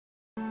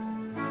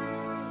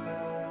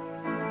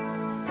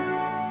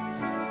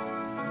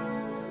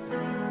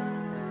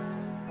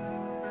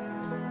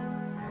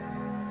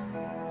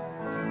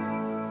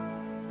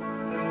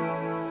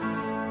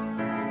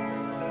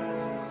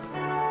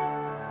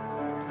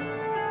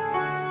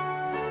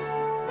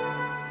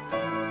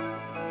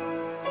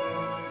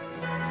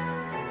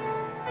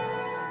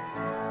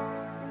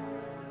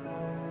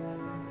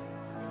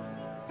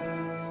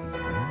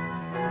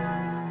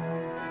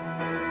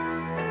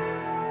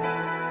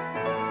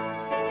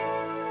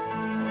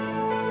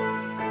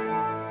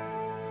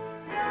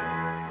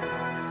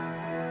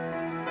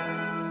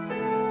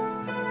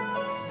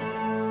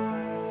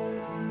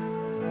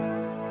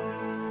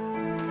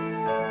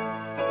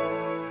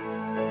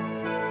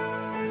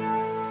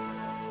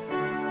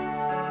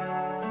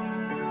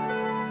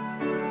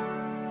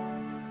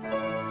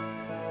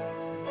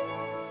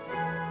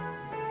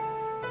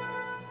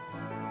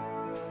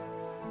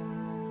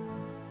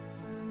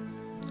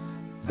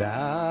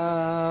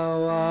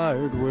Thou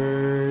art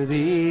worthy,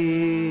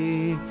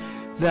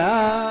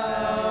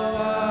 thou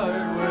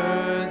art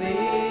worthy,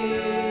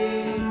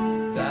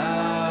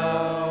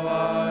 thou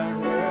art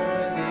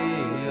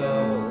worthy, O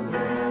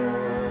Lord.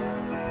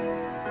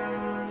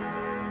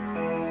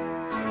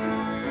 To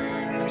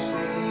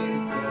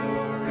receive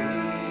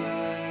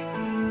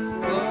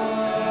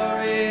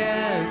glory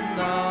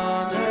and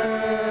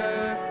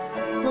honor,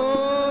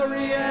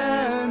 glory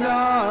and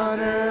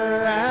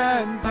honor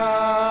and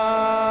power.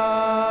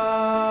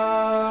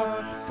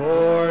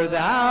 For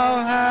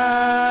thou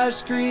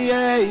hast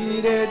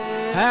created,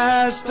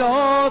 hast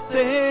all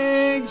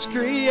things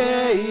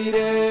created.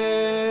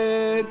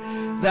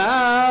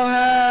 Thou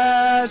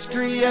hast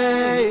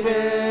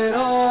created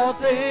all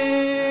things,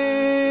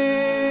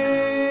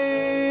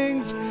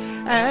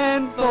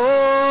 and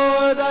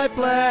for thy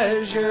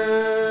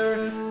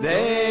pleasure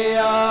they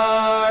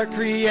are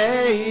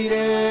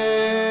created.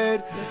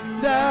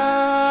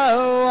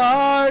 Thou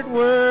art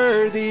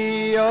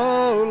worthy,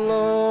 O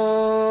Lord.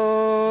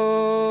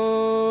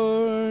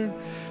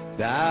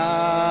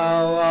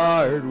 Thou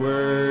art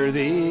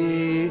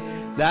worthy,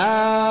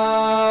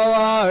 thou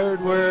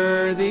art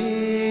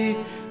worthy,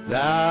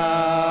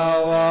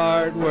 thou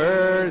art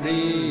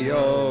worthy,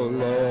 O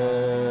Lord,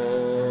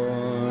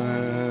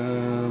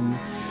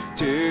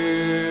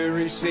 to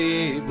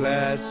receive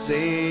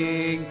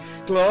blessing,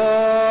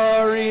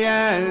 glory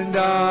and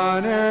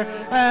honor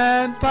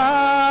and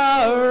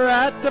power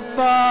at the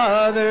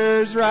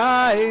Father's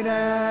right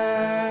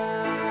hand.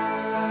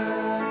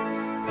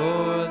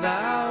 For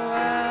thou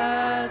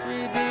hast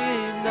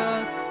redeemed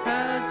us,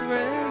 hast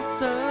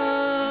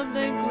ransomed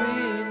and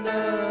cleaned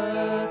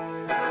us,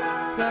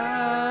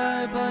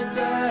 thy blood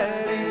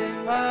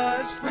setting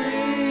us free.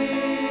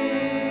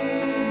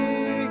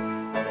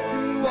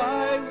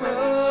 White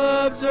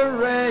robes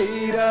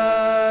arrayed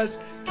us,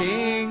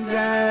 kings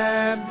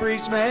and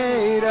priests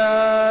made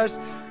us.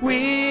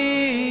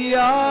 We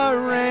are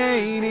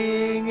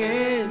reigning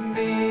in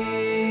thee.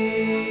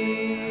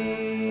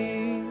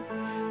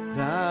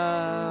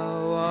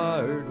 Thou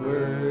art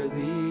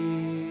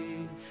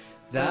worthy,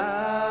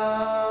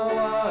 thou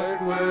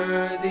art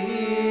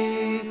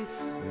worthy,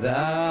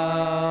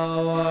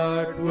 thou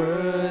art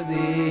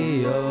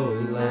worthy, O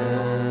Lamb,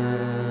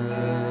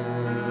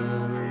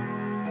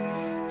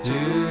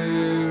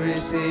 to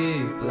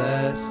receive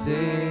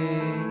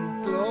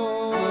blessing,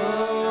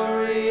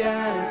 glory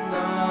and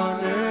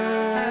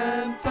honor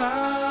and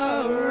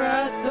power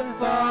at the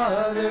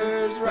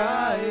Father's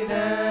right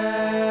hand.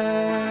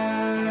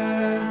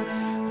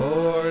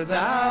 For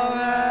thou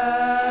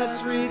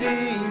hast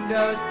redeemed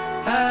us,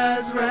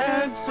 hast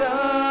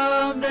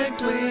ransomed and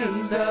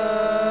cleansed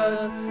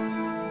us,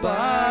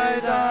 by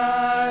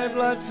thy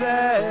blood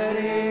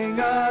setting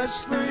us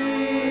free.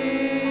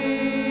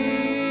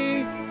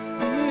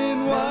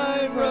 In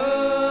white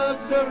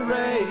robes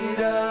arrayed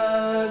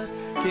us,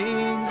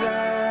 kings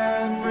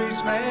and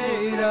priests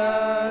made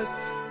us.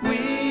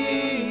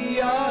 We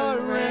are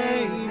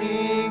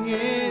reigning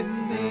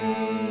in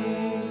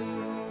thee.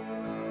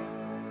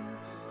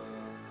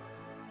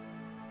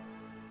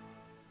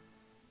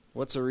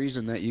 What's a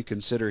reason that you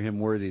consider him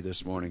worthy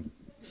this morning?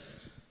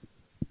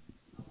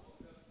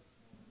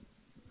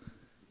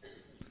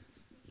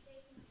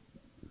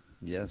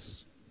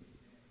 Yes.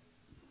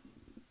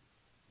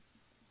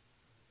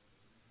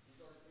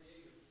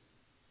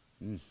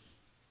 Mm.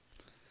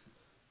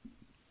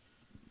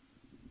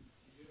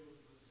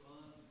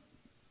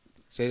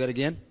 Say that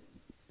again.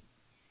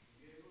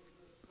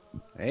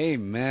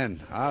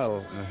 Amen.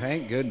 Oh,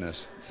 thank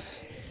goodness.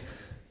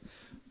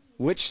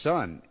 Which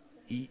son?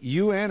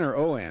 U-N or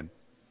O-N?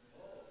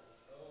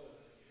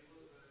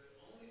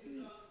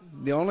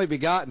 The only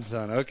begotten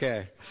Son.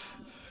 Okay.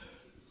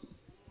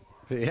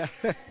 Yeah.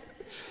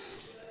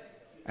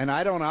 And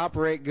I don't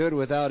operate good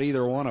without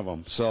either one of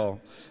them. So.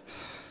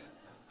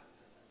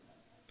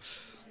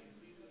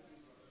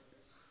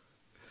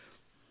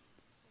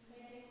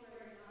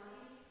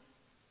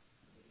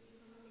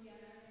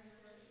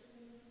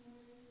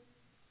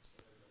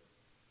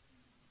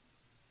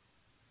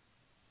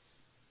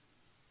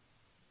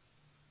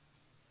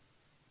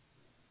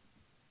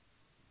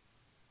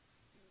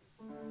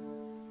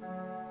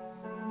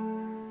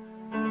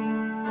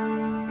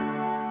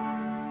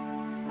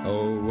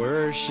 Oh,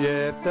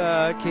 worship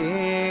the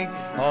King,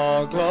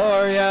 all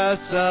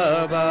glorious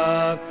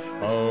above.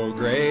 Oh,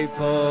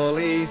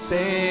 gratefully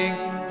sing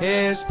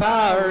his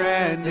power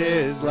and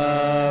his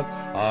love.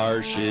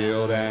 Our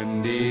shield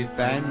and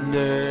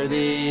defender,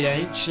 the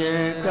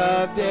Ancient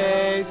of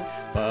Days,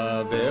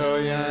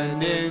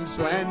 pavilioned in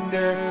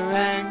splendor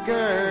and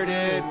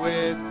girded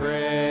with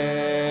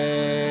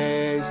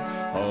praise.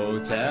 Oh,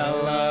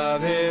 tell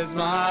of his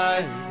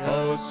might,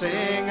 oh,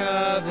 sing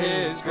of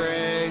his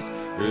grace,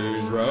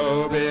 whose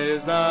robe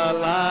is the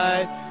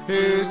light,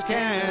 whose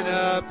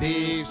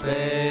canopy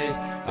space.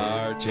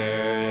 Our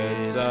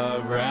chariots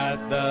of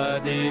wrath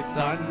the deep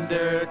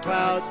thunder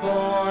clouds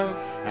form,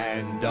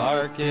 and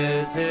dark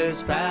is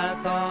his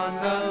path on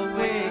the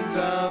wings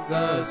of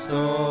the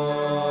storm.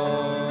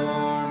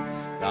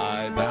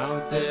 Thy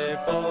bounty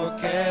bountiful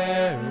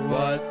care,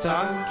 what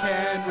tongue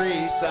can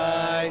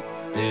recite?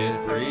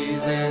 It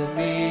breathes in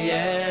the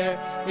air,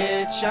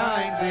 it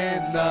shines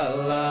in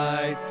the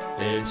light.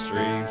 It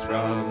streams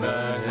from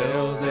the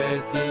hills,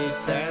 it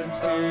descends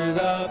to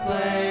the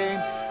plain,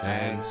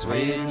 and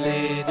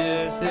sweetly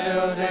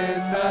distilled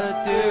in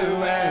the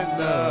dew and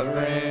the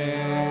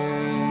rain.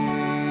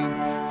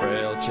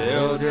 Frail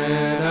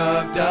children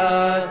of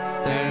dust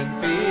and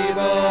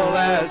feeble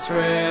as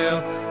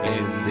frail,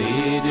 in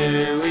thee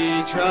do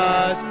we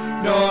trust,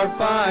 nor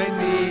find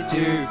thee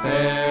to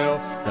fail.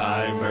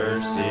 Thy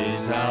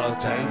mercies how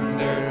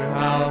tender,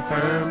 how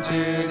firm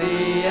to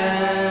the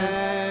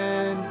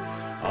end.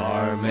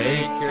 Our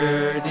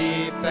Maker,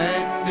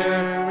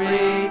 Defender,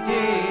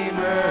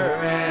 Redeemer,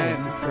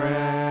 and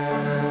Friend.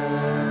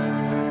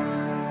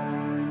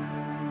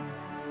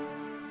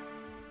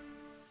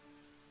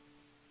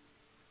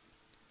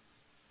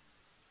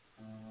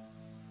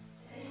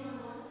 Anyone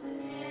wants to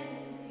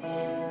stand, you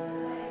can.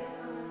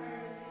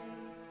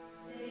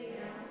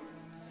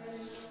 If a song is hard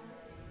to sing, sitting down, join the song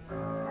today.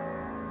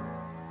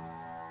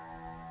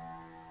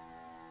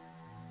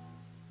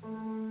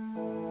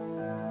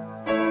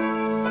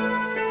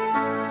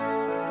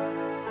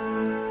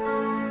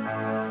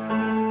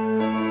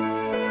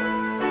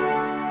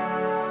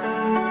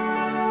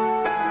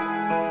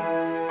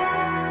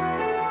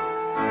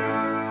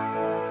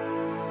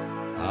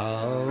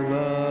 How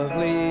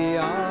lovely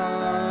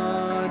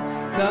on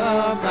the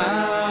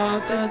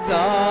mountains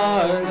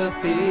are the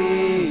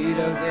feet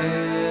of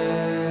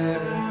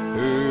him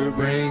who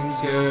brings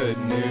good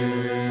news,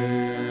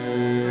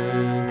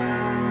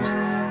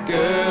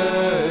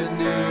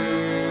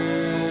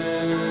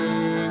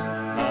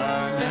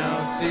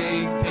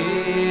 announcing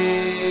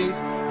peace,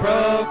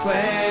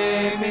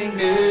 proclaiming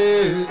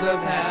news of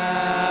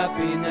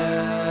happiness.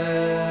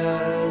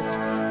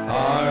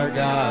 Our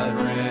God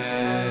reigns,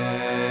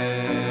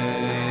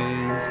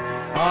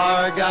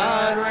 our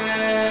God reigns,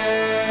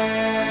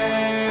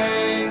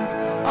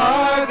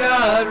 our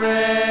God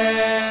reigns,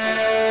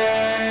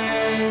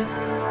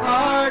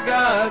 our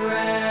God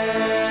reigns,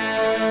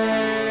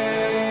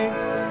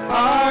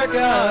 our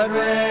God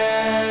reigns,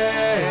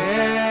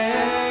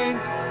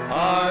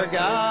 our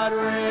God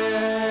reigns.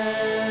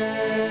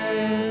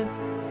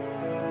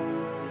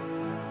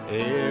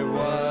 It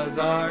was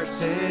our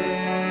sin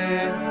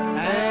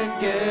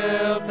and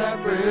guilt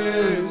that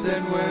bruised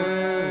and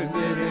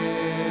wounded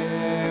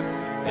him.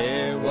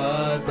 It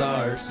was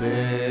our sin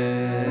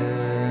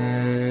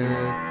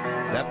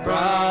that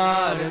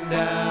brought him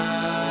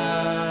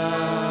down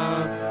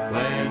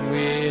when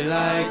we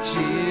like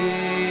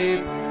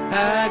sheep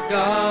had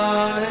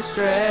gone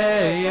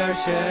astray. Our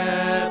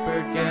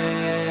shepherd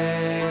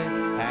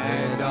came,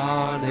 and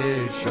on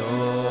his shoulders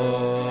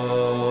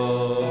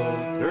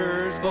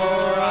bore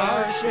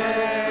our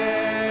shame.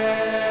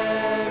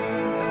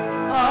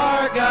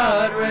 Our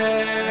God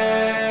reigns,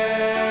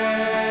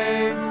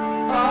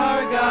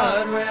 our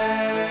God reigns,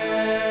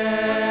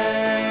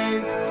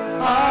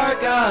 our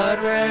God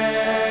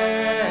reigns,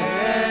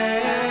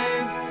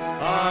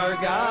 our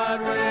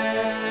God reigns.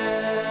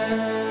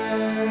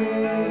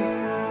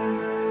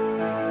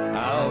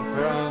 Out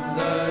from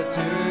the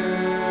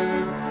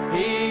tomb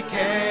he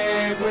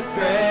came with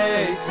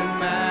grace and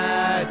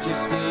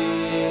majesty.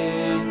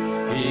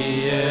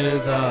 He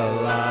is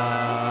alive.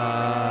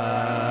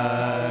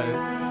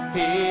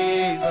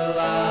 He's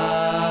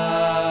alive.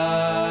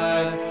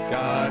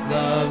 God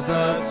loves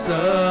us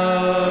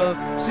so.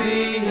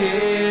 See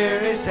here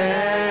his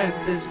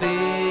hands, his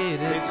feet,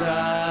 his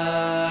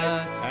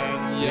side.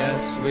 And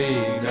yes,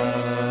 we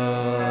know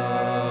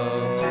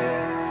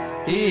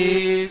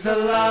he's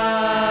alive.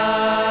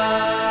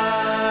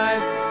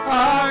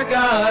 Our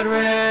God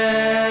reigns.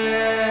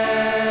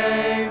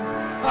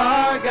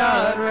 Our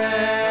God reigns.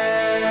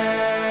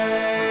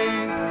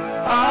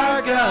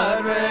 Our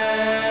God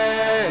reigns.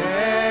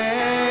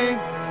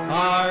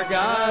 Our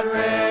God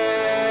reigns.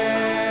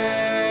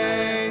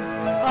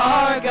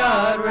 Our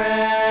God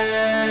reigns.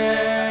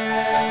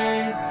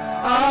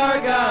 Our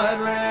God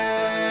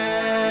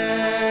reigns.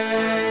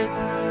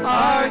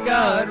 Our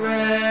God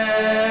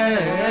reigns.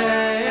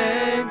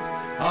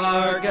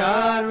 Our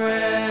God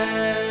reigns.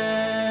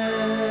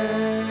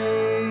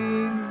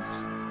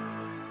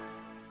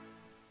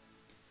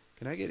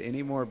 Can I get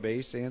any more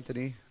bass,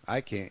 Anthony?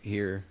 I can't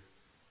hear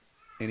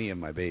any of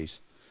my bass.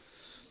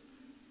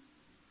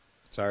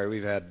 Sorry,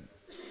 we've had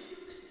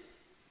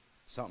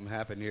something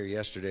happen here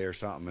yesterday or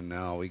something, and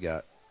now we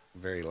got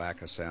very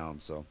lack of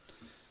sound, so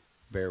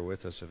bear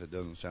with us if it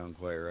doesn't sound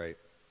quite right.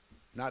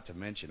 Not to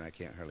mention, I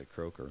can't hardly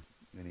croak or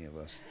any of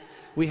us.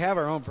 We have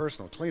our own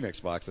personal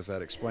Kleenex box, if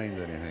that explains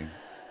anything.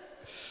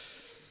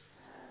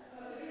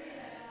 But we're going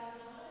to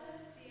want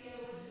us to be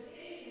able to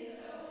sing, and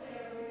so hopefully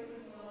our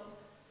voices will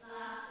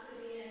last to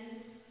the end.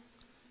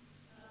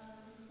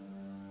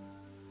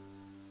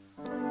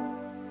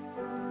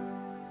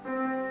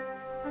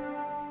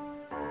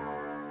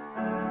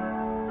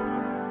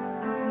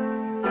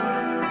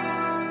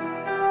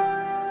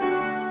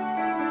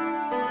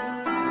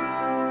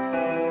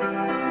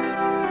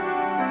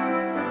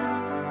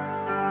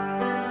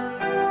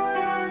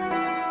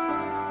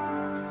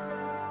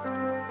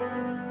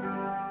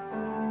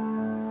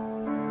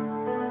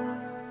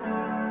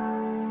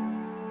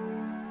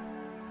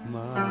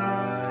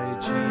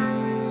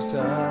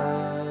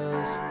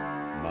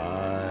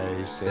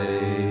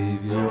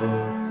 Savior.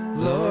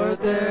 Lord,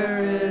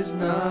 there is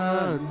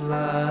none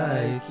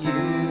like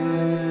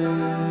you.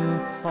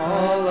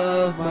 All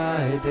of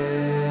my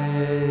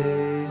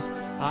days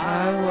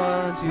I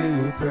want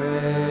to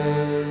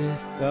praise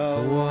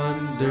the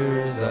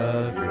wonders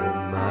of your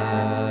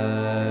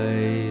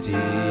mighty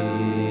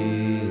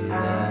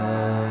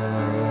love.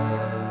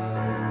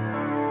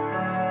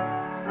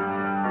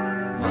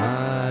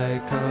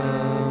 My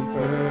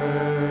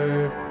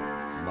comfort,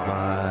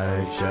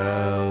 my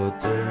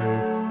shelter,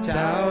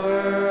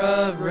 tower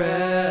of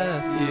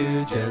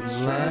refuge and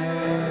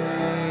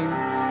strength.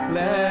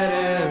 Let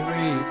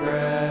every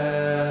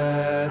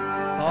breath,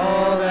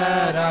 all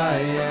that I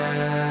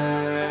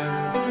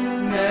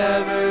am,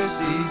 never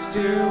cease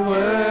to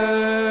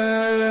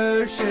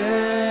worship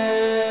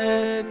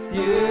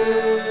you.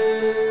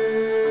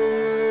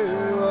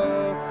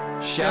 Oh,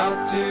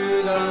 shout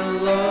to the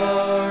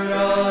Lord,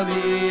 all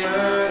the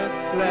earth,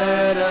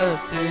 let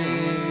us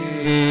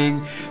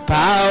sing.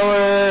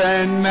 Power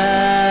and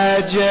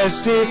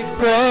majesty,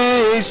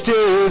 praise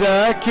to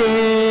the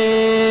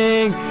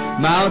King.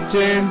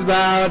 Mountains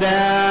bow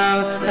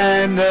down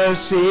and the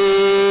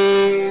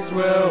seas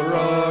will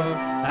roar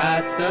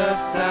at the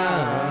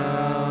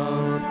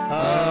sound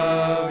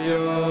of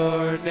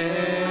your name.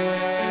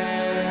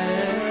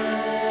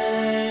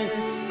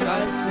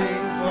 I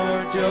sing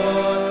for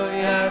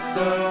joy at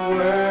the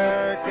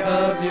work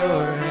of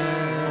your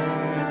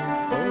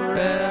hand.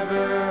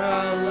 Forever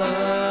I'll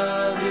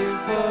love you,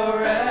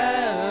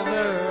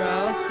 forever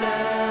I'll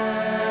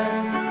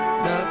stand.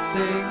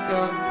 Nothing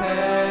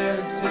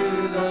compares to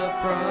the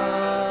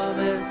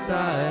promise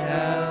I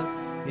have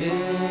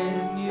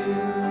in you.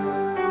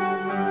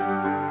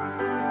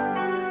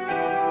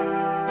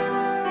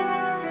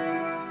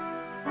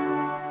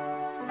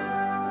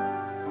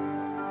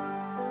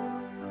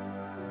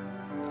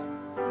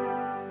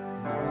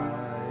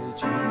 My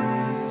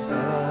Jesus,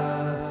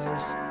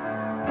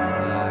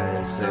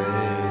 my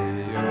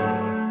Savior,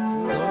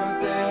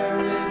 Lord, there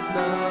is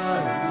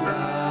none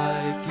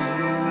like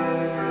you.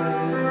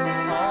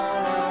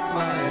 All of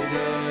my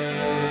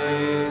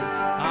days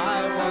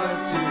I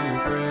want to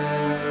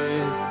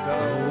praise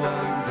the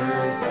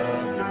wonders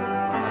of your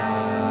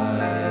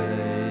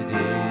mighty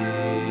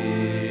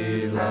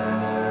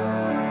love.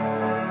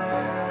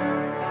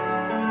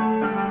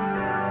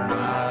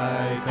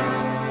 My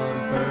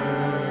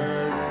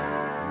comfort,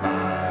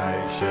 my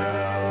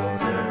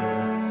shelter,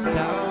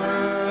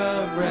 tower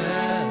of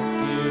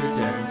refuge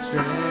and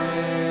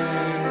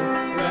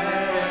strength.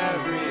 Let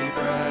every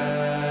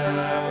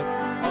breath,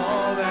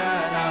 all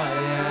that I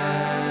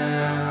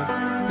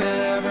am,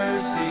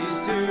 never cease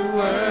to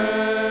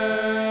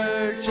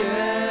worship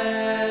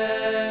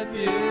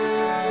you.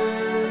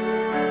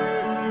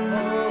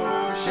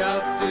 Oh,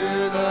 shout to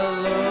the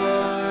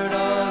Lord,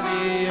 all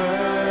the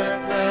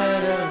earth,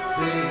 let us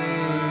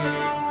sing.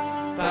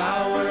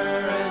 Power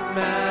and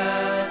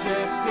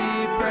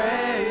majesty,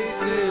 praise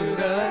to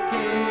the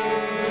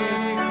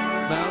King.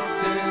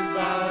 Mountains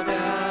bow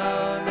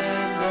down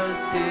and the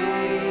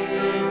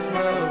seas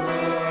will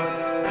roar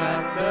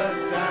at the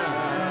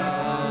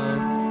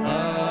sound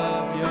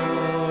of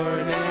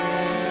your name.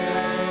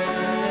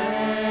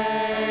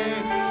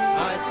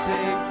 I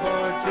sing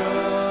for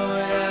joy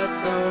at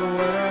the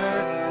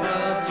work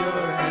of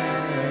your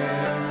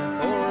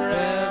hand.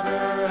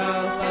 Forever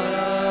I'll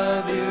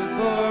love you,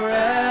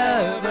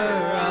 forever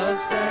I'll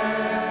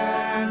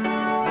stand.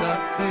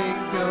 Nothing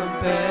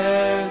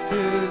compares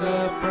to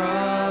the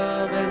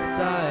promise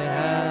I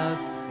have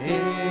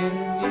in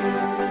you.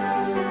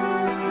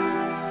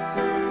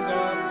 To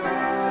the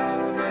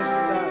promise I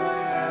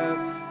have.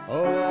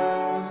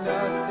 Oh,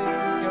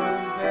 nothing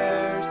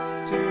compares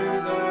to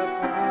the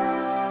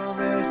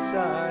promise I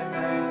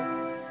have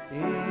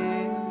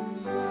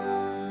in you.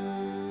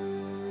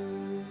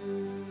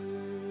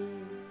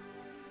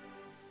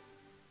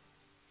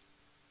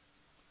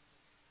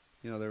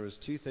 You know, there was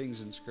two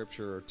things in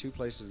Scripture, or two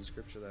places in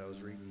Scripture that I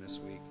was reading this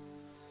week.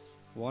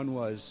 One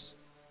was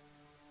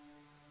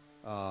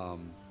the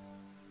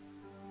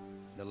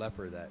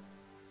leper that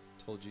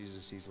told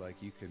Jesus, he's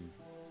like, you can,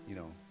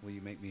 will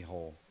you make me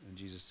whole? And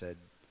Jesus said,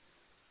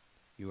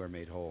 you are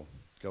made whole.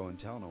 Go and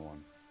tell no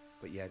one.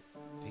 But yet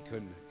he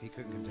couldn't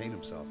contain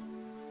himself,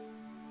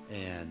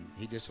 and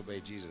he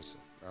disobeyed Jesus.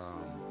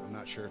 I'm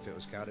not sure if it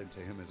was counted to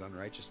him as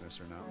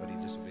unrighteousness or not, but he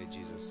disobeyed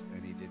Jesus,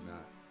 and he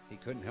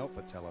couldn't help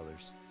but tell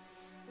others.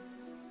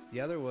 The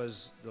other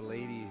was the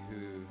lady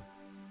who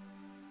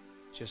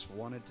just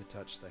wanted to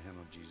touch the hem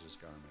of Jesus'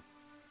 garment.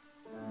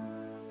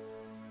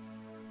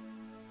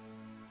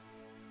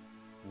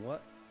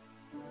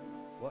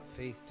 What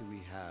faith do we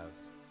have?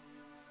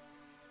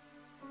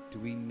 Do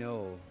we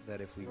know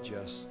that if we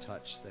just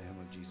touch the hem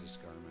of Jesus'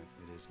 garment,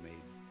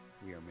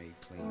 we are made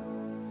clean?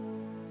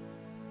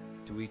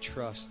 Do we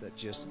trust that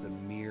just the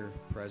mere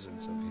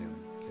presence of him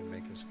can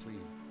make us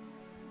clean?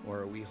 Or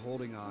are we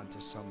holding on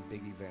to some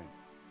big event?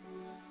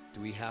 Do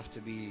we have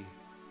to be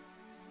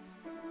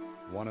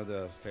one of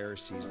the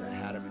Pharisees that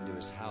had him into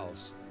his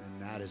house,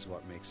 and that is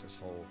what makes us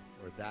whole?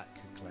 Or that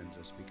could cleanse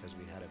us because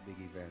we had a big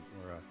event,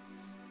 or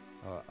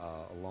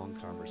a long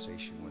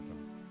conversation with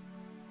Him?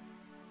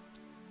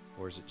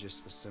 Or is it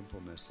just the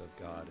simpleness of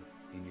God,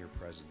 in your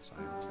presence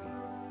I am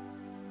clean?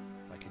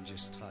 If I can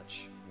just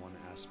touch one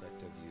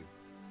aspect of you,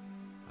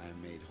 I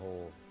am made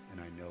whole,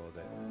 and I know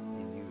that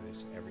in you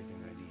is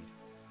everything I need.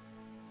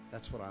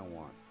 That's what I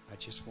want. I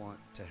just want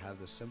to have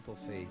the simple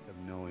faith of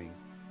knowing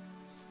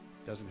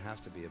it doesn't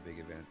have to be a big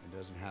event. It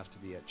doesn't have to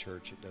be at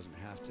church. It doesn't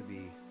have to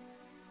be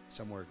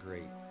somewhere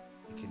great.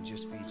 It can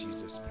just be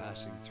Jesus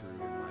passing through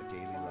in my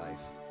daily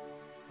life,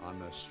 on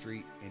the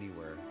street,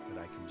 anywhere, that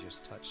I can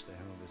just touch the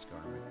hem of His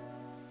garment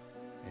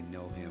and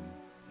know Him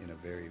in a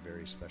very,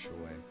 very special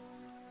way.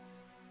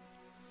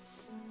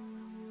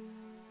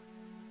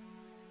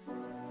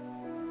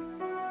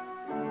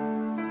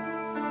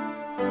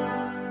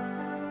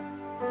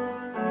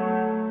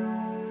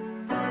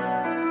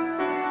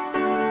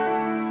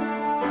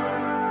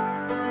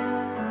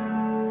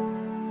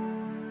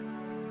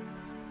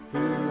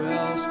 Who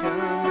else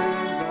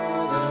commands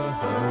all the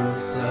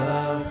hosts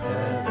of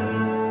heaven?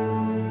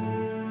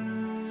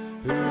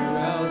 Who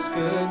else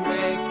could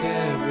make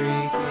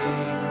every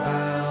king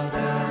bow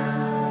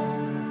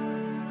down?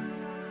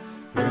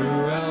 Who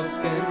else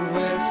can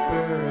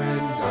whisper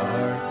and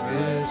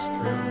darkness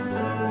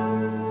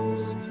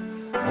trembles?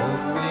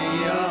 Only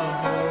a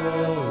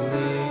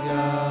holy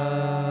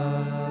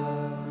God.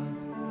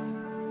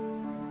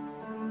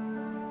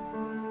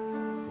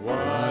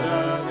 What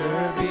other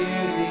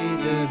beauty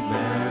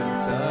demands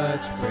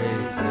such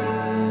praises?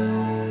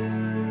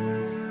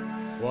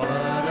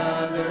 What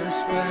other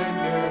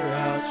splendor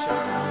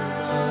outshines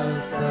the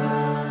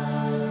sun?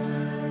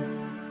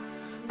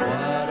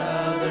 What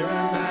other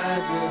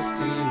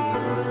majesty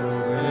rules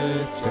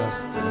with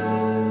justice?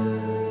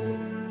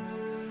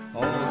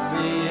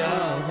 Only a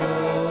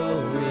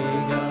holy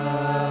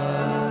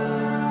God.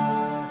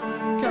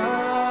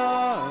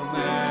 Come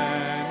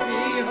and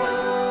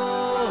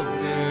behold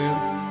Him,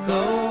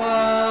 the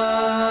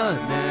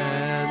one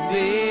and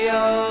the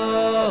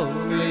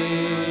only.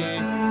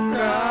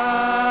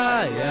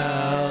 Cry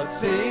out,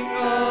 sing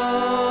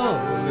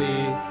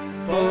holy,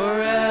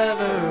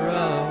 forever a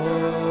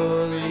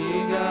holy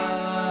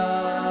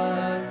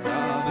God.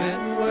 Come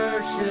and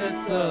worship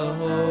the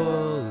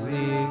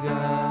holy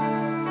God.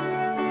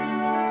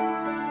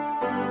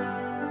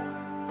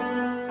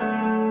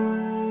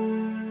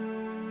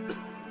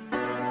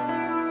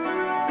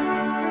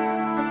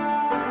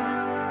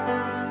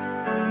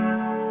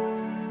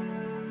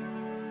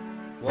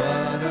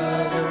 What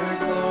other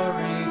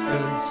glory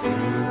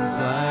consumes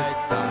like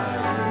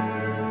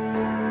fire?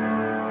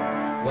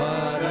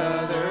 What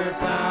other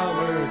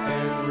power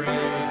can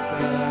raise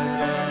the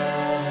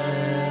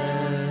dead?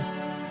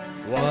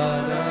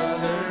 What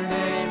other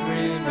name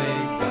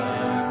remains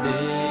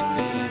undefeated?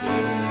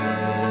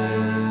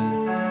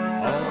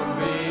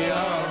 Only a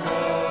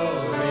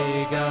holy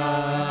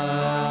God.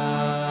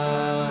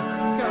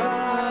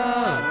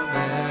 Come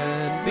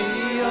and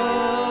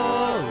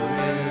behold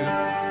Him,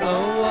 the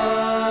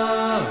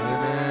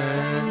one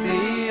and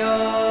the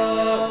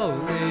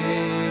only.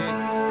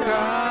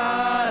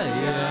 Cry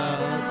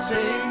out,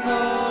 sing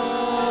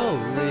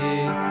holy,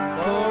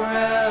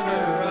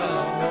 forever a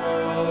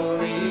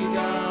holy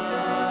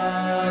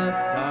God.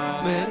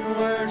 Come and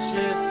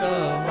worship the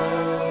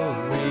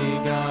holy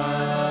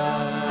God.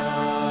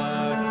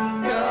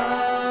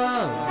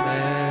 Come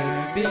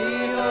and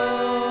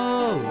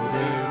behold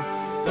Him,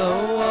 the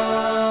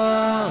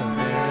one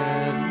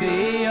and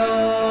the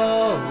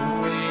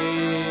only.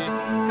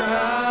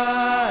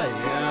 Cry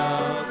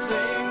out,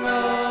 sing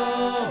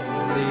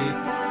holy,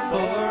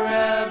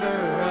 forever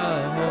a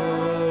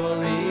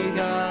holy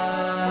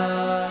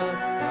God.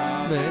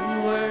 Come and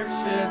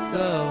worship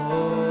the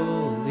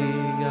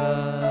holy God.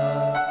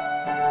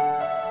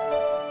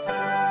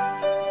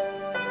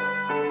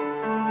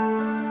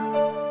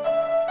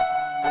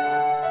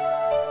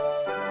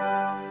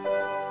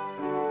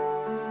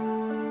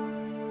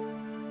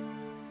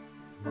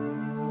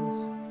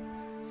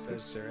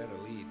 Says Sarah to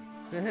lead.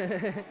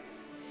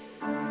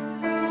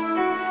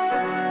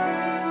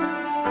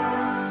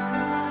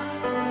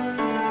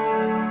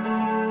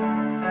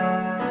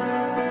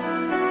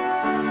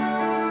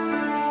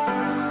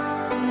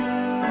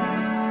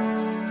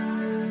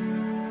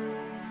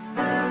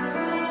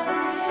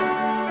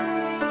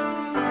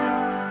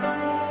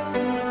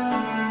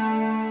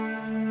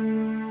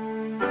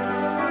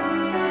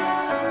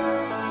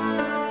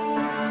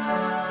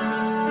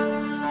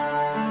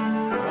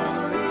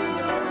 Only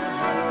a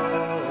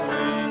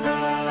holy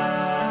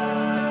God.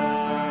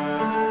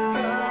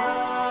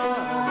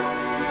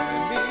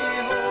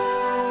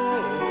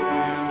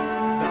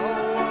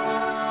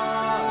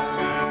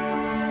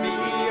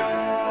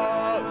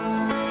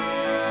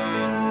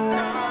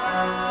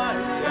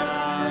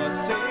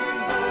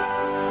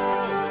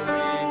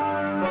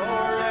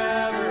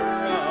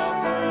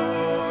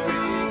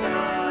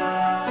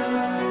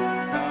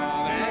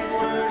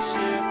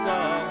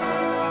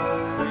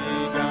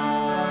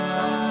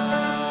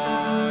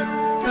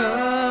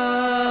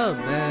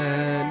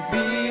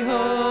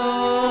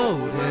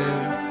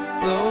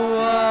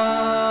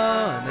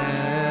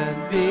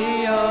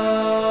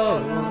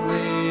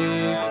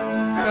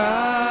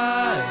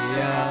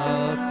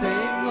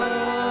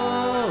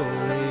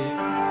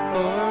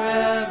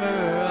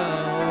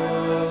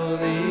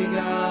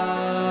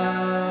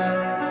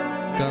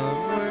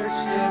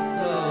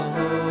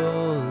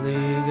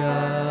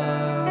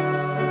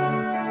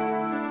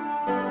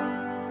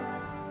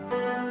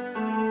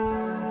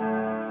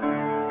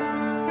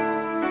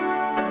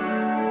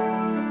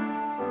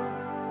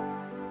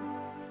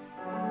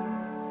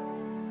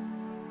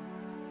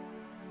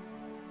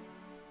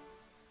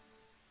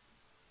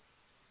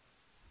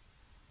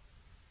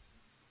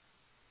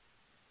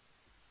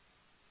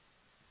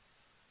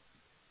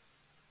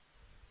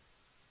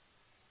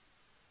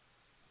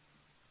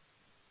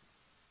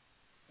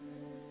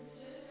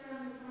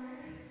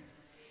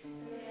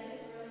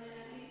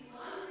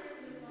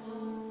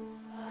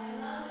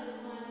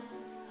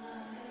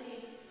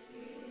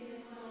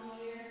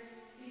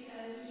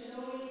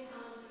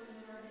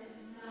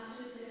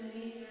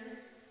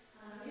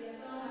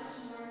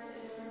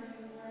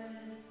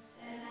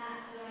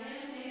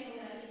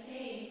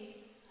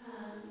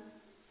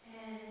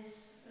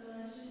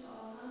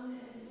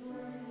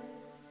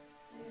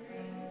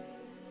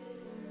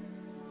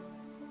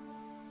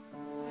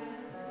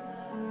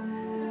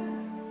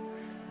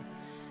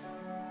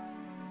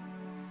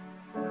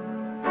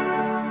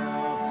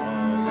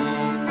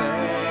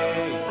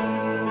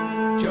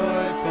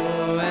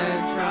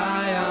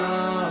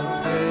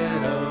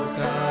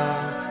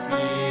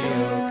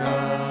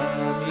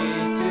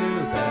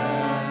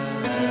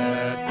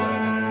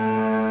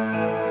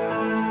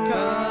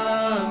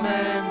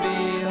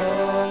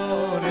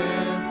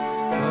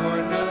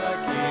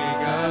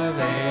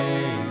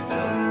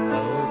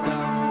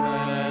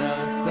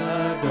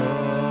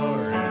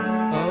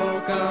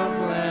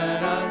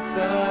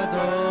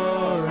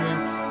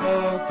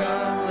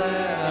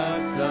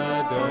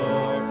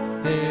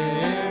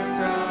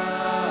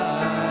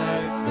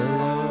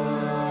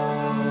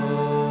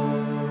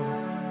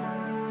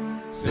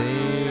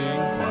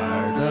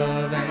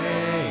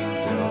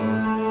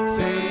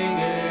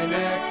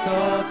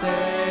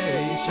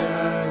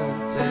 exaltation,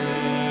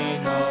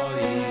 sing all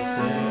ye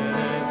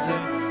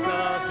citizens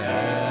of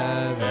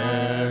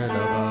heaven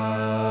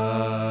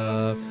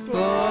above.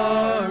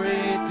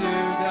 Glory to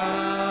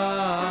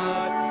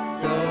God,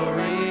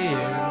 glory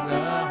in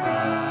the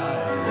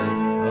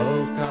highest.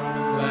 Oh,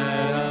 come,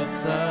 let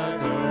us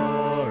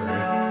adore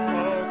Him.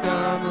 Oh,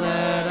 come,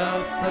 let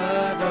us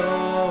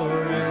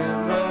adore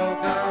Him. Oh,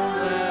 come,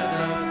 let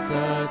us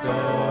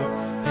adore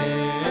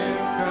Him,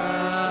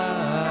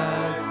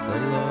 Christ the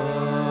Lord.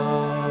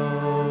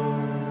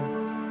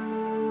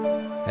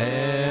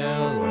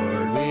 Hail,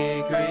 Lord, we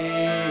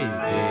greet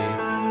Thee,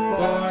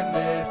 born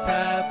this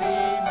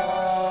happy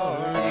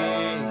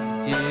morning,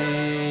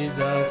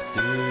 Jesus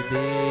to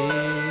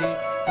Thee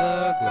the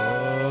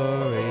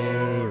glorious.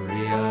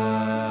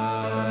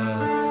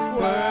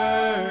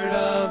 Word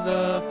of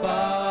the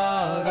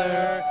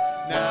Father,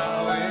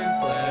 now in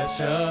flesh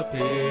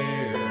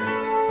appearing.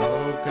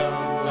 Oh,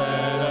 come,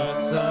 let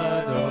us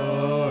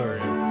adore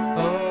Him.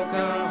 Oh,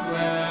 come,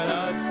 let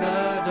us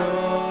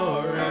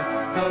adore Him.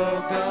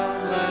 Oh,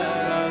 come,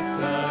 let us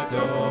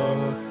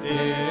adore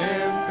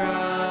Him,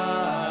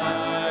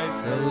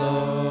 Christ the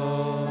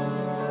Lord.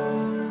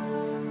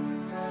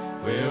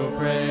 We'll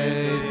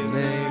praise His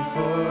name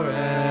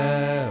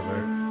forever.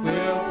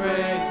 We'll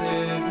praise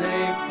His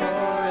name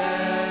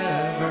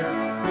forever.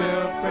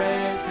 We'll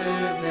praise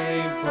His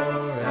name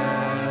forever.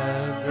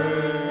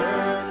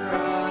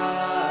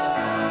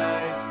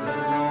 Christ the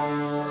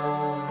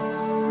Lord.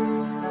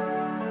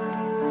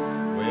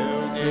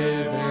 We'll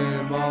give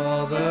Him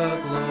all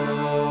the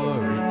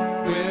glory.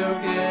 We'll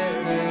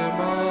give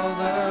Him all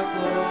the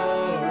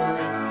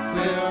glory.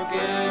 We'll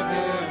give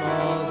Him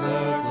all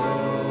the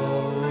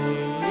glory.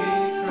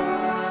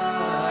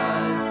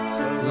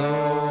 Christ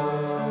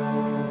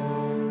alone.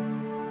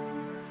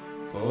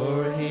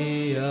 For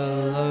He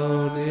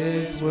alone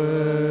is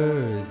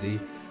worthy.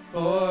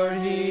 For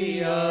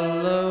He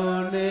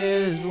alone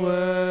is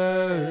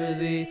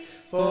worthy.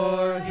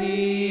 For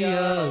He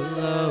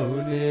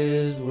alone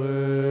is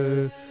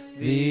worthy.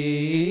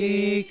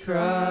 Christ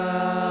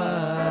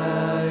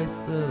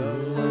the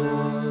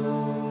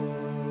Lord.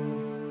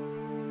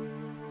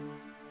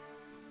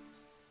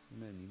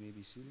 Amen. You may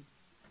be seated.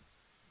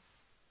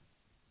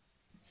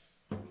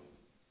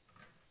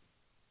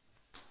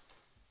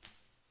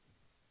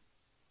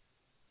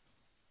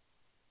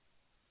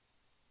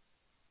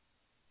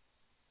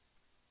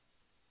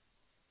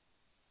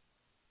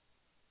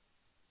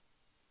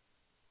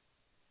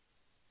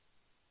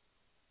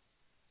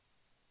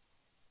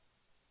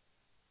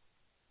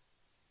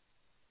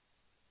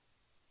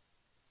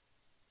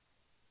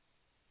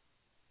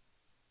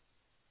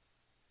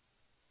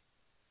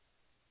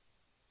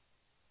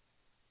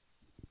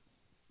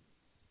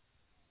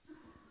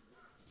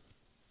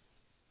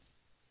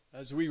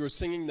 As we were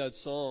singing that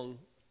song,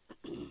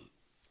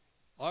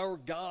 Our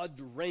God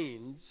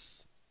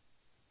Reigns,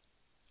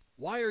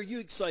 why are you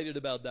excited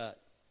about that?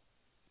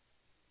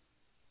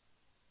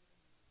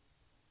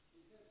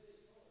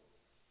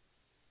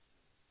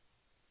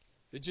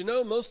 Did you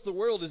know most of the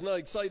world is not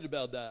excited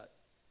about that?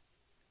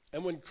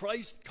 And when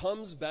Christ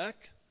comes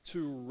back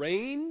to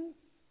reign,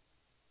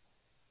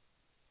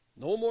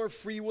 no more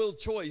free will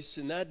choice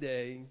in that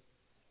day,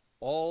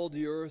 all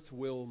the earth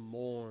will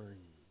mourn.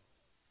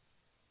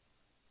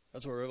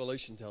 That's what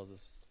Revelation tells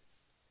us.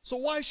 So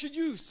why should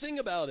you sing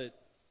about it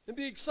and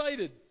be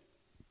excited?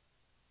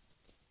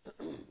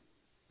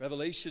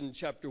 Revelation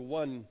chapter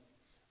 1,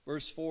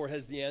 verse 4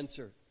 has the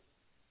answer.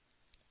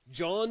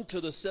 John,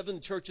 to the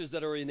 7 churches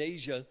that are in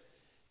Asia,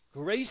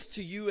 grace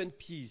to you and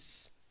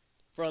peace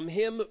from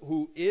Him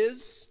who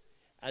is,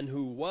 and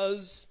who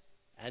was,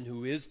 and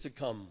who is to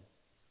come,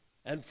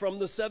 and from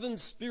the 7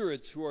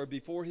 spirits who are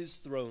before His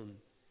throne,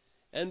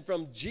 and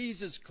from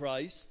Jesus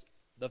Christ,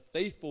 the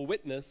faithful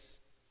witness,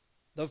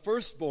 the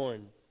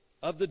firstborn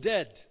of the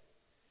dead,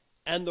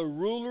 and the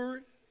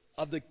ruler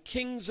of the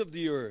kings of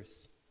the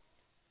earth,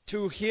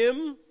 to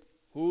Him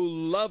who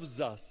loves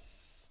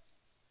us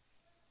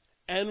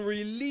and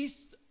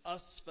released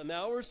us from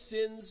our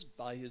sins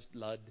by His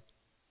blood.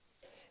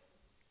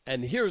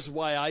 And here's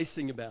why I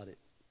sing about it.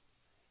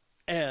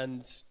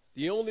 And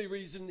the only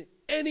reason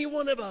any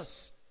one of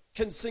us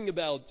can sing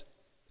about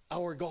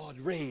our God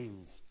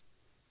reigns.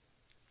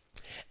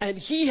 And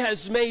He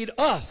has made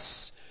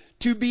us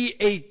to be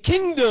a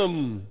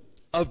kingdom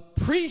of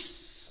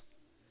priests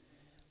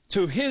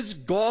to His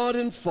God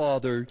and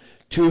Father.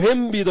 To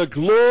Him be the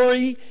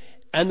glory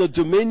and the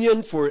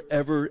dominion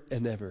forever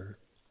and ever.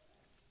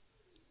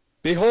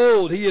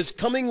 Behold, He is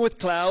coming with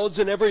clouds,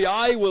 and every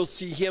eye will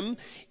see Him,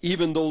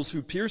 even those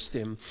who pierced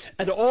Him.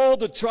 And all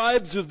the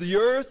tribes of the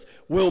earth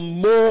will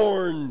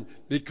mourn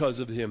because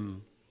of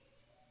Him.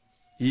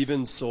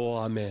 Even so,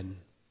 amen.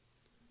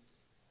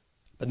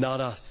 But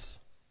not us.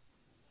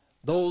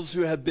 Those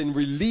who have been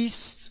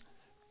released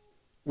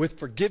with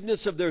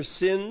forgiveness of their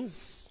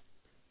sins,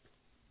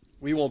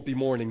 we won't be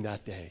mourning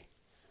that day.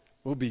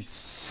 We'll be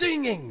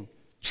singing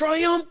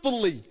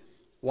triumphantly.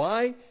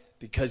 Why?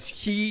 Because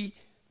He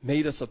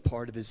made us a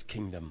part of His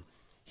kingdom.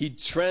 He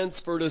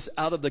transferred us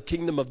out of the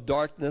kingdom of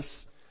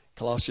darkness.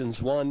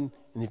 Colossians 1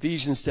 and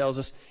Ephesians tells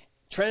us,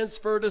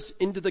 transferred us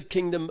into the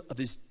kingdom of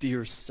his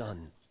dear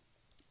Son.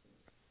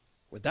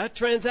 With that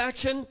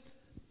transaction,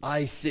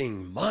 I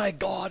sing, my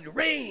God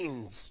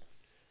reigns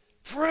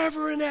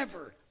forever and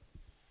ever.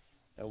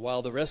 And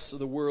while the rest of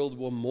the world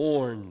will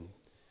mourn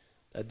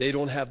that they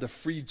don't have the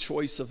free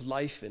choice of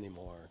life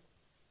anymore,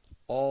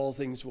 all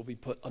things will be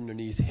put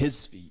underneath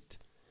his feet.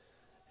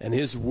 And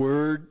his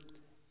word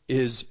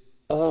is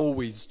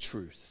always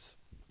truth,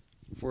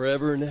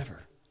 forever and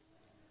ever.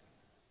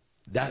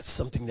 That's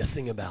something to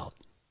sing about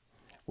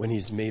when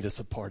he's made us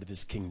a part of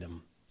his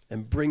kingdom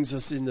and brings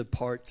us into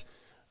part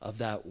of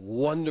that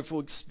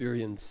wonderful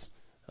experience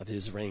of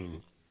his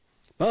reign.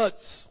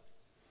 But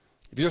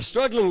if you're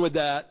struggling with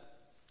that,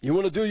 you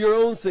want to do your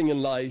own thing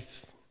in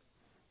life,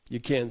 you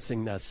can't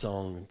sing that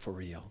song for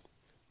real.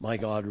 My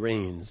God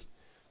reigns.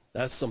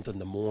 That's something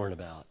to mourn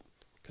about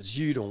because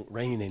you don't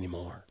reign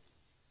anymore.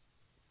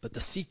 But the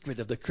secret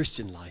of the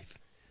Christian life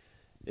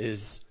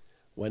is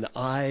when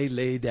I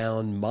lay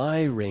down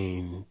my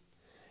reign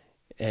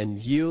and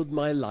yield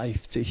my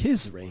life to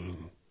his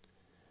reign,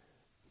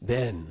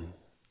 then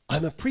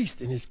I'm a priest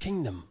in his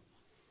kingdom.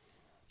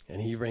 And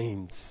he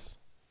reigns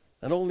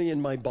not only in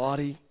my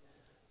body,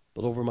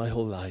 but over my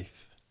whole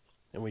life.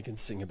 And we can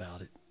sing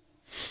about it.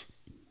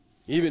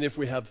 Even if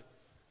we have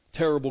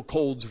terrible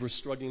colds we're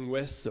struggling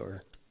with,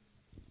 or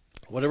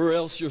whatever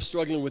else you're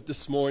struggling with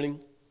this morning,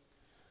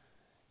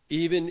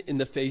 even in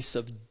the face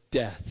of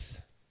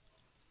death,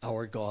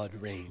 our God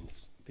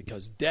reigns.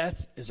 Because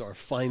death is our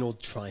final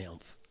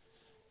triumph,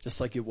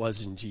 just like it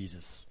was in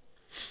Jesus.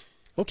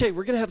 Okay,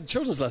 we're going to have the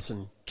children's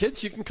lesson.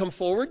 Kids, you can come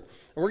forward.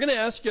 And we're going to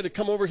ask you to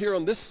come over here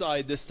on this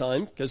side this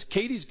time, because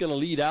Katie's going to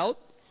lead out,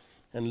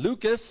 and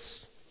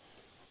Lucas,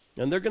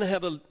 and they're going to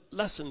have a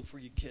lesson for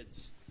you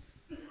kids.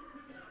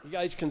 You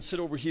guys can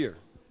sit over here.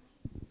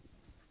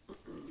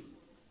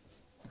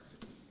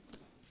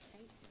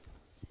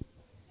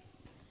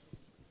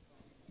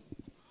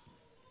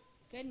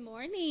 Good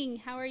morning.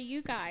 How are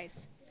you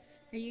guys?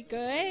 Are you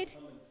good?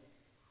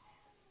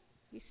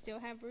 We still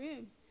have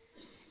room.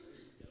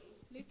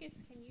 Lucas,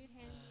 can you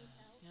hand these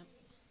out? Yep.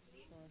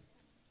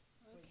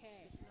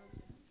 Okay.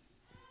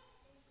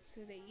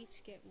 So they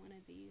each get one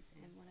of these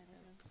and one of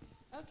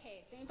those.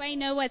 Okay. Does anybody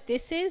know what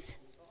this is?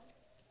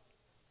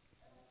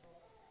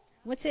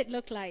 What's it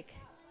look like?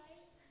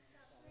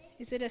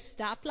 Is it a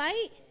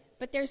stoplight?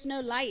 But there's no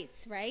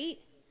lights, right?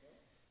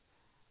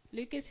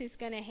 Lucas is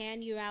going to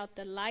hand you out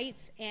the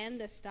lights and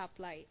the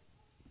stoplight.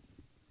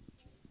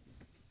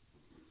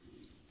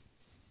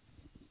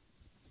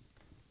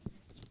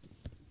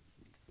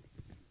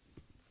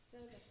 So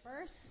the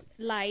first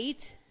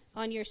light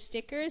on your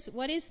stickers,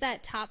 what is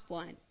that top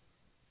one?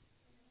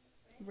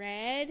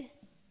 Red.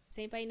 Does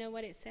anybody know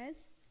what it says?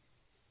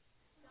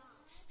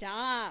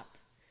 Stop.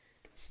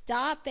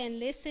 Stop and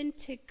listen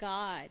to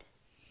God.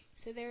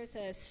 So there's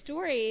a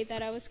story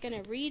that I was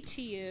going to read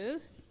to you.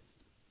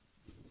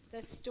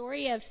 The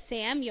story of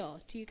Samuel.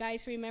 Do you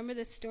guys remember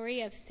the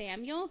story of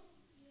Samuel?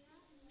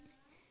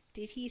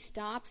 Did he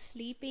stop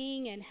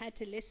sleeping and had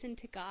to listen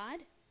to God?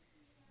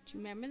 Do you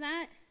remember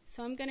that?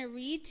 So I'm going to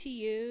read to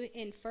you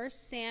in 1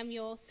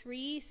 Samuel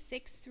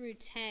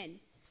 3:6-10.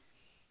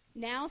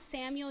 Now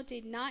Samuel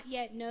did not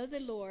yet know the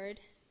Lord,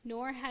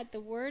 nor had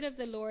the word of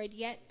the Lord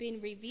yet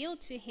been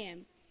revealed to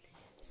him.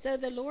 So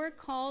the Lord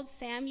called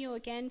Samuel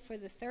again for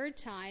the third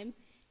time,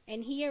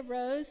 and he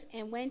arose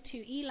and went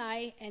to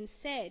Eli and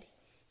said,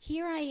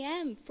 Here I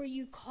am, for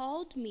you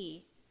called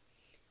me.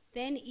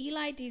 Then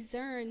Eli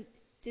discerned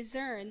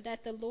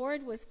that the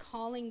Lord was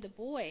calling the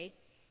boy,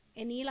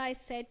 and Eli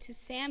said to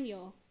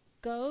Samuel,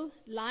 Go,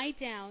 lie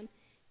down,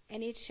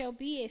 and it shall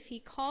be if he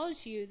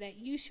calls you that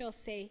you shall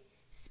say,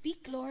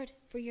 Speak, Lord,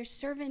 for your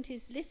servant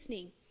is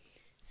listening.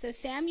 So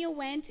Samuel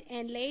went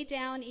and lay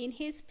down in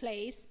his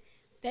place.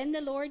 Then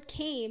the Lord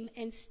came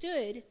and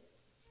stood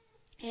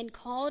and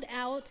called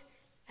out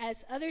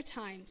as other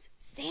times,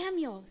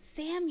 Samuel,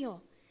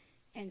 Samuel.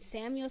 And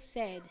Samuel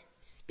said,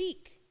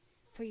 Speak,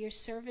 for your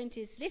servant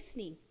is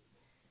listening.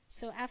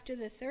 So after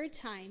the third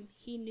time,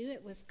 he knew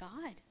it was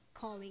God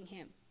calling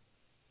him.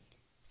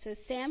 So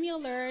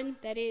Samuel learned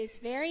that it is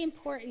very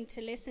important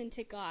to listen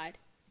to God.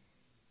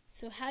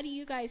 So how do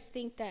you guys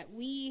think that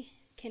we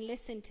can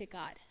listen to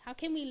God? How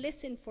can we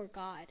listen for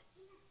God?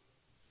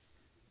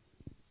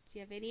 Do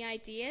you have any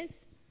ideas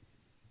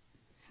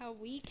how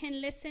we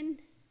can listen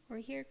or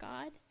hear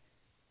God?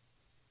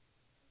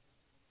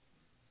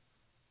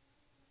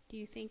 Do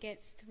you think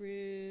it's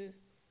through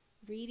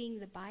reading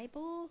the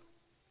Bible?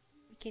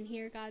 We can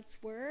hear God's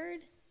word?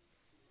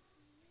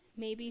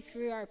 Maybe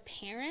through our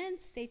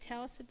parents, they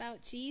tell us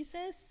about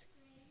Jesus?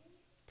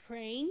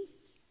 Praying.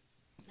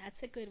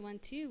 That's a good one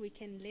too. We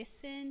can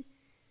listen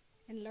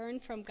and learn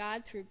from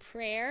God through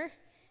prayer,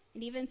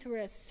 and even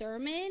through a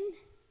sermon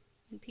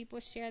when people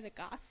share the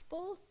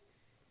gospel.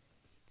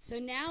 So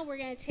now we're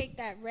going to take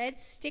that red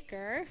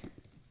sticker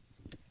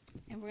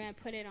and we're going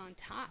to put it on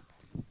top.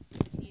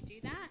 Can you do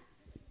that?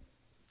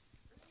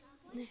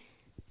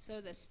 So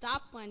the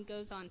stop one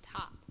goes on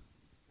top.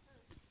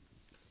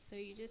 So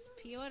you just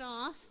peel it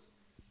off.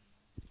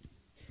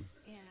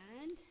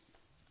 And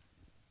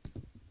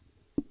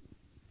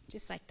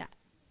just like that.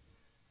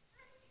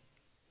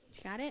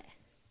 Got it?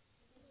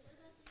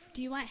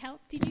 Do you want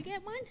help? Did you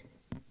get one?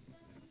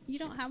 You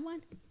don't have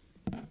one?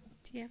 Do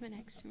you have an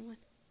extra one?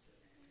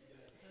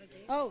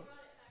 Oh.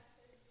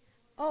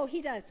 Oh,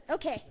 he does.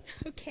 Okay.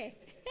 Okay.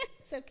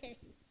 It's okay.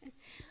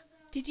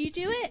 Did you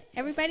do it?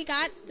 Everybody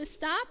got the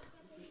stop?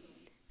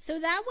 So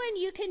that one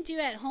you can do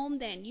at home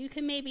then. You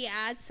can maybe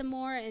add some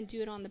more and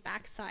do it on the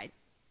back side.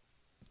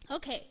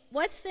 Okay.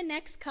 What's the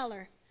next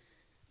color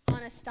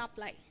on a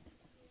stoplight?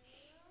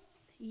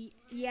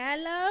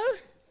 Yellow.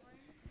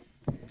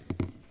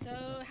 So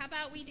how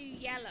about we do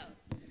yellow?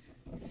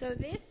 So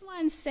this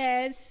one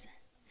says,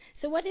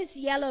 so what does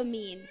yellow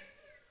mean?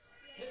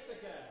 Hit the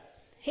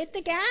gas. Hit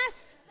the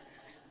gas?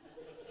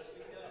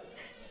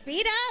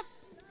 Speed up.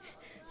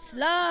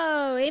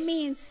 Slow. It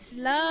means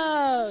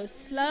slow.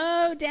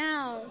 Slow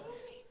down.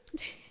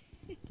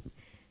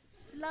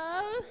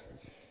 Slow.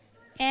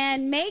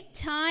 And make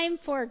time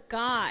for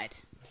God.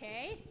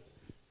 Okay?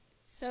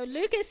 So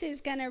Lucas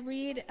is going to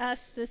read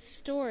us the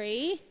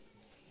story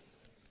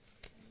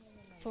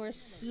for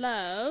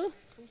slow.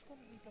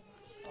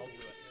 I'll do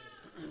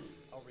it.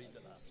 I'll read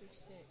the last.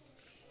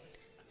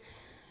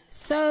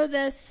 So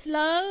the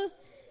slow,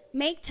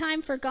 make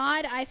time for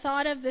God, I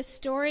thought of the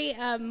story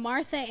of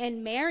Martha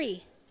and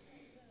Mary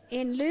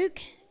in Luke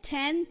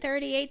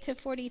 10:38 to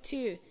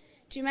 42.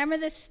 Do you remember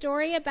the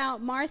story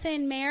about Martha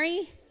and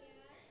Mary?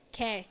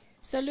 Okay.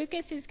 So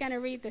Lucas is going to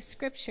read the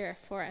scripture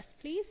for us,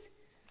 please.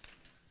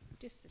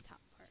 Just the top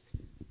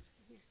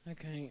part.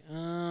 Okay.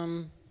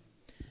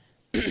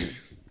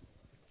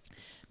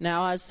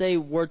 Now as they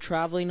were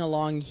traveling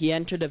along, he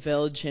entered a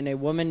village, and a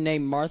woman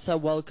named Martha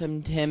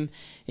welcomed him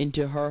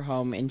into her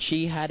home. And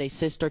she had a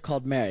sister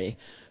called Mary,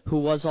 who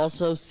was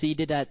also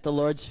seated at the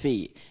Lord's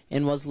feet,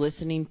 and was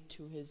listening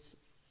to his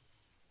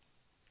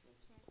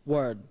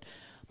word.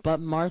 But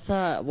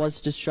Martha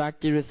was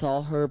distracted with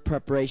all her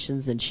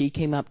preparations, and she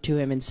came up to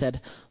him and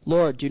said,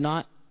 Lord, do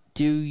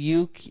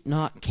you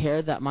not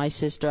care that my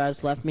sister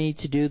has left me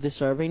to do the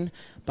serving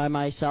by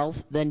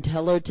myself? Then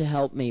tell her to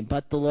help me.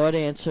 But the Lord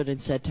answered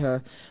and said to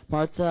her,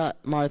 Martha,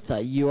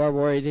 Martha, you are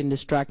worried and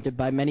distracted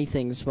by many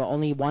things, but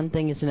only one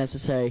thing is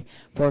necessary.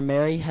 For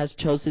Mary has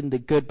chosen the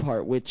good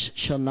part, which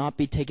shall not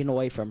be taken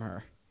away from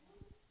her.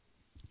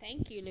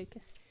 Thank you,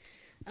 Lucas.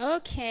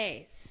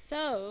 Okay,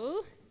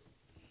 so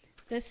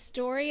the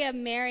story of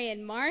Mary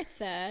and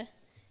Martha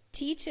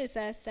teaches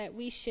us that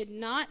we should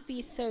not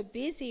be so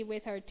busy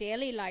with our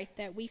daily life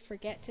that we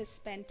forget to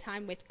spend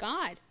time with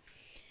God.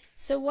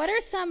 So what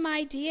are some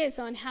ideas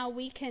on how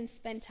we can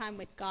spend time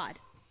with God?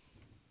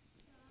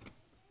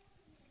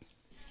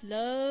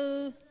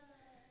 Slow.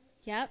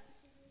 Yep.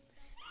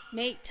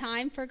 Make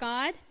time for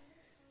God.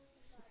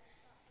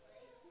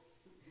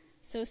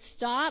 So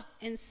stop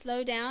and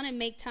slow down and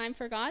make time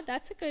for God.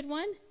 That's a good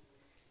one.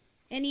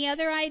 Any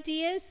other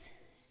ideas?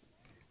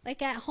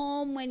 Like at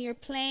home when you're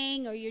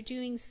playing or you're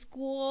doing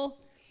school,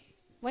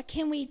 what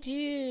can we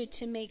do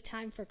to make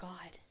time for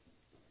God?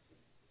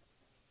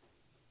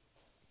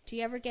 Do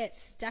you ever get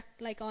stuck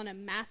like on a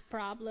math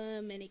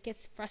problem and it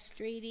gets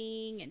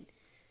frustrating and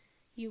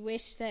you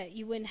wish that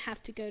you wouldn't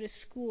have to go to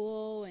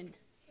school and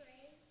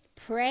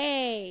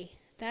pray?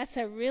 That's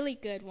a really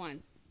good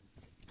one.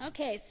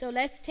 Okay, so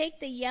let's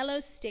take the yellow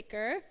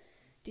sticker.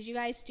 Did you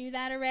guys do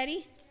that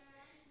already?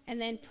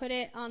 And then put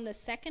it on the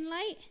second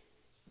light.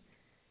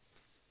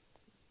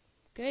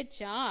 Good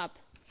job.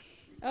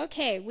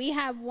 Okay, we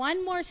have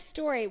one more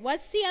story.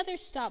 What's the other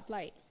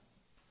stoplight?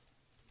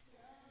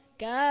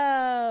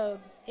 Go.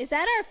 Is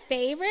that our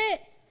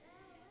favorite?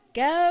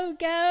 Go,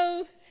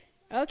 go.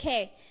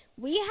 Okay,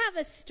 we have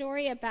a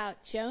story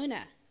about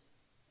Jonah.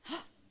 Do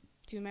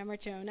you remember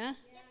Jonah?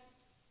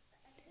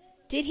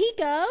 Did he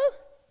go?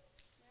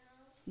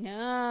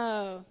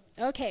 No.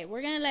 Okay,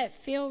 we're going to let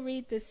Phil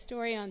read the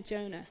story on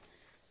Jonah.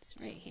 It's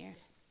right here.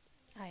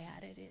 I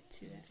added it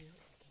to it.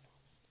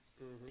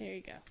 There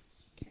you go.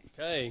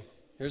 Okay,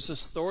 here's the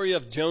story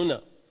of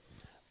Jonah.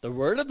 The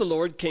word of the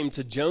Lord came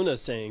to Jonah,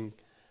 saying,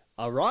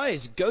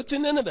 Arise, go to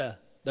Nineveh,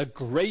 the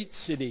great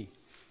city,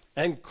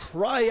 and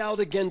cry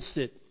out against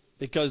it,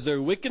 because their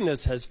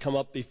wickedness has come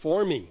up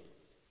before me.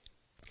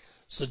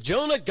 So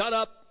Jonah got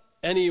up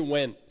and he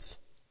went.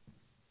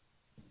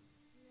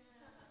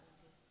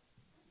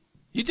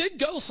 He did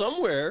go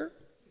somewhere.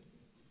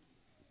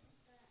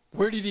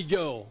 Where did he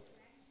go?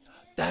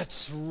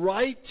 That's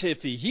right,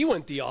 Tiffy. He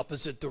went the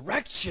opposite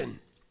direction.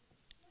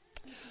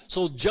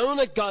 So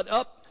Jonah got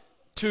up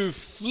to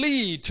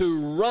flee,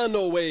 to run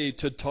away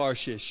to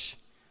Tarshish,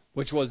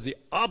 which was the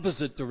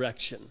opposite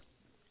direction.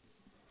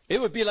 It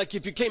would be like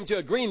if you came to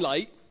a green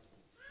light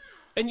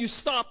and you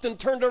stopped and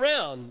turned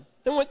around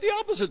and went the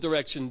opposite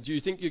direction. Do you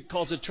think you'd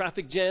cause a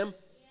traffic jam?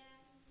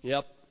 Yeah.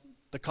 Yep.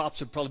 The cops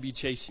would probably be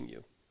chasing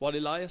you. What,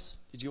 Elias?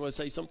 Did you want to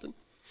say something?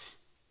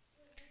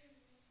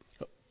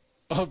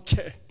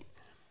 Okay.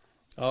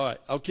 All right,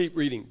 I'll keep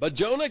reading. But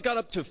Jonah got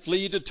up to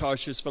flee to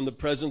Tarshish from the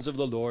presence of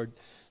the Lord.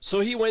 So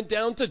he went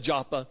down to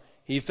Joppa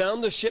he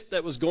found a ship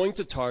that was going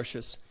to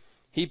Tarshish.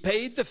 He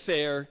paid the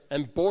fare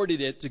and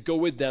boarded it to go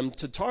with them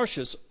to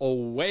Tarshish,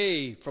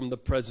 away from the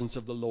presence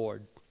of the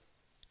Lord.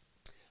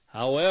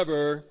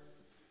 However,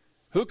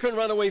 who can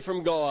run away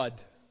from God?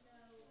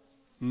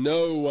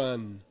 No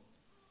one.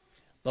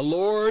 The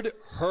Lord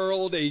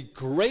hurled a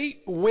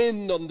great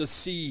wind on the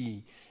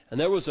sea, and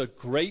there was a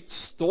great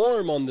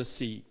storm on the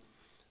sea,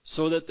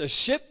 so that the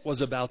ship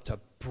was about to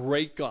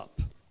break up.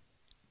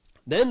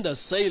 Then the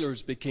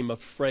sailors became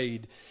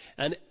afraid,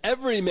 and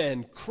every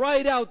man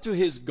cried out to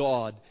his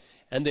God,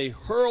 and they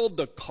hurled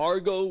the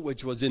cargo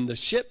which was in the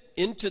ship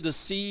into the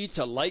sea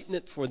to lighten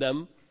it for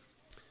them.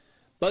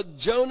 But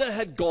Jonah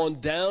had gone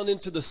down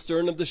into the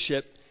stern of the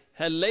ship,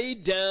 had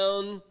laid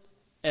down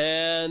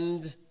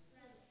and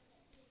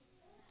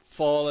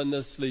fallen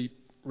asleep,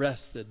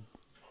 rested.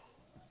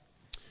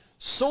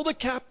 So the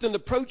captain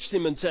approached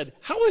him and said,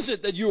 "How is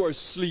it that you are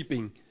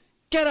sleeping?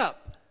 Get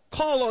up,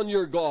 call on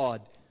your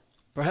God.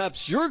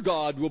 Perhaps your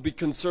God will be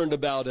concerned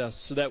about us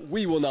so that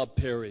we will not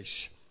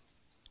perish."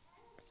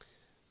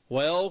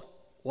 Well,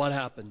 what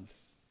happened?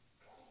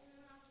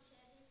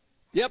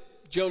 Yep,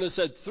 Jonah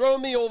said, "Throw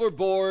me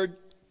overboard."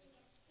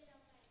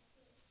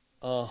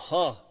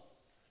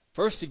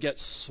 First he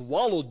gets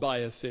swallowed by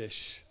a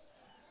fish.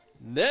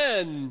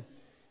 Then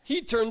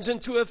he turns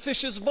into a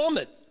fish's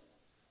vomit.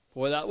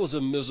 Boy, that was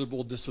a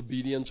miserable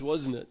disobedience,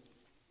 wasn't it?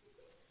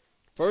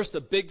 First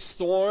a big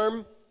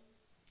storm,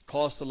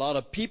 cost a lot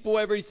of people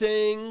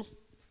everything.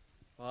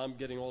 I'm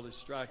getting all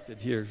distracted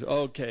here.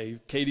 Okay,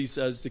 Katie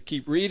says to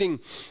keep reading.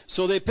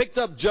 So they picked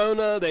up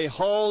Jonah, they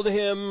hauled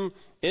him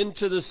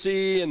into the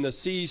sea, and the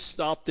sea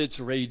stopped its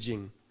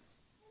raging.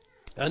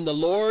 And the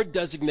Lord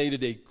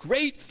designated a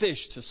great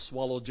fish to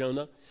swallow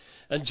Jonah.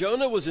 And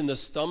Jonah was in the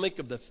stomach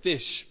of the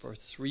fish for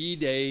 3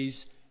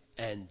 days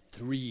and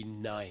 3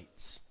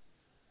 nights.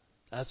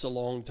 That's a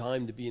long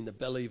time to be in the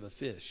belly of a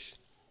fish.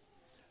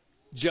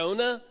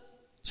 Jonah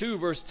 2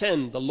 verse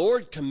 10, the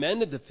Lord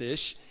commanded the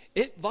fish,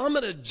 it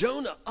vomited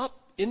Jonah up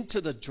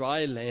into the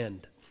dry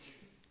land.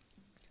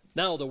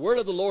 Now the word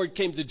of the Lord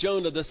came to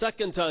Jonah the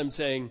second time,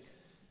 saying,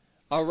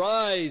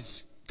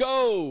 "Arise,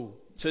 go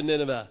to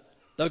Nineveh,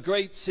 the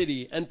great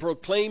city, and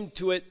proclaim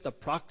to it the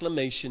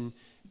proclamation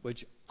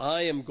which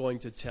I am going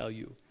to tell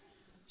you."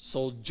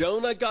 So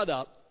Jonah got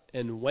up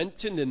and went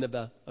to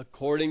Nineveh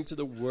according to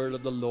the word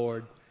of the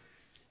Lord.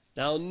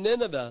 Now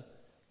Nineveh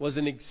was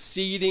an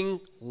exceeding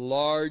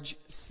large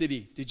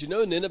city. Did you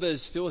know Nineveh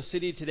is still a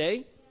city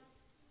today?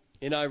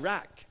 In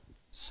Iraq.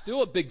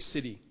 Still a big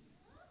city.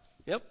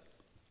 Yep,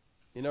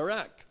 in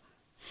Iraq.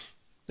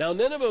 Now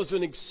Nineveh was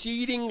an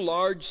exceeding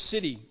large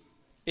city,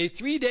 a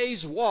 3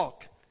 days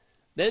walk.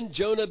 Then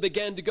Jonah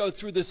began to go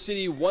through the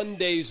city 1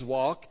 day's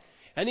walk,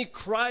 and he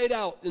cried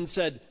out and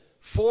said,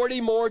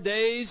 40 more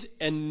days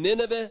and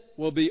Nineveh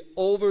will be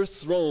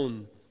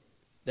overthrown.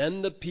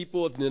 Then the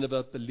people of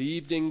Nineveh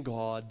believed in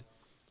God,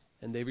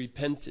 and they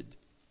repented.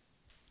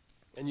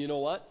 And you know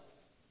what?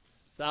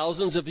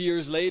 Thousands of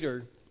years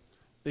later,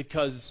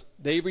 because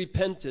they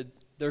repented,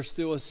 they're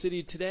still a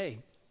city today.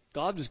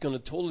 God was going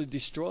to totally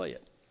destroy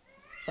it,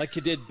 like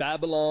he did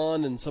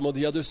Babylon and some of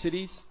the other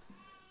cities.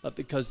 But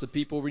because the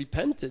people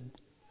repented,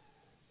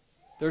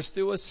 they're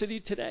still a city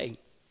today.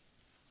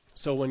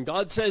 So when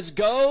God says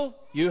go,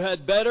 you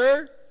had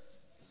better,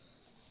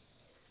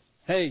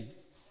 hey,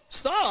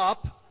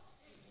 stop,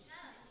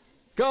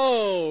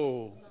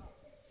 go.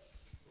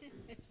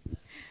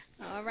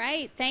 All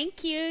right,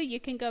 thank you. You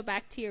can go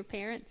back to your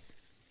parents.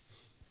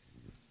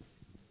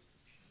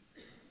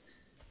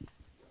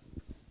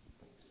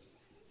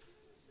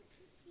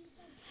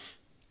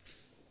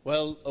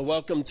 Well,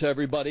 welcome to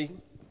everybody.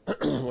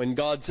 When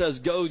God says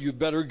go, you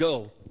better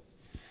go.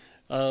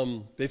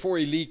 Before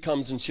Eli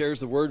comes and shares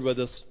the word with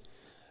us,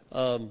 we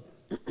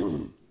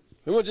want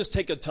to just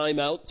take a time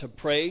out to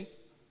pray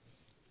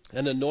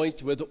and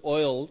anoint with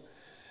oil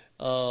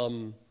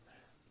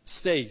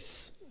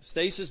Stace.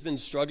 Stace has been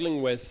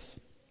struggling with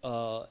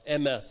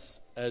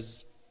MS,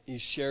 as he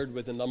shared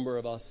with a number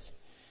of us.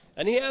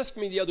 And he asked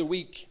me the other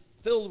week,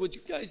 "Phil, would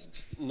you guys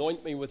just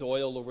anoint me with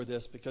oil over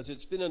this? Because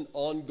it's been an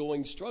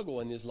ongoing struggle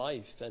in his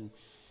life." And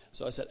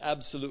so I said,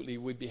 absolutely,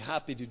 we'd be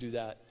happy to do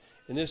that.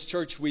 In this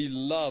church, we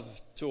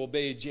love to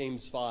obey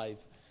James 5.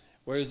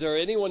 Where is there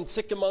anyone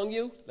sick among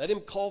you? Let him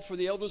call for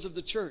the elders of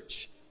the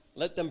church.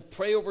 Let them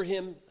pray over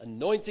him,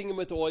 anointing him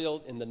with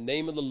oil in the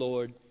name of the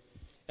Lord.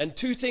 And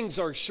 2 things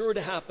are sure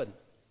to happen.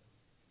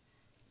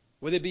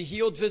 Will they be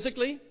healed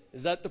physically?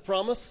 Is that the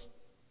promise?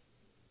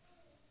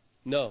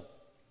 No.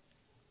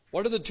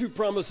 What are the 2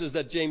 promises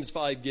that James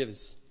 5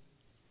 gives?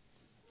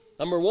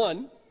 Number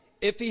 1,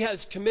 if he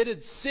has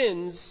committed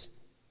sins,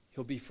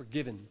 he'll be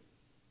forgiven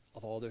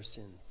of all their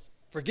sins.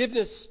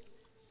 Forgiveness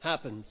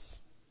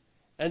happens.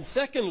 And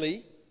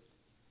secondly,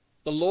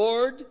 the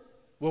Lord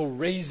will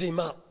raise him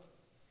up.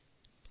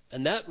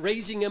 And that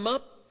raising him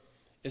up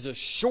is a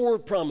sure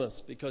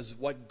promise, because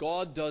what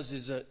God does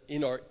is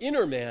in our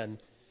inner man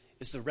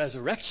is the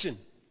resurrection.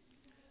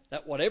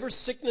 That whatever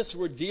sickness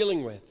we're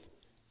dealing with,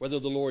 whether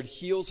the Lord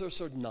heals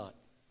us or not,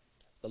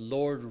 the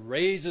Lord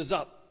raises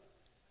up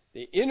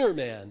the inner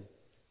man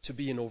to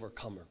be an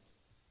overcomer,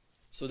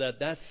 so that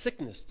that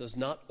sickness does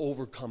not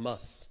overcome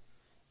us.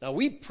 Now,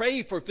 we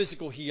pray for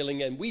physical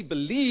healing, and we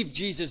believe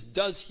Jesus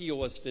does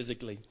heal us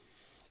physically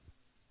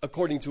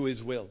according to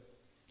his will.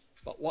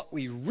 But what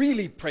we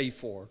really pray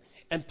for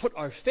and put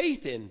our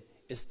faith in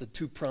is the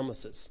two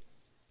promises: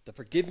 the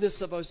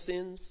forgiveness of our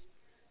sins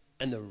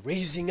and the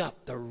raising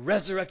up, the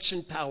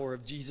resurrection power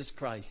of Jesus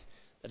Christ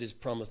that is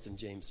promised in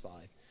James 5.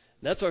 And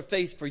that's our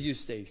faith for you,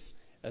 Stace,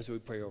 as we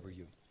pray over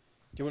you.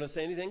 Do you want to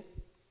say anything?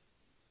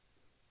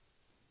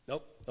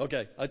 Nope?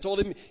 Okay. I told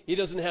him he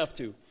doesn't have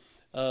to.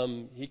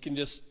 He can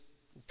just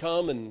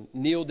come and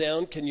kneel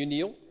down. Can you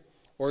kneel?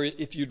 Or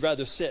if you'd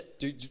rather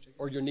sit,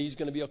 or your knee's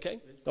going to be okay?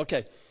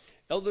 Okay.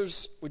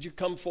 Elders, would you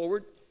come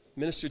forward,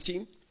 minister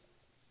team?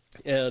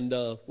 And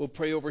we'll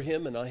pray over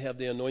him, and I have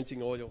the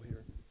anointing oil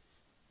here.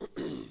 What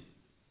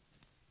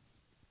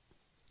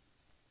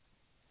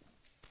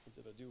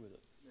did I do with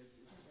it?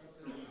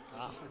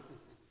 Ah.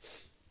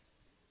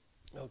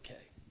 Okay,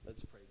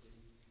 let's pray.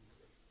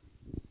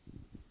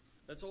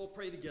 Let's all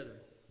pray together.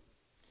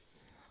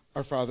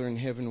 Our Father in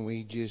heaven,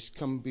 we just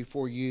come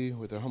before you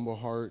with a humble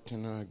heart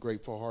and a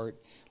grateful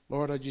heart.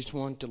 Lord, I just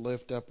want to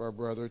lift up our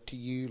brother to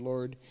you,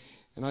 Lord.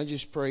 And I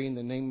just pray in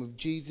the name of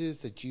Jesus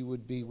that you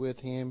would be with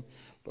him.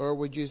 Lord,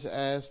 we just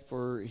ask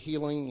for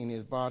healing in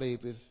his body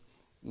if it's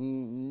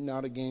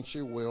not against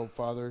your will,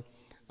 Father.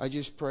 I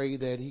just pray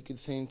that he could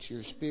sense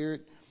your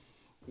spirit.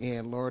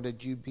 And Lord,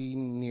 that you be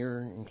near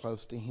and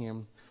close to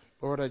him.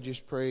 Lord, I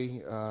just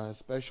pray a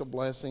special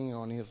blessing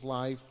on his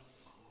life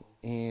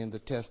and the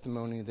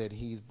testimony that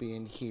he's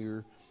been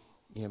here.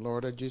 And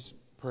Lord, I just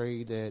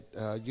pray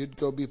that you'd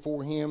go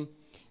before him.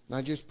 And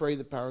I just pray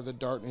the power of the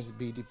darkness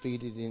be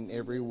defeated in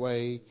every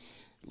way.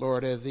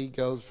 Lord, as he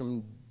goes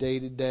from day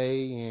to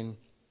day and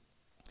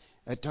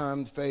at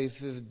times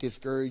faces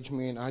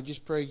discouragement, I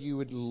just pray you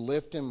would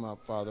lift him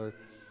up, Father.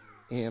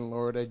 And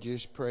Lord, I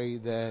just pray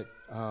that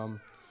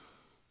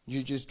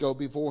you just go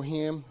before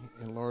him,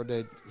 and Lord,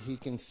 that he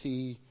can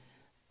see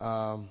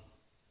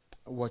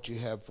what you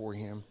have for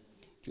him.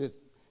 Just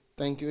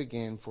thank you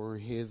again for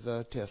his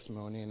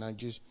testimony, and I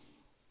just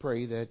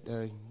pray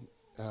that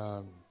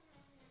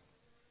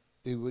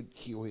they would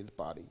heal his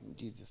body in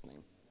Jesus'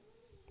 name.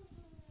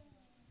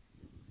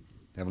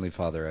 Heavenly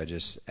Father, I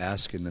just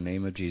ask in the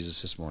name of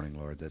Jesus this morning,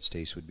 Lord, that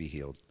Stace would be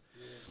healed.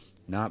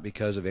 Not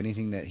because of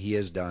anything that he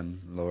has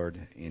done, Lord,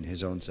 in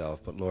his own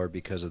self, but, Lord,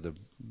 because of the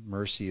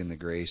mercy and the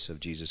grace of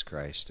Jesus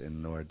Christ.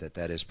 And, Lord,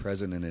 that is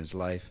present in his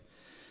life.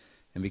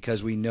 And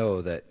because we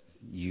know that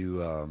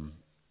you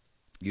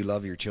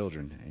love your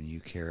children and you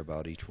care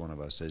about each one of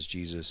us, as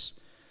Jesus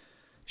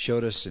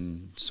showed us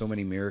in so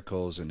many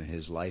miracles in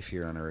his life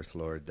here on earth,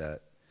 Lord,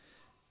 that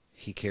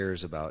he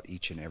cares about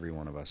each and every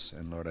one of us.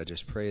 And, Lord, I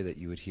just pray that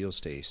you would heal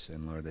Stace,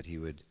 and, Lord, that he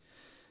would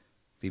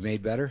be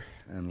made better,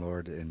 and,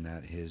 Lord, and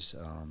that his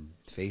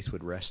faith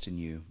would rest in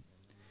you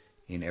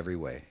in every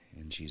way.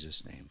 In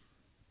Jesus' name.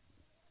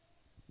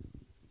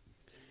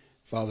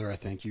 Father, I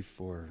thank you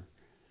for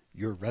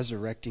your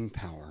resurrecting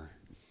power.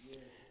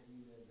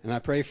 And I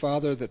pray,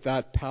 Father, that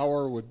that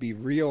power would be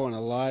real and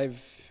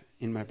alive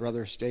in my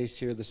brother Stace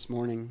here this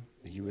morning,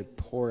 that you would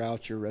pour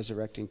out your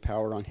resurrecting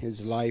power on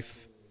his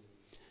life,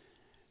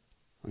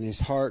 on his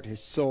heart,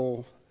 his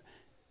soul,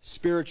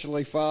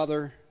 spiritually,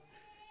 Father,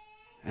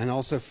 and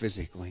also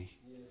physically.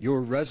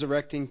 Your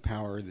resurrecting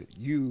power that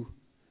you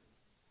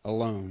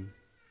alone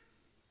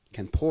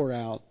can pour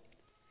out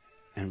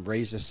and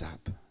raise us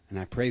up. And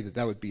I pray that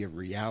that would be a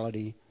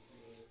reality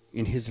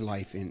in his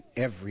life in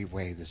every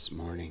way this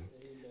morning,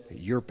 that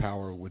your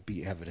power would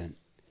be evident,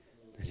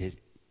 that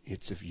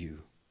it's of you.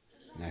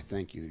 And I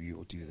thank you that you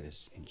will do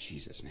this in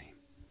Jesus' name.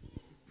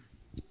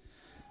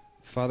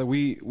 Father,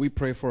 we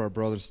pray for our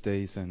brother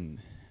Stace, and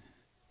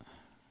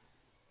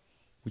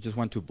we just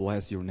want to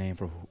bless your name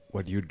for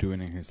what you're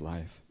doing in his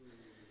life.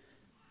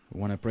 We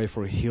want to pray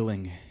for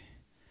healing.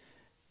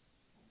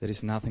 There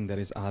is nothing that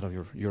is out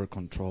of your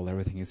control.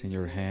 Everything is in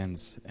your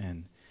hands,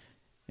 and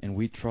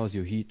we trust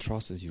you. He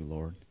trusts you,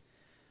 Lord.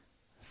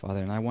 Father,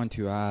 and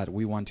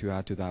we want to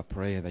add to that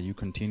prayer that you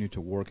continue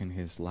to work in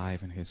his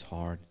life, in his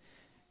heart,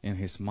 in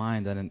his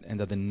mind, and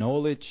that the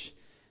knowledge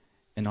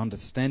and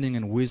understanding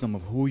and wisdom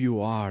of who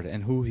you are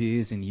and who he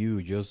is in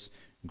you just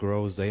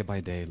grows day by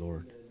day,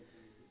 Lord.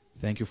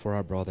 Thank you for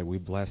our brother. We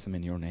bless him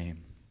in your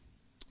name.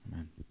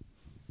 Amen.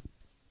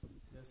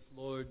 Yes,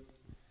 Lord.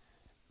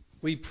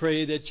 We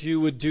pray that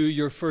you would do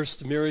your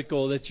first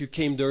miracle that you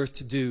came to earth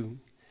to do,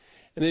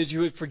 and that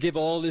you would forgive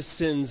all his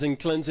sins and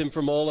cleanse him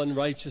from all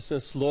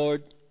unrighteousness,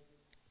 Lord.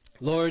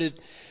 Lord,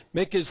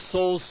 make his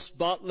soul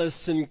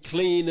spotless and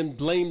clean and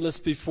blameless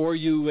before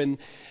you.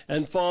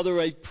 And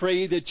Father, I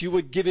pray that you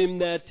would give him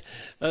that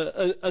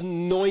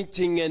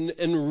anointing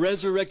and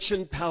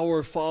resurrection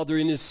power, Father,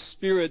 in his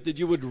spirit, that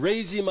you would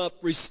raise him up,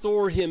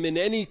 restore him in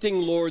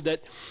anything, Lord,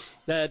 that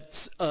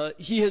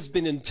he has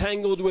been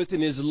entangled with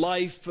in his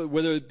life,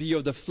 whether it be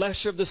of the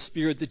flesh or the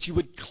spirit, that you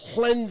would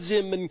cleanse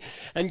him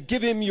and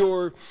give him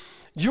your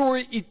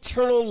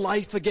eternal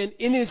life again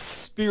in his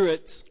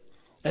spirit.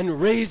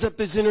 and raise up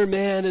his inner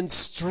man and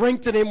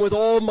strengthen him with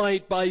all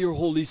might by your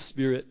Holy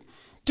Spirit.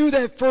 Do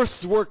that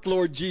first work,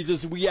 Lord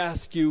Jesus, we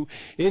ask you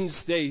in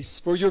Stace,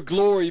 for your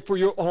glory, for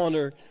your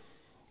honor,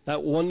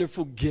 that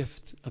wonderful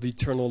gift of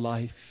eternal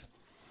life.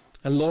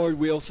 And Lord,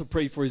 we also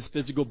pray for his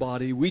physical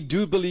body. We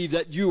do believe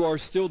that you are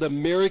still the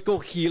miracle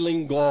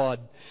healing God.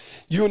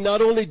 You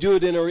not only do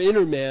it in our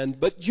inner man,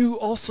 but you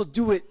also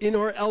do it in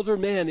our elder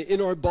man,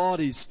 in our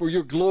bodies, for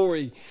your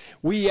glory.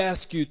 We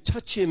ask you,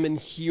 touch him and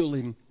heal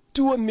him.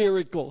 Do a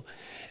miracle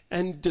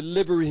and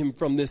deliver him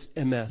from this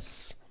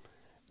MS.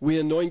 We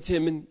anoint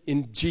him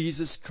in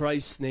Jesus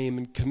Christ's name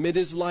and commit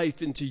his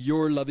life into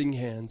your loving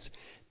hands,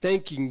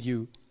 thanking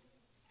you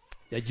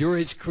that you're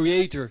his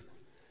creator,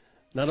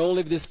 not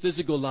only of this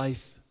physical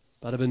life,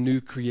 but of a new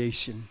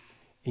creation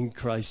in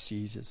Christ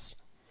Jesus.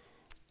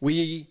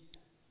 We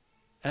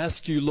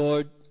ask you,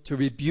 Lord, to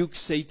rebuke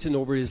Satan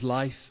over his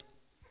life.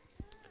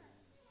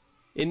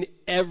 In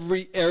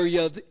every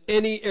area,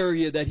 any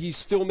area that he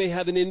still may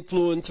have an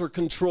influence or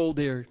control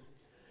there,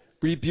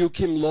 rebuke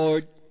him,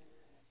 Lord,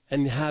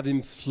 and have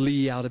him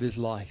flee out of his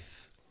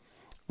life.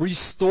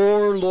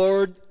 Restore,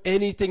 Lord,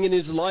 anything in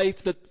his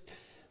life that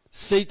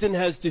Satan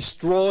has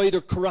destroyed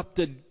or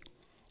corrupted.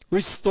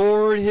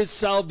 Restore his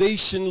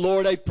salvation,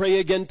 Lord, I pray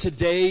again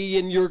today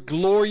in your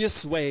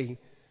glorious way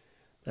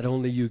that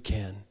only you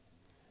can.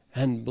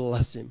 And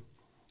bless him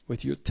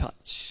with your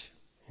touch.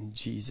 In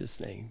Jesus'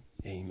 name,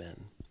 amen.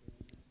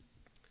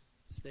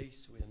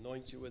 Stace, we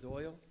anoint you with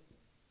oil.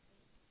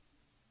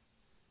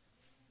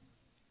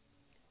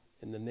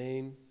 In the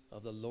name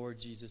of the Lord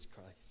Jesus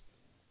Christ.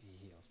 Be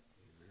healed.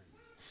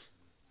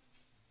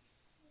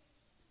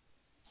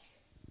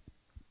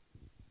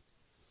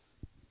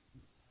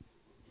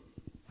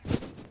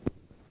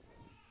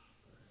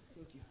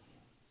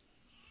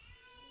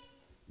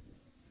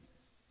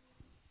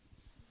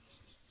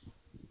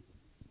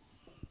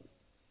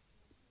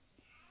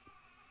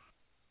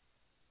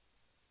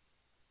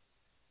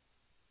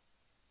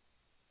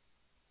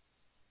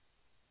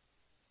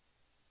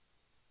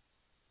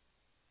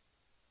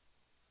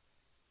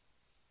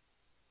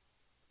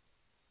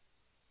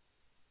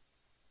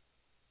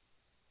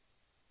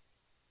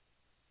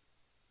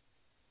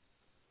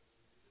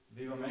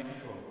 Viva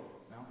México,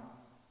 ¿no?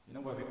 You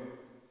know what we...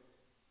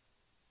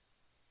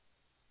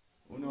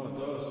 Uno,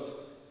 dos.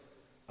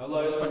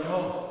 Habla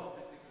español.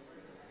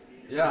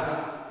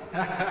 Yeah.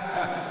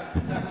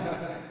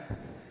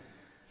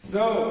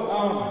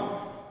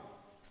 So,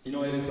 you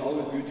know, it is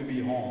always good to be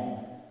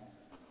home.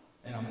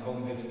 And I'm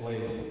calling this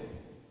place,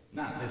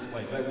 not this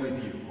place, but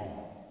with you,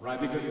 home.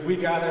 Right? Because if we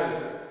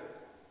gather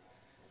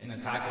in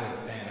a taco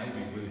stand, that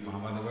would be really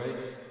fun, by the way.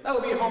 That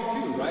would be home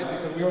too,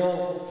 right? Because we're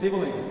all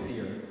siblings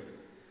here.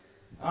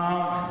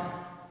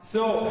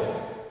 So,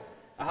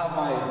 I have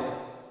my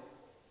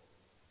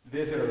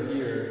visitor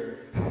here.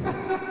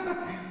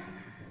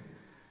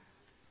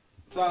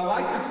 So I'd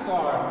like to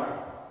start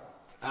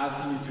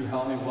asking you to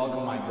help me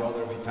welcome my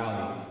brother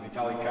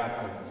Vitaly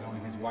Katko, you know,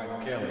 and his wife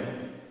Kelly.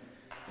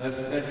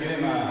 Let's give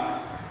him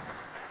a...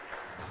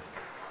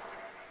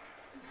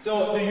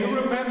 So do you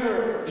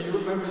remember,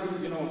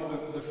 you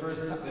know, the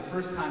first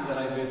time that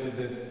I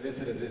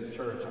visited this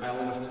church, I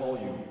always told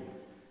you,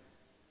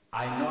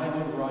 I know I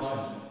look Russian.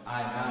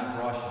 I'm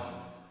not Russian.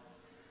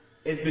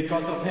 It's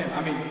because of him.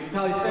 I mean,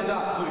 Vitaly, stand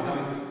up, please. I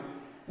mean,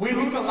 we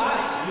look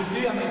alike. You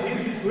see, I mean,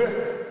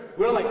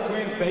 we're like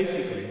twins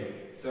basically.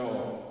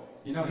 So,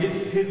 you know,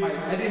 he's my.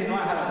 I didn't know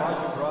I had a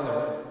Russian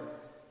brother,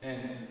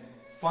 and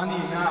funny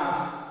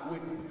enough,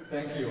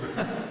 thank you.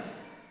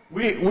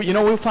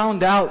 we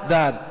found out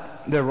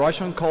that the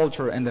Russian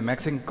culture and the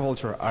Mexican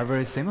culture are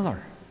very similar.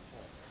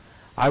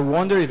 I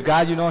wonder if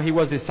God, you know, he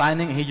was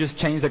designing, he just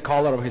changed the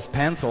color of his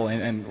pencil,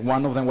 and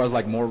one of them was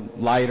like more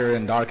lighter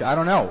and darker. I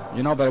don't know,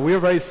 you know, but we're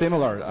very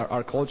similar,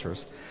 our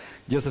cultures,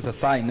 just as a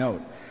side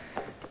note.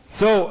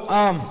 So,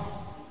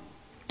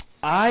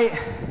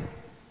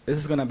 this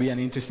is going to be an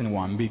interesting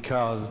one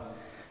because,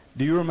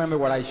 do you remember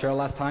what I shared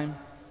last time?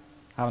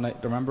 How I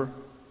remember?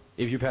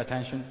 If you pay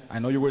attention. I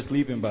know you were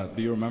sleeping, but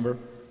do you remember?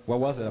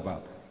 What was it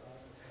about?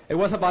 It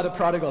was about the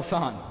prodigal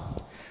son.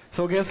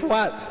 So guess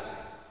what?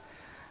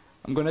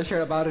 I'm going to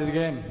share about it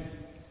again.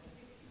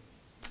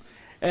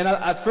 And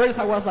at first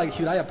I was like,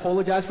 should I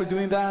apologize for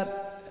doing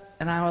that?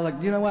 And I was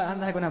like, you know what?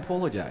 I'm not going to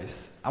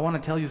apologize. I want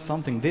to tell you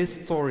something. This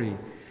story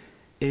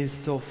is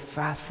so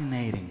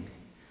fascinating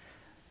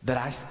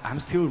that I'm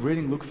still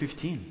reading Luke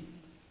 15.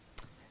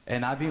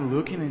 And I've been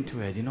looking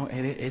into it. You know,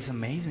 it's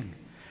amazing.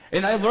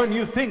 And I learned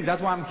new things.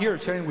 That's why I'm here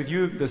sharing with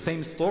you the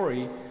same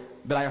story.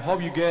 But I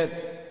hope you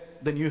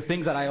get the new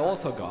things that I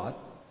also got.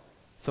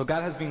 So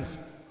God has been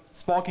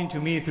speaking to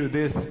me through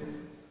this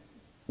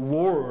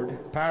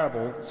word,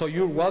 parable. So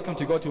you're welcome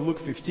to go to Luke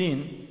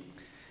 15.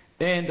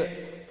 And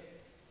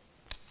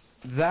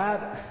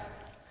that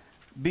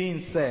being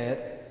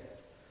said,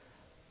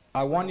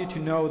 I want you to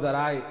know that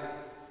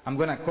I'm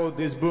going to quote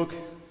this book.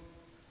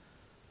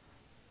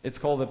 It's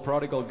called The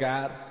Prodigal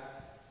God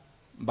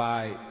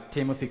by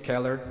Timothy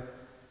Keller.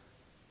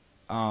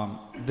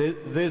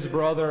 This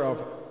brother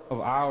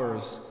of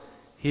ours,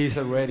 He's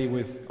already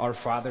with our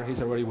Father.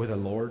 He's already with the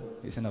Lord.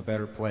 He's in a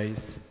better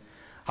place.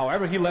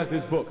 However, he left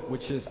this book,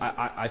 which is,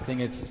 I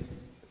think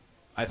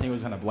it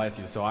was going to bless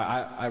you. So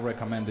I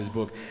recommend this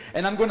book.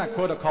 And I'm going to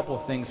quote a couple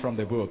of things from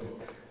the book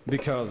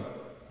because,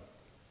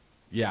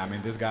 yeah, I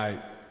mean, this guy,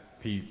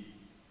 is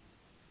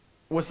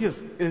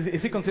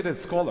he considered a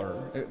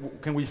scholar?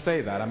 Can we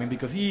say that? I mean,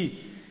 because he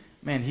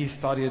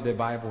studied the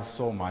Bible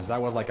so much.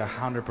 That was like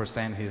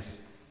 100% his.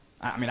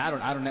 I mean,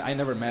 I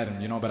never met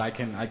him, you know, but I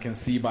can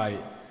see by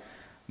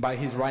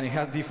his writing. He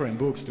has different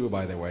books too,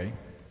 by the way.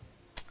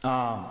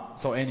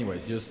 So,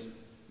 anyways, just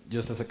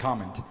as a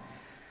comment.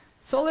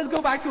 So let's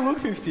go back to Luke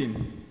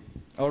 15.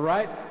 All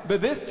right,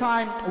 but this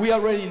time we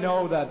already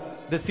know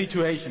that the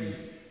situation.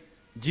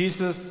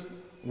 Jesus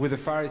with the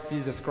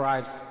Pharisees, the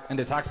scribes, and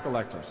the tax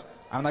collectors.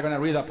 I'm not going to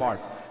read that part.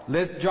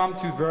 Let's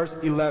jump to verse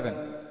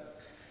 11.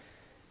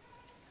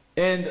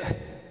 And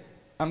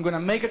I'm going to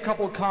make a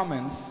couple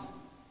comments,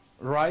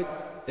 right?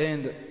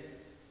 And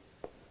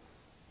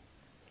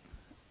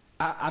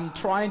I'm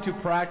trying to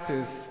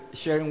practice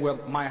sharing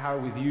my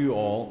heart with you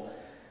all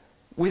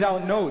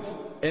without notes.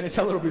 And it's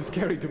a little bit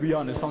scary, to be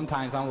honest.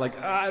 Sometimes I'm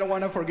like, I don't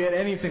want to forget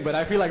anything. But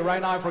I feel like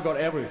right now I forgot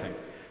everything.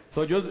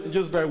 So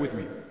just bear with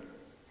me.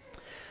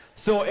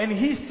 So, and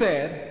he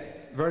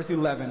said, verse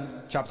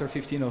 11, chapter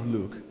 15 of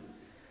Luke,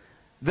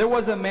 there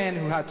was a man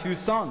who had 2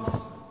 sons.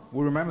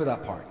 We remember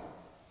that part.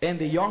 And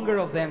the younger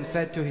of them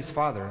said to his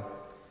father,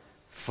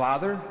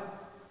 Father,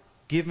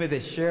 give me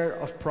the share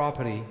of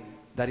property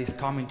that is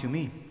coming to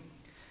me.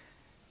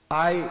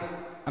 I'm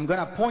going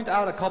to point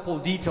out a couple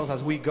of details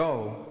as we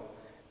go.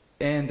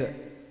 And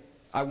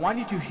I want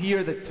you to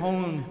hear the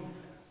tone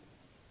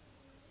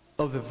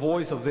of the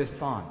voice of this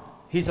son.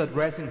 He's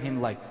addressing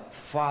him like,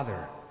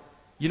 Father.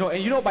 You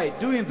know, by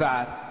doing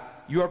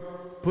that, you are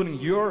putting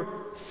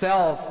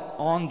yourself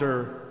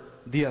under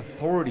the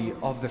authority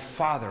of the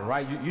Father,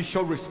 right? You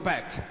show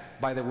respect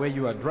by the way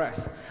you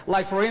address.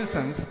 Like, for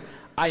instance,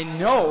 I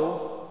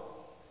know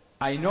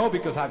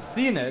because I've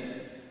seen it,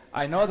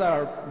 I know that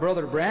our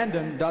brother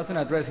Brandon doesn't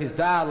address his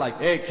dad like,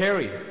 hey,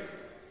 Kerry,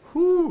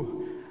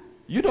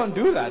 you don't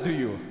do that, do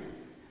you?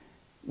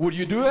 Would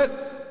you do it?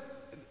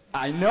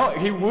 I know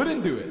he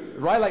wouldn't do it,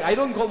 right? Like, I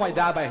don't call my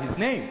dad by his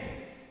name.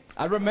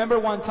 I remember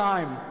one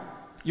time,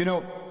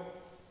 really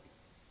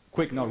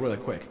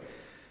quick.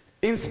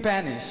 In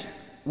Spanish,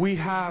 we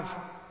have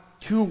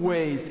 2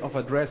 ways of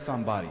address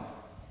somebody,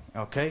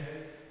 okay?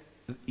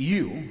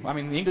 You, I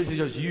mean, in English it's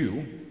just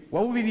you.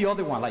 What would be the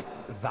other one, like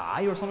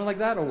thy or something like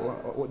that,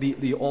 or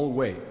the old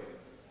way?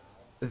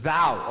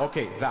 Thou,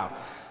 okay, thou.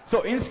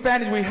 So in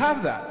Spanish we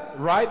have that,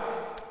 right?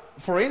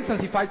 For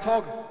instance, if I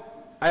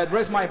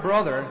address my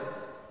brother,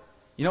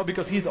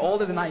 because he's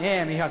older than I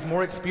am, he has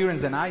more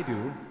experience than I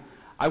do,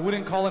 I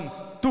wouldn't call him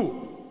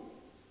tú.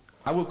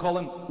 I would call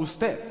him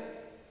usted.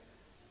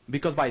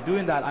 Because by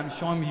doing that, I'm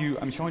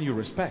showing you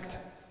respect.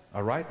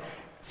 All right?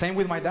 Same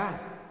with my dad.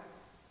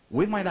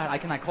 With my dad, I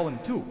cannot call him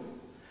tú.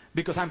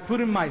 Because I'm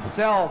putting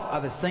myself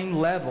at the same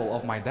level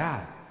of my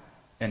dad.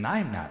 And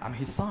I'm not. I'm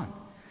his son.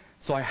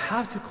 So I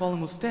have to call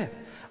him usted.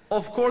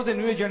 Of course, the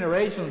newer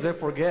generations, they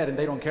forget and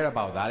they don't care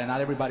about that. And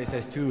not everybody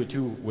says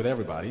tú with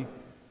everybody.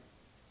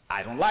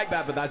 I don't like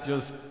that, but that's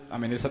just,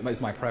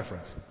 it's my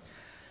preference.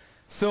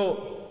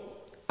 So,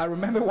 I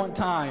remember one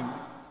time,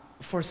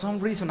 for some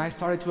reason, I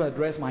started to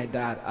address my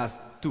dad as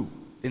tú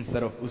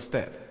instead of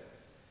usted.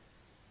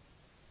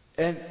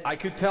 And I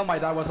could tell my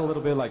dad was a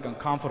little bit like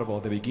uncomfortable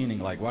at the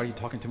beginning, like, why are you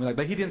talking to me like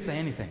that? He didn't say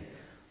anything.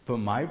 But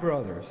my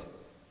brothers,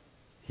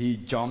 he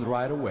jumped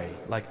right away,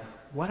 like,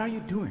 what are you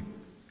doing?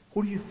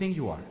 Who do you think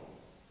you are?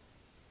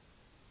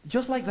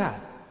 Just like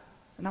that.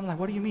 And I'm like,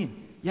 what do you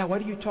mean? Yeah, why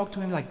do you talk to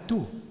him like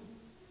tú?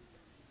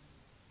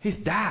 His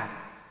dad.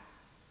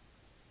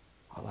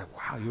 I was like,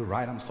 wow, you're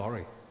right, I'm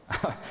sorry.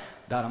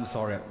 Dad, I'm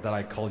sorry that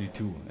I called you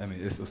tú.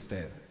 It's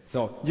usted.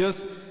 So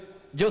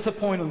just a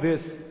point on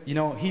this,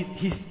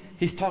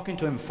 he's talking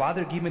to him,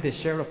 Father, give me the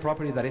share of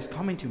property that is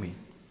coming to me.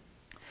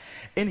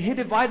 And he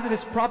divided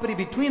this property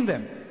between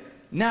them.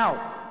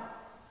 Now,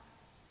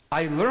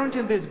 I learned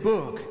in this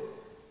book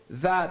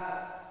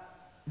that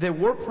the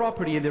word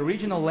property in the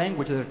original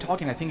language that they're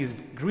talking, I think is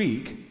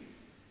Greek,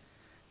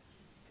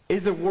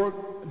 is the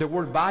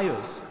word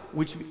bios,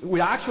 which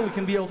actually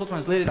can be also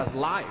translated as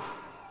life.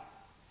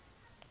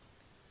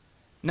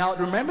 Now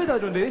remember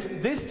that in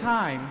this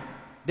time,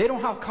 they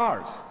don't have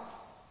cars,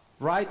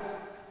 right?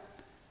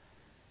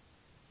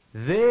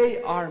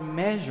 They are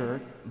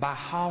measured by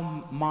how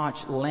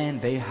much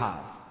land they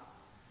have.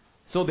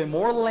 So the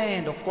more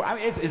land, of course,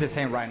 it's the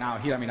same right now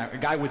here. A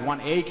guy with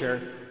 1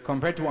 acre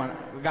compared to a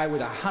guy with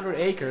 100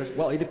 acres,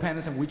 well, it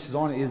depends on which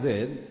zone is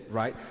it,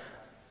 right?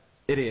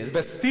 It is,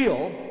 but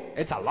still,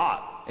 it's a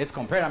lot. It's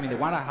compared. The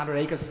one at 100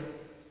 acres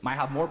might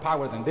have more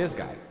power than this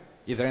guy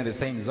if they're in the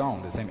same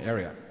zone, the same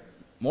area.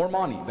 More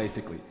money,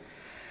 basically.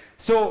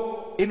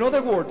 So, in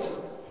other words,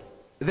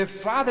 the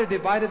father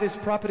divided this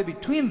property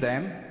between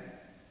them,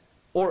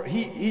 or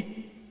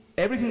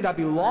everything that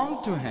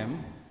belonged to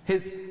him,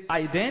 his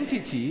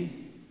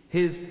identity,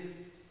 his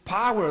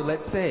power,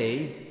 let's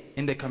say,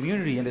 in the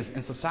community,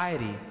 in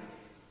society,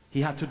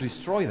 he had to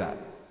destroy that.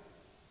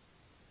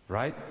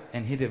 Right?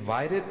 And he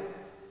divided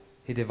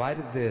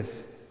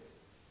this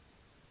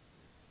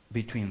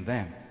between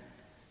them.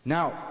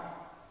 Now,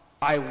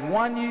 I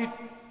want you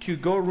to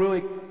go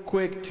really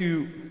quick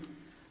to,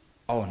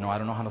 oh no, I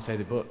don't know how to say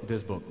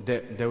this book.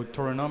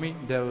 Deuteronomy,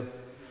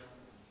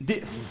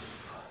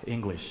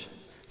 English.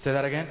 Say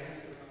that again.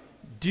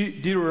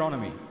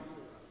 Deuteronomy.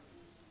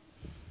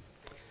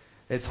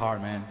 It's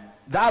hard, man.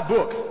 That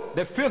book,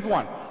 the fifth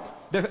one,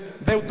 the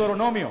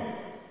Deuteronomio.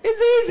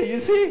 It's easy, you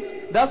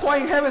see. That's why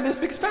in heaven they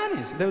speak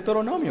Spanish.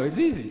 Deuteronomio, it's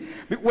easy.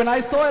 When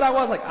I saw it, I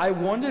was like, I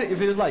wondered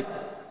if it is like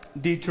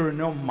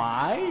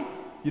Deuteronomy,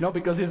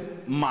 because it's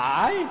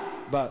my.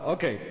 But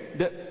okay,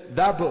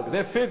 that book,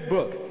 the fifth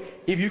book.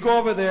 If you go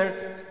over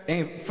there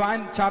and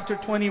find chapter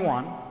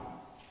 21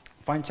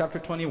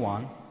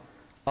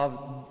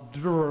 of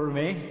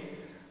Deuteronomy.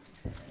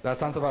 That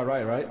sounds about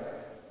right, right?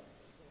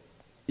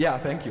 Yeah,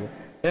 thank you.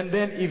 And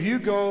then if you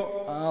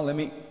go,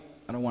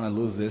 I don't want to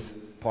lose this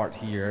part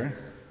here.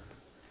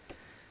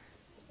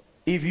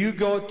 If you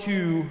go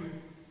to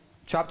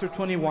chapter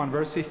 21,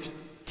 verse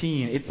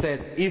 15, it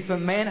says, if a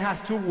man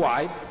has two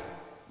wives,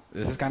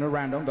 this is kind of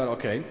random, but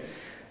okay.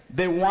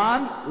 The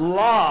one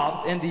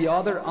loved and the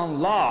other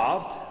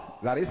unloved,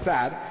 that is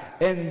sad,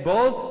 and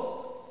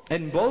both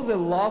the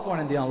loved one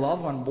and the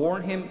unloved one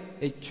born him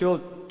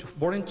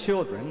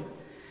children,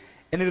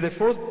 and if the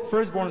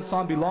firstborn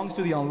son belongs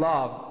to the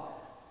unloved,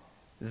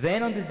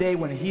 then on the day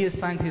when he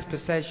assigns his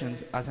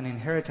possessions as an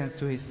inheritance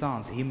to his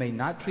sons, he may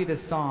not treat the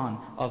son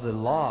of the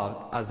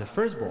loved as the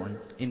firstborn,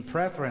 in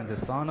preference the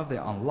son of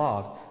the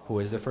unloved, who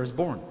is the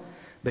firstborn.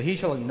 But he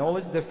shall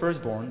acknowledge the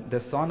firstborn, the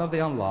son of the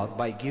unloved,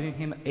 by giving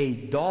him a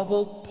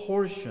double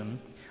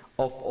portion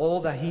of all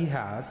that he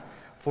has,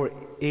 for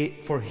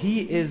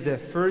he is the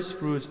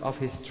firstfruits of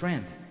his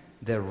strength.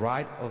 The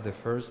right of the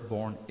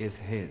firstborn is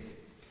his.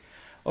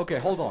 Okay,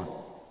 hold on.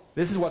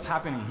 This is what's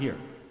happening here.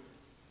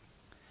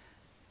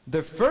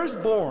 The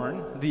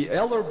firstborn, the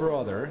elder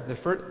brother,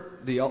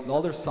 the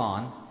elder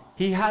son,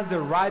 he has the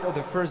right of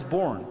the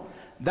firstborn.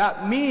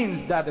 That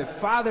means that the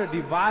father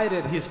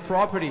divided his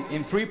property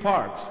in three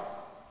parts.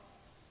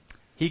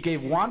 He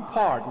gave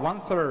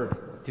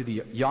 1/3 to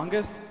the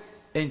youngest,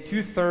 and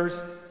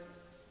 2/3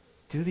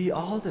 to the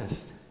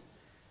oldest.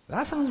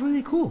 That sounds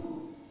really cool,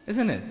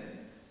 isn't it?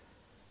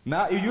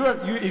 Now, if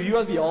you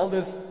are the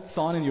oldest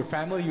son in your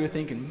family, you're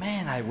thinking,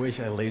 man, I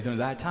wish I lived in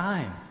that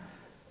time,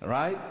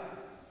 right?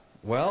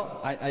 Well,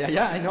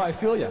 I know, I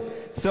feel you.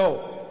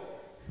 So,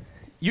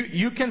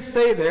 you can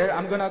stay there.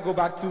 I'm gonna go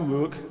back to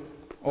Luke,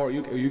 or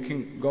you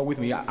can go with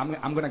me.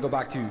 I'm gonna go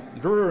back to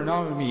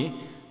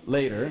Deuteronomy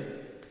later.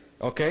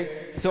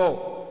 Okay,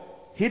 so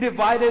he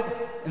divided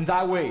in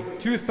that way: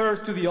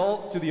 2/3 to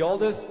the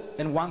oldest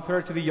and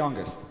 1/3 to the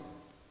youngest.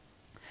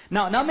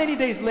 Now, not many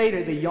days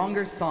later, the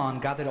younger son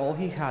gathered all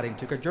he had and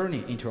took a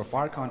journey into a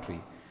far country,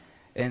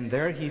 and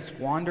there he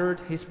squandered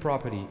his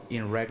property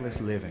in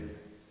reckless living.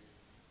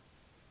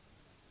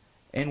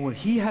 And when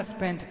he had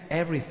spent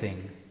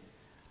everything,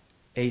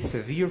 a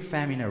severe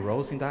famine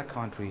arose in that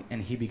country,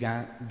 and he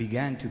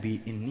began to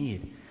be in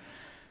need.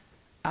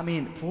 I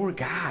mean, poor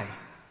guy.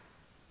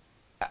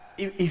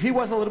 If he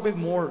was a little bit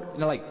more,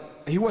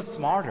 he was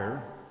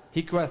smarter,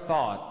 he could have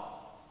thought,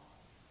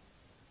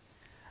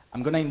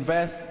 I'm going to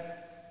invest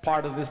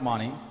part of this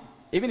money.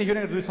 Even if you're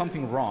going to do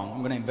something wrong, I'm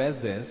going to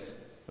invest this,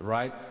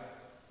 right?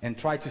 And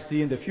try to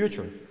see in the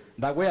future.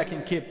 That way I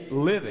can keep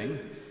living.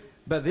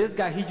 But this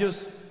guy,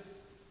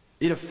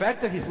 it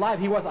affected his life.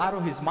 He was out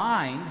of his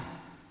mind,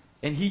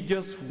 and he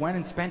just went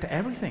and spent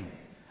everything.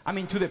 I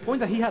mean, to the point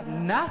that he had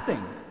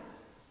nothing,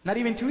 not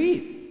even to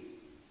eat.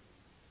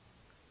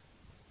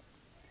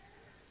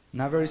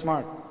 Not very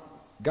smart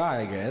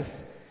guy, I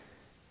guess.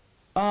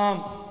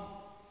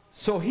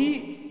 So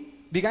he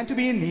began to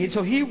be in need,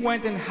 so he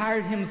went and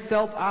hired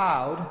himself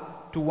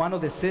out to one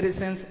of the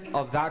citizens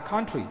of that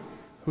country,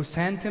 who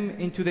sent him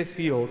into the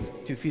fields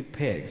to feed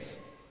pigs.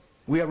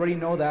 We already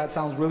know that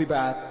sounds really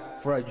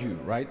bad for a Jew,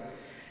 right?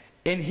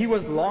 And he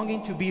was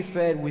longing to be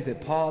fed with the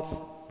pods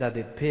that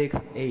the pigs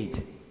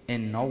ate,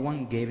 and no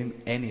one gave him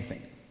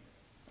anything.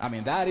 I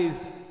mean, that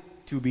is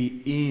to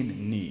be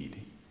in need.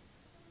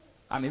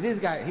 I mean, this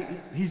guy,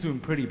 he's doing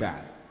pretty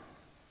bad.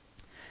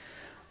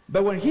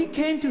 But when he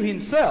came to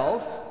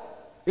himself,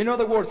 in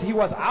other words, he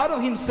was out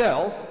of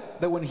himself,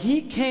 but when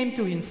he came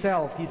to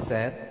himself, he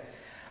said,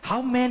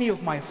 how many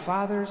of my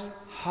father's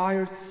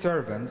hired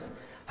servants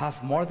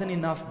have more than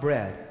enough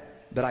bread,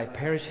 but I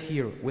perish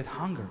here with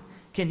hunger?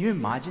 Can you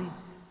imagine?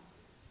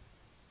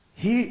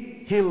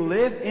 He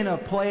lived in a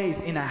place,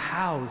 in a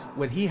house,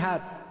 where he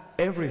had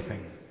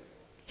everything.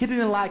 He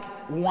didn't lack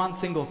one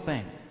single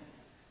thing.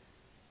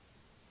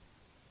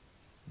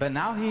 But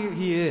now here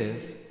he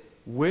is,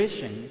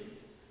 wishing,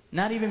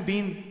 not even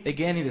being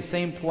again in the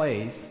same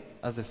place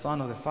as the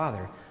son of the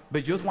father,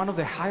 but just one of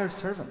the hired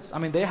servants. I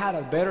mean, they had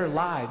a better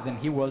life than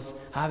he was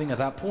having at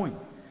that point.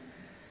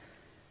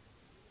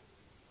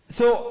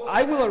 So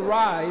I will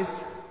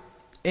arise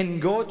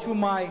and go to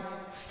my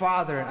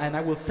Father, and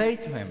I will say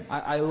to him,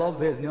 I love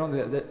this,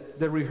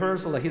 the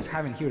rehearsal that he's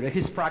having here, that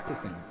he's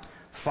practicing.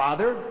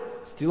 Father,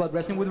 still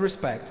addressing with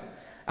respect,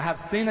 I have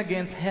sinned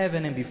against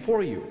heaven and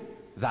before you.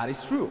 That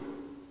is true.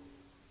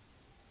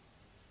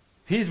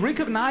 He's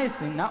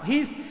recognizing, now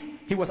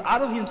he was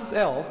out of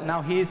himself,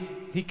 now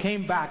he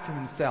came back to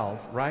himself,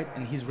 right?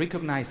 And he's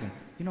recognizing,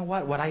 you know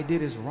what I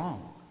did is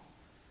wrong.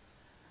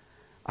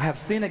 I have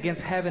sinned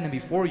against heaven and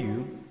before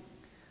you.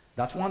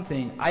 That's one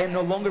thing. I am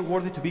no longer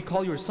worthy to be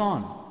called your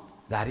son.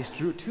 That is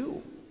true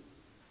too.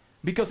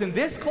 Because in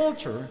this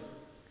culture,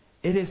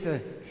 it is a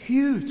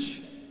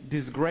huge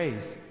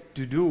disgrace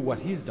to do what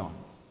he's done.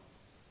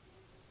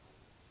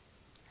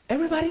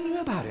 Everybody knew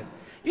about it.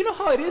 You know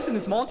how it is in a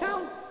small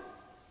town?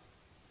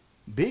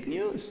 Big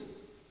news.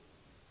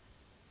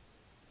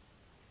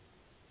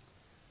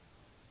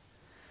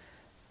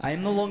 I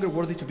am no longer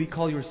worthy to be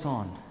called your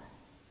son.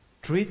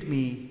 Treat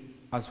me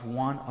as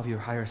one of your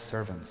hired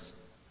servants.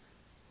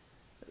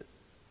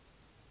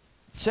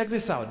 Check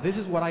this out. This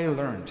is what I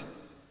learned.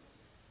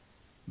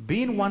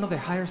 Being one of the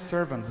hired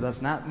servants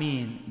does not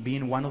mean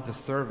being one of the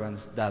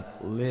servants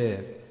that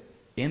live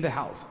in the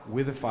house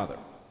with the father.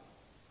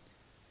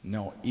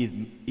 No,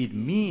 it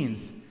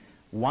means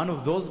one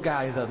of those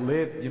guys that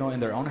live, in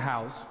their own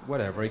house,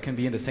 whatever. It can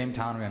be in the same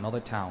town or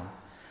another town.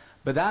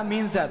 But that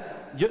means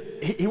that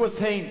he was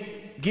saying,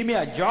 give me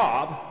a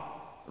job,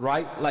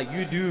 right, like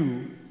you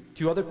do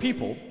to other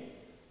people,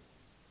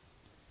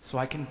 so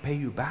I can pay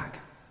you back.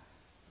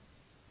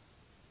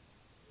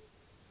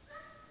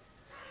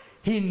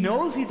 He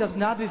knows he does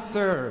not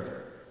deserve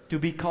to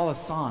be called a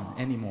son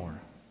anymore,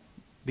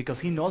 because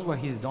he knows what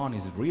he's done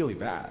is really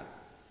bad.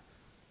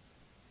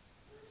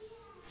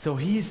 So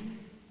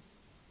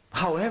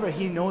however,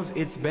 he knows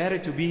it's better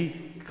to be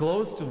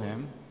close to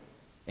him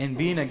and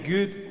be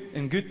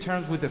in good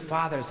terms with the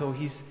Father. So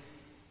he's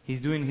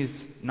doing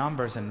his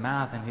numbers and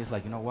math, and he's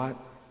like, you know what?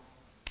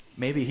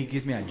 Maybe he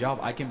gives me a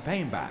job, I can pay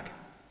him back.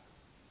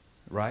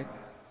 Right?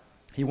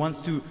 He wants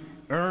to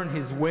earn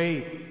his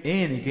way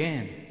in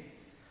again.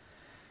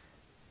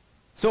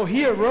 So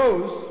he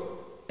arose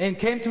and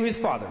came to his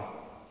father.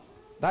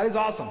 That is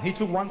awesome. He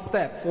took one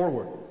step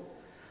forward.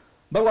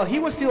 But while he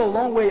was still a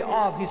long way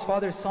off, his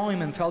father saw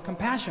him and felt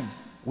compassion.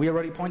 We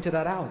already pointed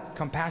that out.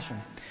 Compassion.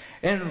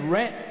 And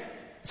ran.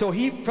 So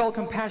he felt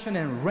compassion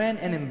and ran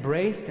and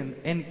embraced him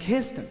and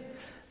kissed him.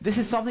 This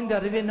is something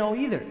that I didn't know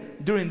either.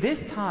 During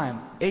this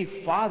time, a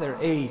father,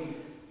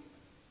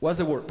 what's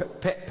the word?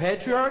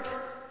 Patriarch?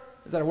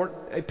 Is that a word?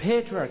 A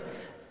patriarch.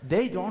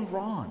 They don't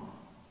run.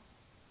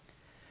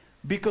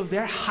 Because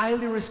they're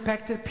highly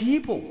respected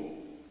people.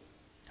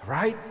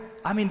 Right?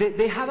 I mean,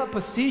 they have a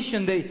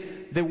position.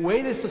 The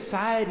way the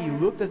society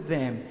looked at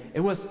them, it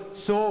was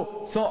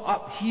so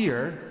up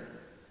here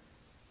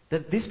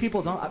that these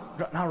people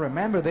don't. Now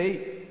remember,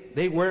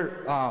 they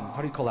wear how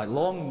do you call that?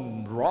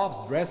 Long robes,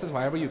 dresses,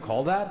 whatever you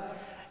call that.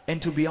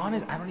 And to be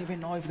honest, I don't even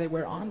know if they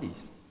wear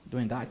undies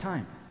during that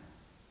time.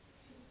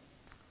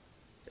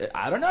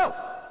 I don't know.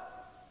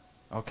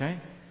 Okay,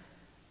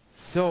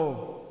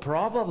 so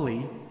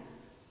probably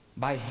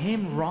by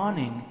him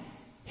running,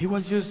 he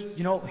was just,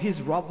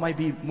 his robe might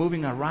be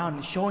moving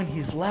around, showing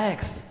his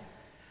legs.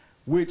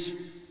 Which,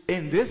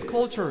 in this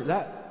culture,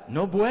 that,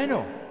 no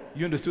bueno.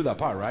 You understood that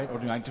part, right? Or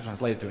do you like to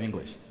translate it to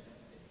English?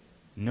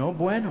 No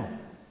bueno.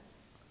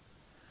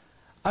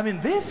 I mean,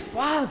 this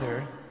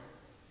father,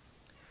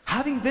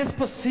 having this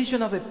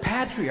position of a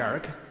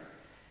patriarch,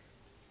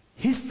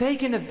 he's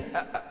taken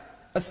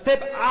a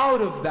step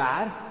out of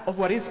that, of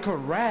what is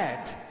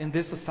correct in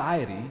this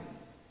society,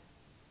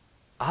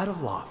 out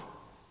of love.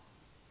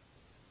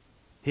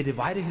 He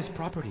divided his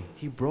property.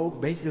 He broke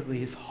basically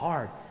his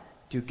heart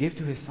to give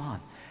to his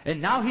son.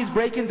 And now he's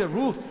breaking the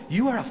rules.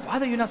 You are a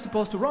father, you're not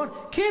supposed to run.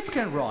 Kids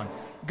can run.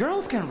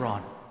 Girls can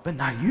run. But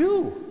not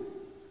you.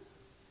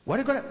 What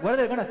are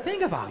they going to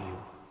think about you?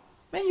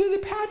 Man, you're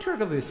the patriarch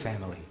of this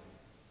family.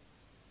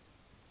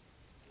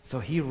 So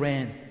he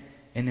ran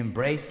and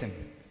embraced him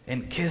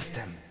and kissed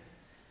him.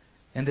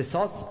 And the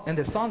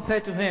son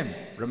said to him,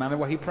 remember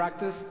what he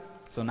practiced?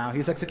 So now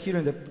he's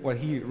executing what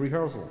he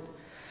rehearsed.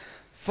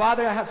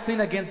 Father, I have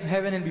sinned against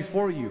heaven and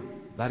before you.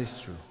 That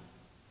is true.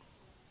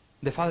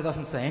 The father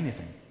doesn't say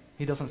anything.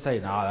 He doesn't say,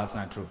 no, that's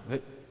not true.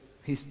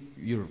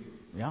 You're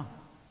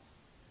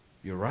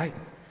right.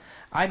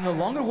 I'm no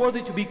longer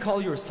worthy to be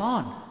called your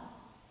son.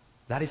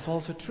 That is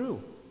also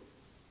true.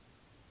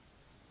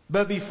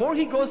 But before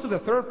he goes to the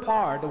third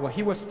part of what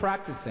he was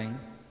practicing,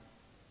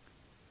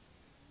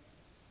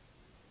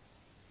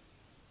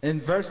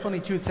 in verse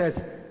 22 it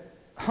says,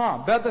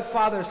 but the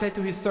father said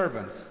to his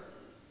servants,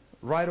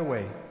 right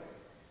away,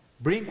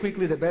 bring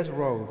quickly the best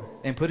robe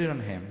and put it on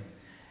him,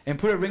 and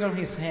put a ring on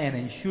his hand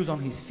and shoes on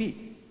his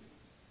feet.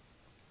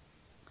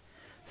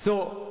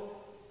 So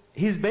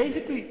he's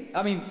basically,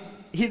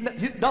 he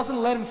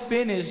doesn't let him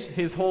finish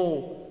his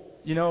whole,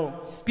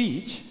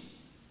 speech.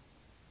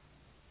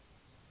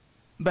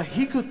 But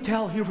he could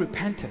tell he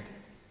repented.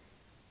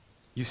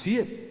 You see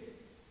it?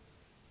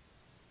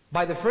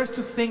 By the first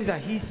two things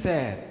that he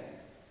said,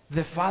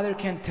 the father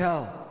can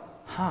tell,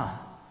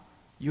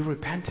 You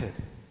repented.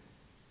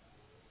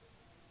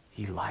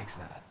 He likes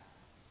that.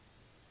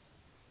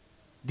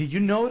 Did you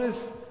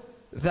notice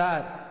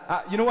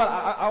that? You know what?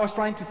 I was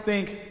trying to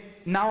think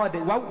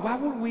nowadays,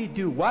 what would we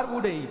do? What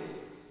would a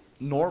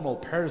normal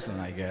person,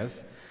 I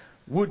guess,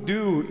 would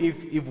do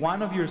if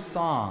one of your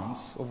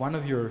sons or one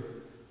of your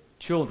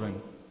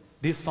children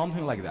did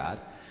something like that?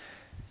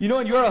 You know,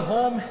 when you're at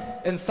home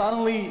and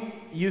suddenly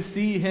you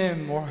see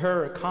him or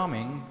her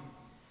coming,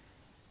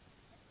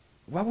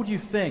 what would you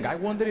think? I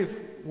wonder if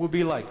it would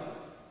be like,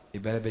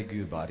 it better be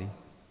good, buddy.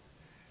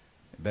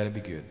 It better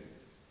be good.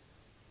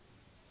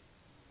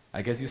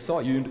 I guess you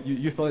thought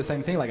the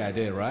same thing like I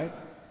did, right?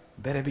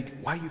 Better be.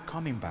 Why are you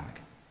coming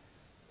back?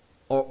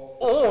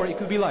 Or it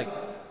could be like,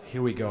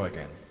 here we go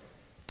again.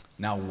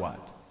 Now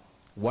what?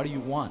 What do you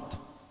want?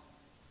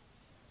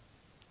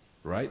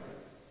 Right?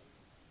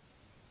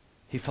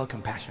 He felt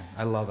compassion.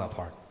 I love that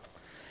part.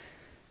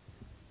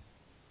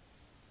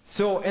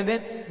 So, and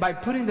then by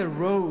putting the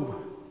robe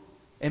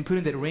and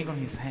putting the ring on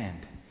his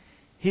hand,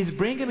 he's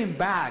bringing him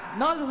back,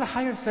 not as a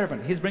higher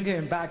servant, he's bringing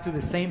him back to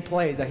the same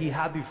place that he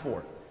had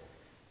before.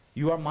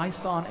 You are my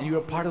son and you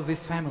are part of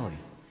this family.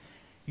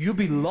 You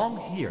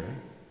belong here.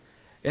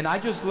 And I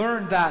just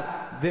learned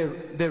that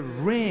the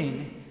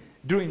ring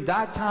during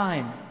that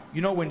time,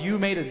 you know, when you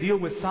made a deal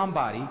with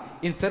somebody,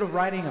 instead of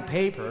writing a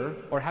paper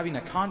or having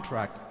a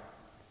contract,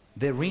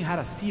 the ring had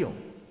a seal.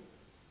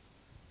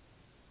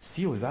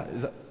 Seal, is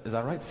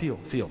that right? Seal,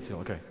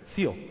 okay.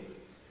 Seal.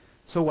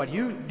 So what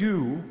you would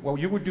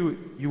do,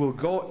 you will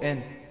go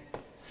and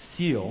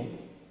seal.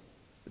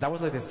 That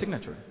was like the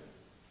signature.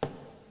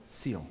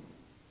 Seal.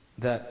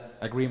 That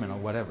agreement or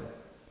whatever.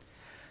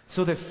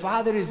 So the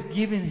Father is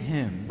giving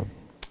him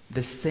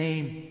the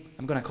same,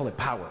 I'm going to call it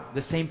power,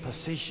 the same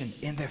position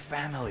in the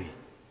family,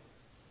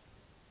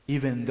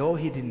 even though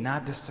he did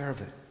not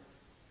deserve it.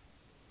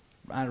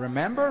 And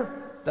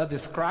remember that the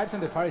scribes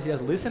and the Pharisees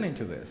are listening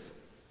to this.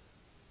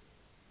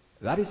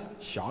 That is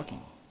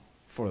shocking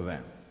for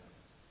them.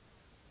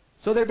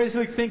 So they're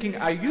basically thinking,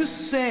 are you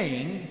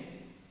saying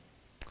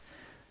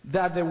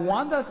that the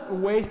one that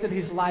wasted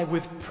his life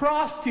with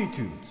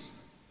prostitutes,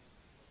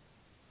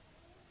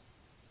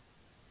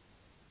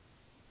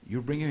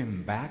 you're bringing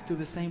him back to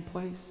the same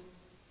place?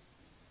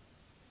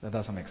 That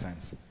doesn't make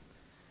sense.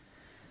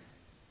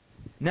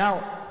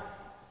 Now,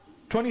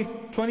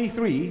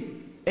 23,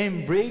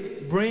 and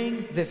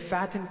bring the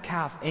fattened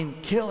calf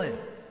and kill it,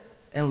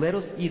 and let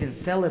us eat and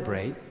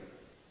celebrate.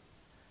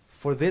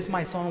 For this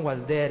my son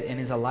was dead and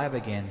is alive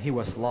again. He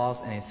was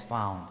lost and is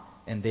found.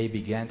 And they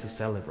began to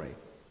celebrate.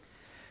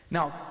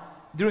 Now,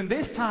 during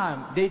this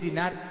time, they did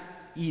not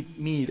eat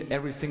meat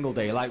every single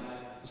day like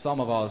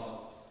some of us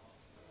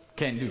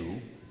can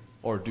do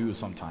or do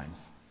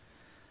sometimes.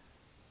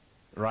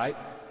 Right?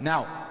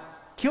 Now,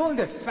 killing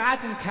the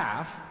fattened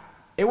calf,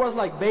 it was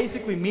like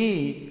basically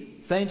me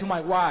saying to my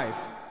wife,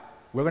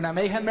 we're going to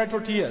make handmade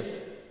tortillas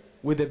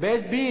with the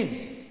best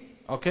beans,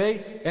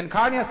 okay, and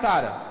carne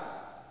asada.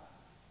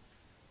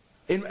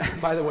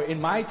 By the way, in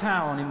my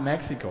town in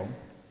Mexico,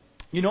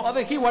 you know,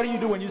 over here, what do you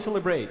do when you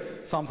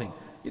celebrate something?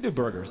 You do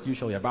burgers,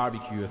 usually a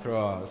barbecue,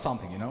 throw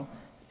something, you know,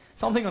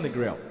 something on the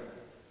grill.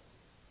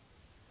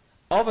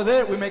 Over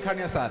there, we make carne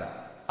asada.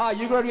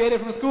 You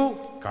graduated from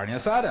school? Carne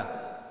asada.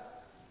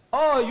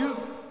 Oh, you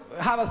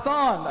have a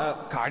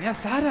son? Carne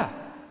asada.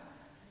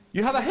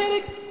 You have a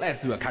headache?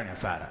 Let's do a carne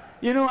asada.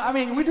 You know, I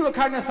mean, we do a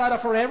carne asada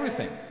for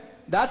everything.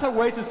 That's a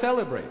way to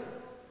celebrate.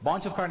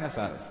 Bunch of carne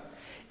asadas.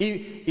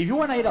 If you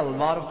want to eat a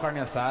lot of carne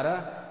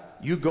asada,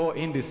 you go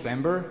in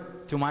December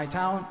to my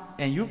town,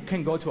 and you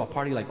can go to a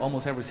party like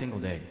almost every single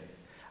day.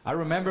 I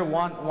remember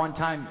one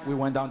time we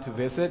went down to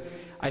visit.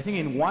 I think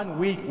in 1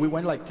 week we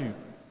went like to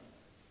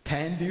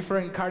 10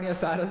 different carne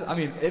asadas. I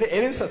mean, it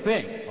is a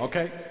thing,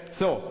 okay?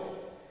 So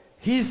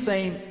he's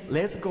saying,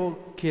 let's go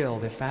kill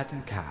the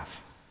fattened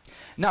calf.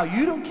 Now,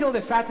 you don't kill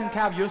the fattened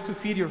calf just to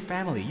feed your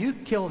family. You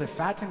kill the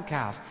fattened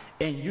calf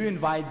and you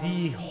invite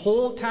the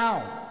whole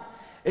town.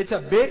 It's a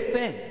big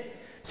thing.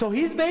 So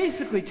he's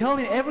basically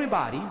telling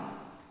everybody,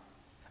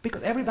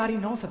 because everybody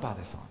knows about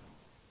the son.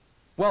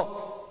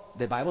 Well,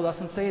 the Bible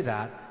doesn't say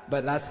that,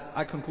 but that's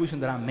a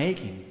conclusion that I'm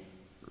making,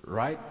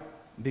 right?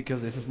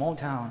 Because it's a small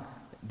town,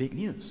 big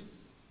news.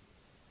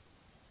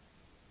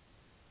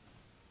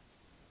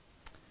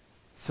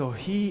 So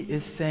he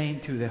is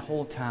saying to the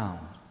whole town,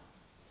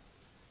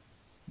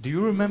 do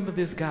you remember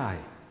this guy?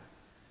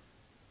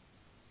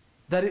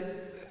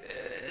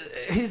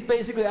 He's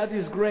basically at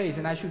disgrace,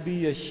 and I should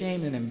be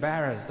ashamed and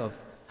embarrassed of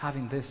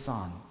having this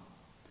son.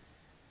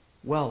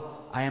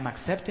 Well, I am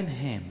accepting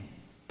him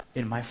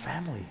in my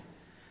family.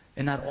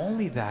 And not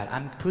only that,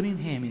 I'm putting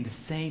him in the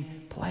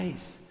same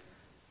place,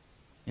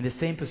 in the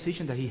same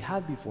position that he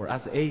had before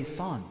as a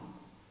son.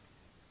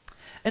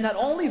 And not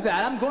only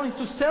that, I'm going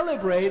to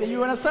celebrate, and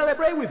you're going to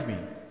celebrate with me.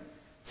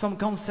 So I'm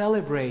going to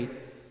celebrate.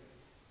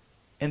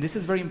 And this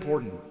is very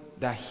important,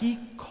 that he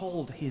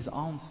called his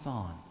own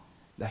son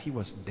that he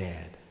was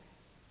dead.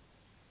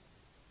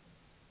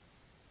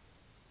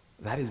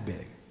 That is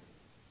big.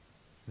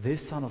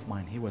 This son of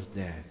mine, he was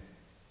dead,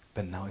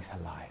 but now he's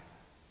alive.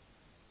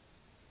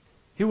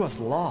 He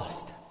was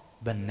lost,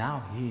 but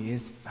now he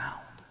is found.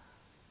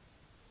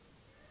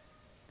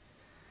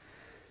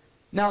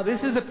 Now,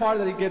 this is the part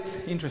that it gets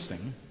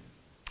interesting,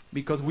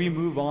 because we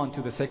move on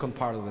to the second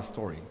part of the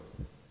story,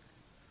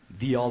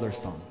 the older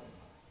son.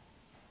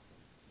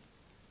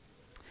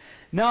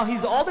 Now,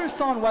 his older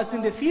son was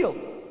in the field,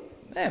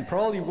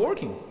 probably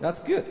working. That's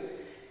good.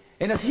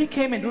 And as he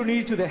came and drew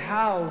near to the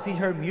house, he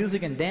heard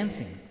music and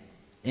dancing.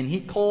 And he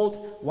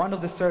called one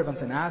of the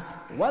servants and asked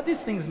what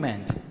these things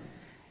meant.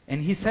 And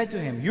he said to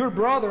him, "Your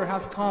brother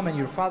has come, and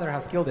your father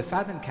has killed the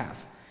fattened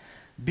calf,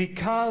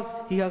 because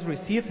he has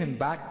received him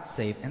back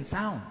safe and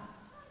sound."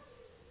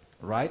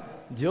 Right?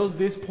 Just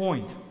this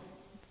point.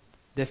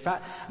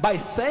 By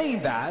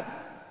saying that,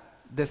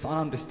 the son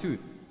understood.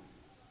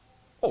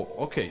 Oh,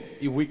 okay.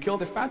 If we kill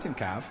the fattened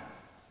calf,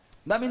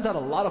 that means that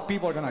a lot of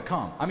people are going to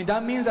come. I mean,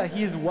 that means that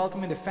he is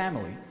welcoming the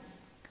family.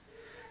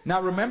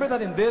 Now, remember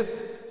that in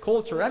this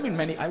culture,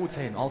 I would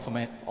say in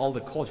also all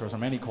the cultures or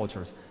many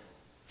cultures,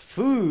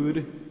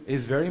 food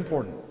is very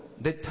important.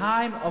 The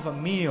time of a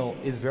meal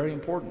is very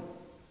important.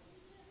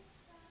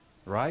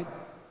 Right?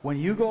 When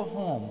you go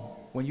home,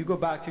 when you go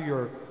back to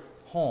your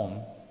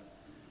home,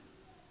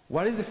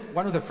 what is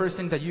one of the first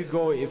things that you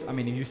go, if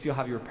you still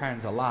have your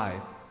parents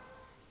alive,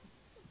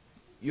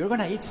 you're going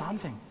to eat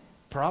something,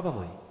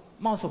 probably.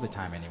 Most of the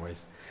time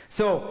anyways.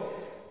 So,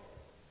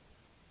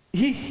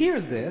 he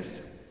hears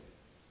this,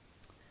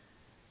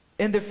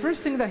 and the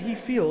first thing that he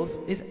feels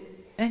is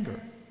anger.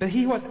 But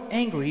he was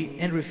angry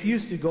and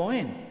refused to go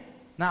in.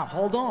 Now,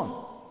 hold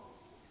on.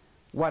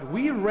 What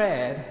we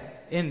read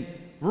in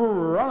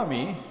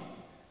Deuteronomy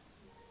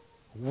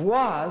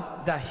was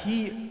that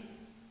he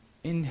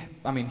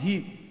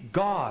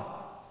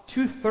got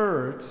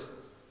 2/3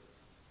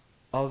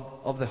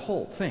 of the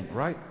whole thing,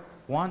 right?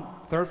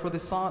 1/3 for the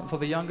son, for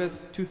the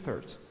youngest,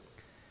 2/3.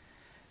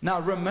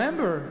 Now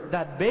remember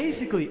that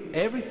basically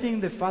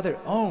everything the father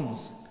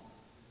owns,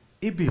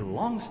 it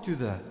belongs to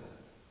the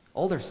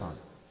older son.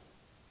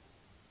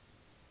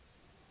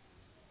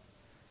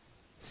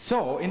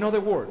 So, in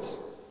other words,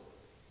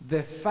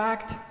 the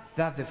fact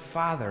that the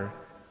father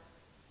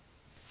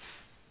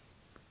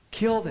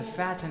killed the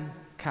fattened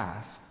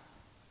calf,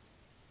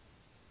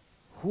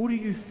 who do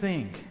you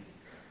think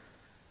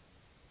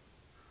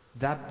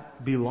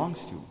that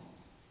belongs to?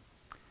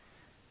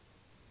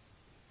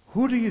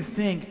 Who do you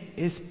think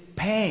is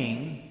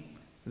paying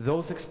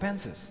those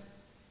expenses?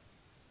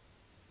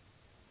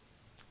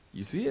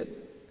 You see it?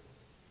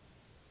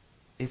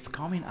 It's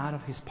coming out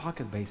of his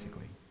pocket,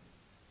 basically.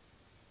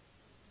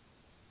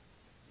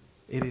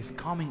 It is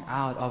coming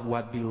out of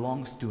what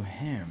belongs to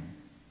him.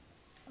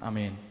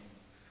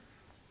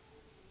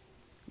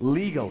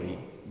 Legally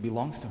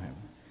belongs to him.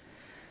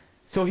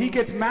 So he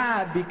gets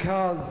mad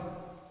because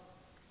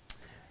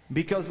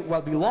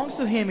what belongs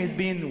to him is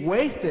being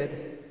wasted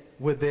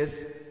with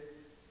this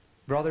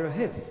brother of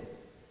his.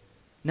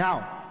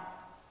 Now,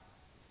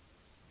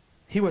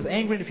 he was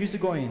angry and refused to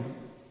go in.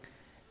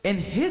 And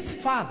his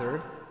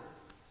father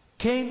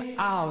came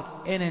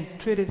out and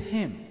entreated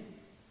him.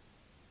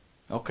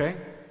 Okay?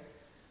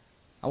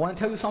 I want to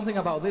tell you something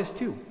about this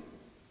too.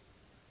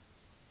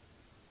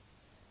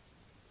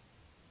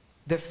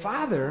 The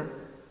father,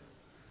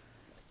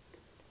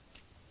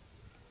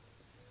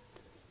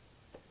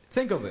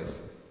 think of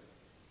this.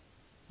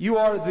 You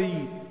are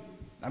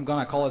I'm going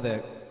to call it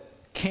the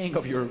king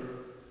of your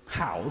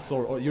house,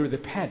 or you're the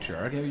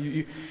patriarch.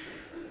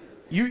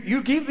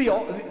 You give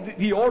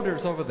the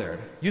orders over there.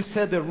 You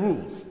set the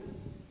rules.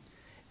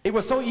 It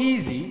was so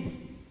easy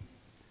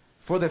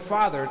for the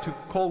father to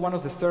call one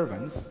of the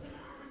servants,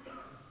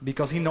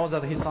 because he knows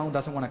that his son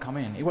doesn't want to come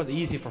in. It was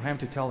easy for him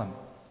to tell him,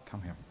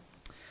 "Come here.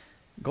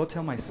 Go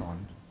tell my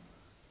son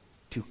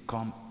to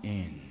come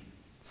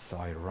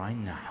inside right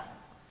now,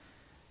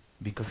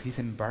 because he's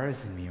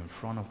embarrassing me in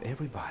front of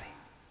everybody."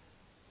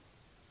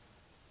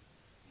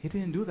 He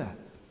didn't do that.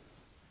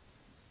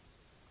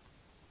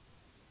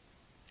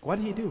 What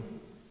did he do?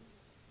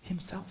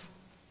 Himself.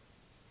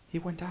 He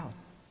went out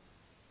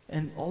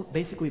and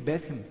basically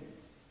begged him,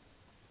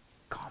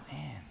 "Come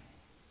in."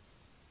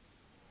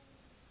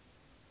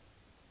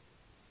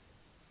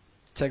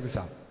 Check this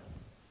out.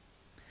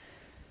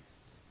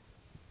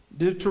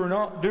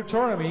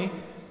 Deuteronomy,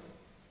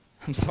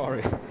 I'm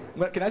sorry.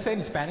 Can I say it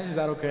in Spanish? Is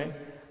that okay?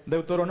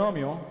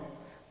 Deuteronomio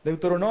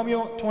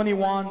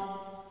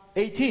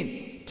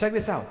 21:18. Check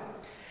this out.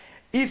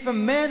 If a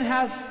man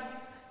has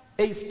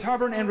a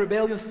stubborn and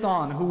rebellious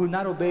son who will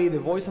not obey the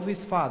voice of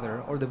his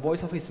father or the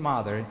voice of his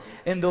mother,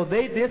 and though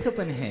they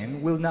discipline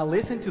him, will not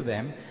listen to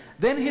them,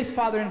 then his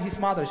father and his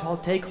mother shall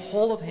take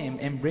hold of him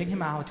and bring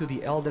him out to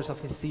the elders of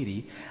his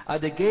city,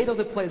 at the gate of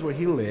the place where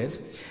he lives,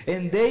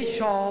 and they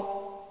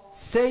shall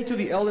say to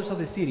the elders of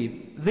the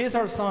city, "This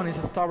our son is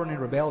stubborn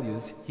and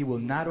rebellious. He will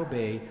not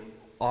obey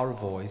our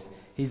voice.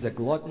 He is a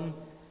glutton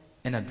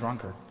and a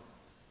drunkard."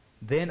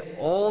 Then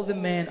all the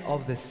men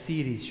of the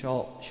city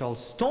shall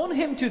stone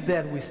him to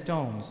death with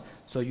stones.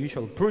 So you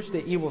shall purge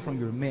the evil from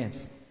your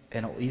midst,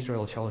 and all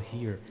Israel shall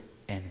hear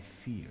and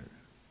fear.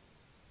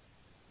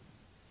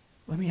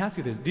 Let me ask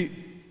you this.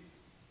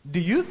 Do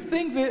you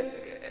think that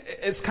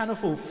it's kind of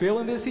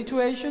fulfilling this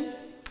situation?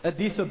 A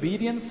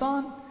disobedient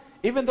son?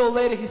 Even though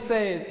later he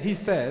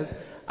says,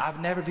 I've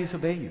never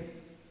disobeyed you.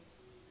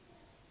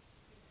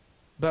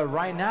 But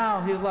right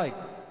now he's like,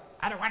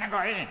 I don't want to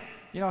go in.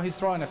 He's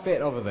throwing a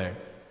fit over there.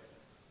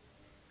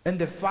 And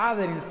the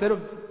father, instead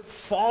of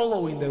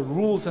following the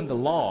rules and the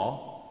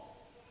law,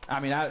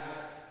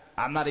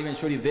 I'm not even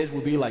sure if this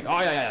would be like, oh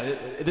yeah,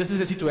 this is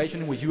the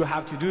situation in which you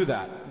have to do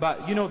that.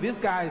 But these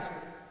guys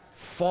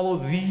follow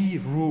the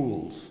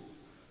rules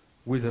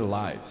with their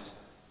lives.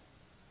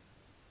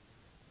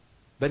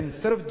 But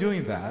instead of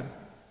doing that,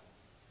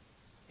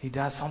 he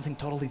does something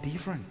totally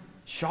different,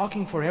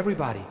 shocking for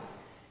everybody.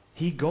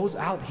 He goes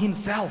out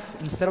himself.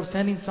 Instead of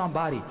sending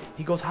somebody,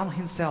 he goes out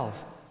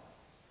himself.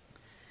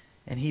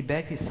 And he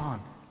begged his son,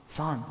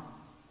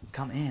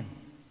 come in.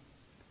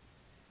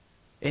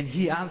 And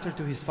he answered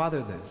to his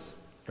father this.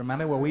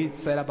 Remember what we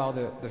said about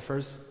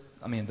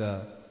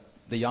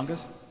the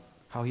youngest,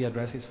 how he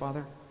addressed his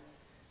father?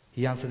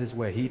 He answered this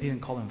way. He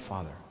didn't call him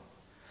father.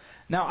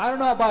 Now, I don't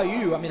know about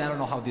you. I don't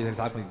know how this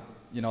exactly,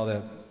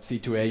 the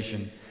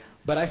situation.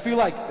 But I feel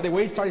like the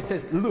way he started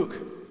says, look.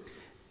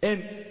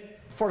 And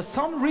for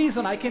some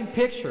reason, I can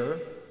picture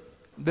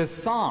the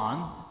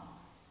son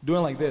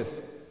doing like this.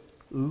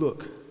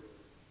 Look.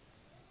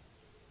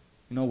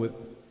 With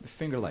the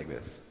finger like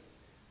this.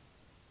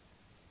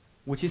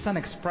 Which is an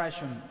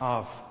expression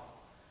of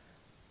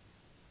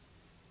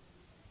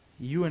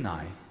you and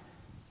I.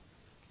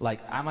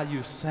 Like, I'm at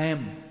your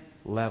same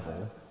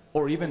level.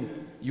 Or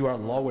even you are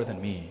lower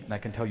than me. And I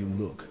can tell you,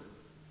 look.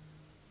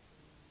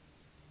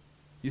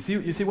 You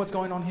see what's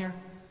going on here?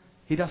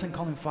 He doesn't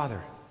call him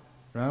father.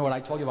 Remember what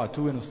I told you about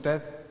tú and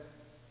usted?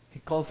 He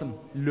calls him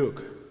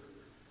look.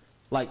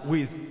 Like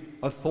with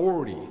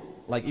authority.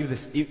 Like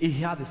if he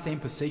had the same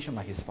position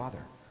like his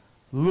father.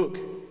 Look.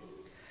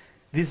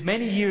 These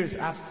many years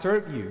I've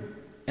served you.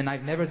 And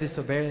I've never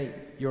disobeyed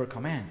your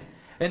command.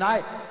 And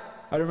I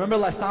remember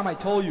last time I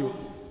told you.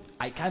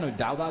 I kind of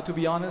doubt that, to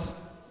be honest.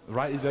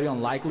 Right? It's very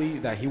unlikely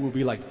that he will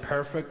be like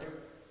perfect.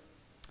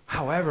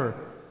 However,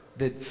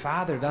 the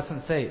father doesn't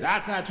say,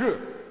 that's not true.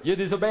 You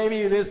disobeyed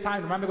me this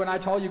time. Remember when I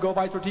told you go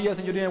buy tortillas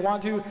and you didn't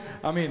want to?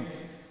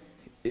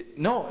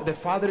 No, the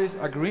father is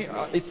agreeing.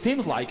 It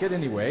seems like it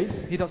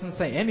anyways. He doesn't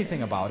say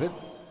anything about it.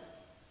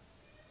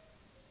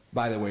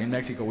 By the way, in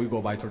Mexico we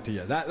go buy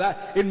tortillas.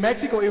 In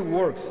Mexico it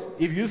works.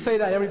 If you say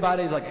that,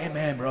 everybody is like, hey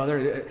man,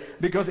 brother,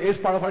 because it's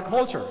part of our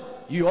culture.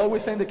 You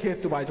always send the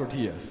kids to buy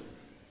tortillas.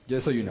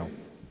 Just so you know.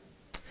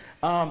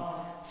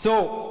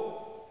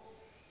 So,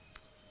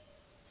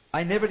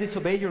 I never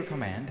disobeyed your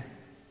command,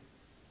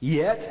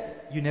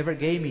 yet you never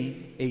gave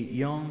me a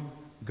young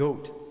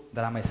goat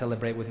that I might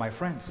celebrate with my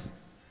friends.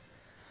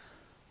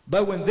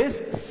 But when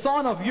this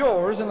son of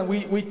yours, and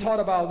we taught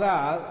about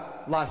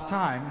that last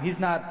time, he's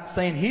not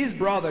saying his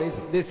brother,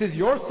 this is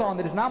your son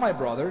that is not my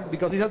brother,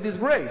 because he's a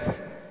disgrace.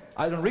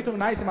 I don't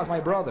recognize him as my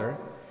brother,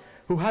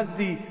 who has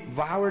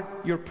devoured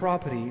your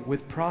property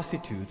with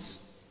prostitutes.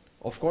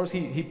 Of course,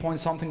 he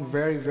points something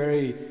very,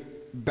 very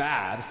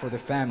bad for the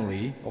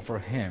family, or for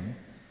him.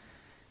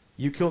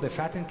 You killed a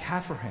fattened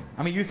calf for him.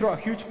 You throw a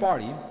huge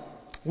party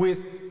with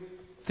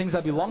things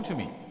that belong to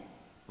me,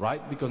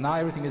 right? Because now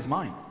everything is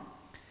mine.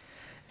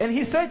 And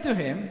he said to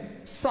him,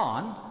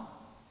 son,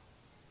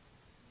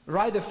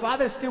 right? The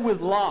father still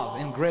with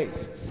love and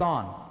grace.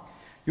 Son,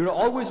 you're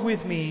always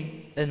with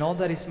me, and all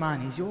that is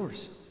mine is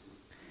yours.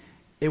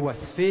 It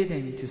was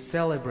fitting to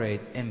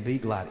celebrate and be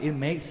glad. It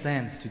makes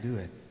sense to do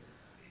it.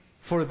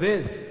 For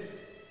this,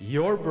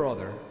 your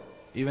brother,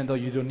 even though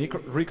you don't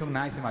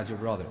recognize him as your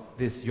brother,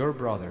 this your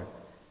brother,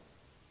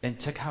 and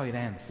check how it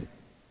ends.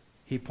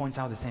 He points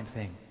out the same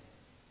thing.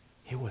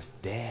 He was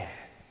dead.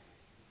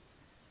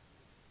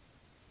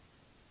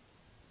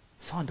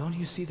 Son, don't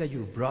you see that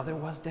your brother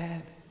was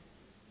dead?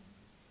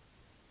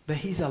 But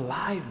he's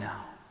alive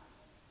now.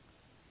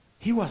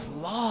 He was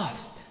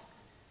lost.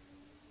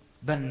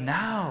 But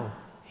now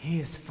he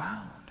is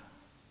found.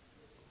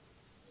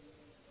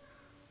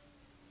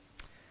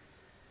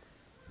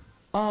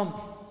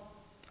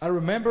 I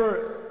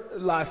remember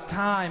last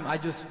time I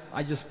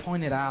just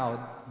pointed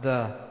out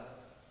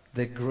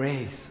the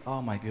grace.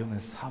 Oh my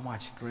goodness, how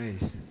much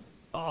grace.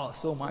 Oh,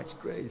 so much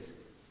grace.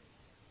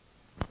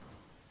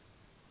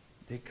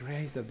 The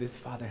grace that this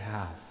father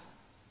has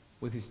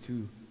with his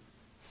two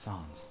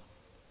sons.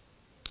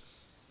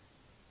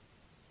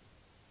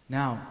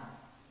 Now,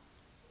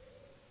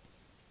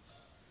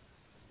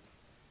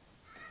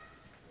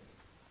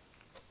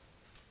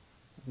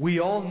 we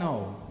all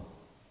know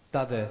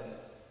that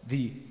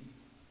the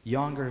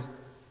younger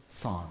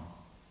son,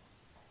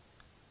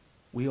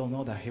 we all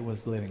know that he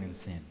was living in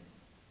sin.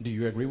 Do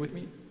you agree with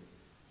me?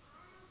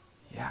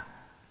 Yeah.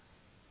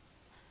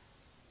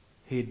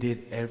 He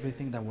did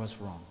everything that was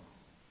wrong.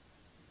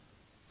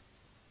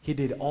 He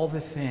did all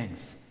the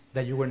things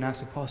that you were not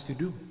supposed to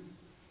do.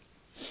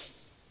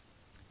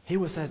 He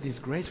was a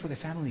disgrace for the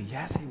family.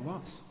 Yes, he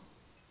was.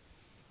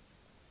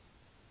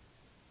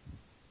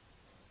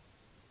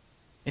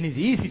 And it's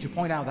easy to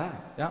point out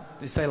that. Yeah?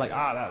 To say like,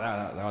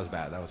 that was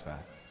bad, that was bad.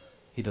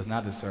 he does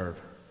not deserve.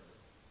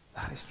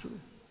 That is true.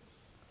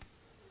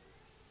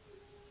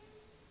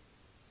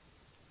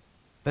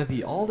 But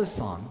the oldest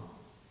son,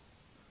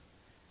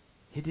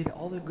 he did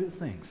all the good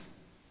things.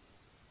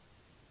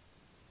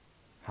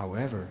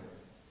 However,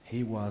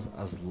 he was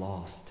as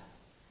lost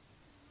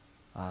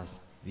as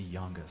the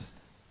youngest.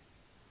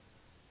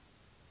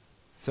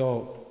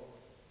 So,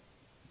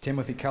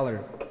 Timothy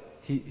Keller,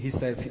 he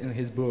says in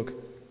his book,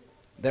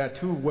 there are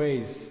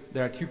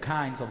two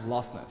kinds of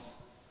lostness.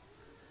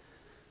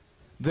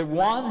 The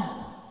one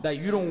that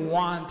you don't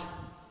want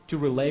to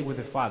relate with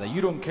the Father.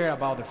 You don't care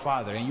about the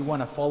Father, and you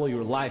want to follow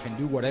your life and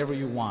do whatever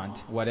you want,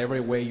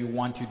 whatever way you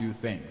want to do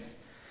things.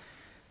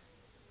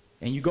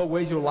 And you go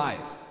waste your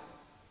life.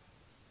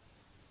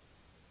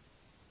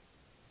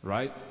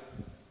 Right?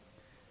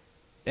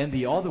 And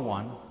the other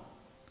one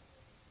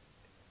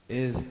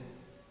is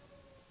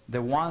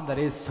the one that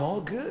is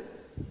so good.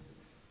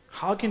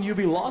 How can you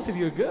be lost if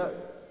you're good?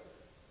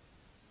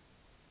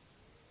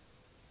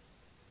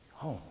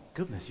 Oh,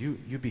 goodness, you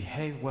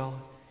behave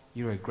well.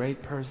 You're a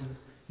great person.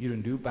 You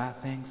don't do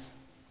bad things.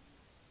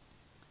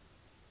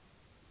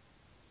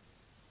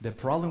 The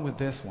problem with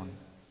this one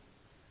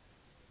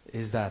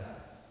is that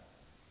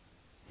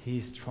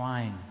he's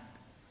trying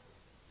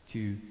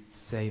to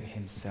save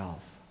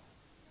himself.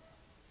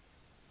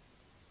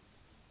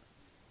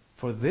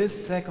 For the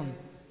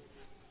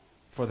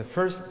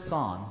first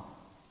son,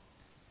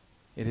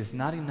 it is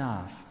not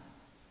enough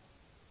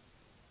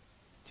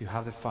to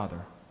have the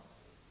Father.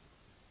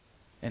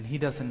 And he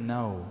doesn't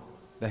know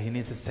that he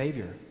needs a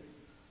Savior.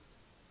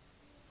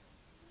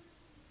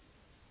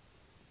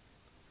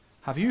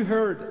 Have you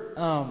heard,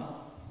 I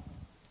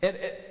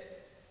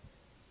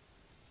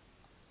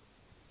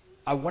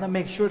want to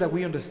make sure that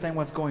we understand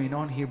what's going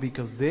on here,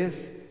 because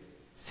this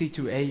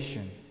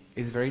situation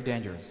is very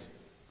dangerous.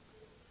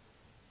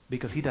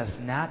 Because he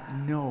does not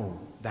know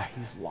that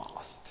he's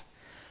lost.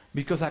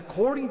 Because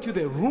according to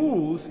the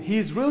rules,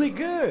 he's really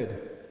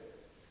good.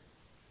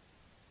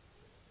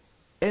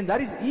 And that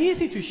is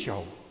easy to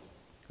show,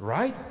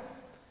 right?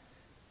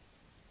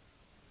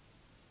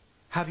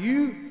 Have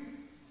you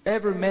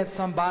ever met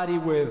somebody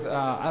with,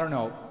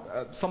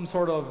 some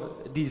sort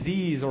of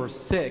disease or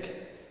sick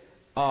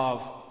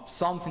of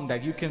something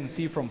that you can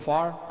see from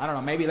far? I don't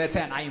know, maybe let's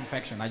say an eye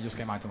infection. That just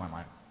came out to my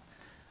mind.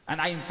 An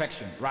eye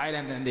infection, right?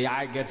 And then the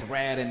eye gets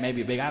red and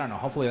maybe big. I don't know.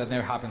 Hopefully that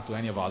never happens to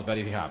any of us, but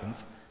if it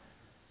happens,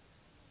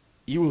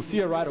 you will see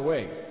it right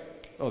away.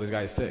 Oh, this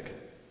guy is sick.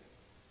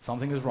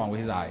 Something is wrong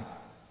with his eye,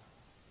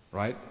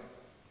 right?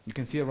 You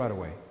can see it right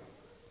away.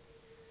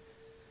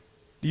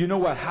 Do you know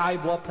what high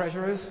blood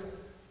pressure is?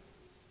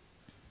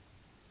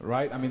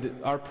 Right? I mean,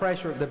 our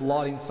pressure, the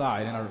blood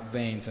inside in our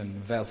veins and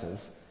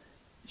vessels,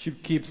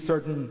 should keep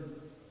certain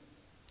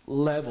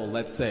level,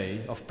 let's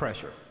say, of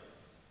pressure.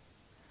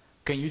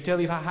 Can you tell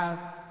if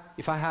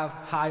I have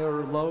high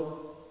or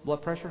low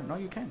blood pressure? No,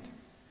 you can't.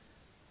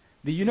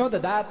 Do you know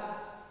that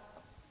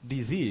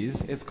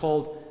disease is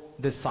called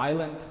the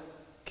silent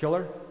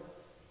killer?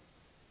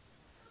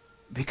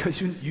 Because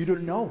you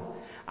don't know.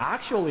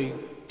 Actually,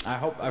 I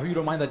hope you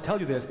don't mind that I tell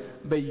you this,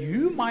 but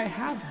you might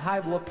have high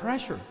blood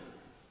pressure.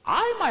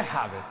 I might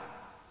have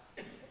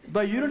it,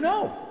 but you don't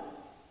know.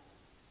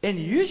 And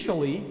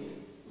usually,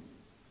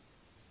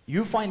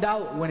 you find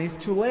out when it's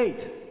too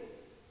late.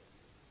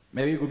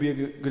 Maybe it would be a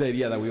good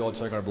idea that we all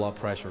check our blood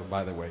pressure,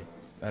 by the way.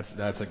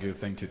 That's a good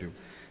thing to do.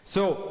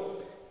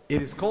 So,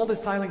 it is called a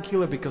silent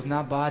killer because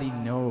nobody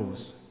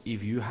knows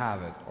if you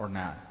have it or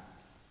not.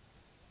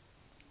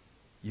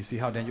 You see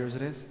how dangerous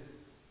it is?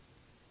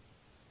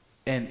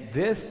 And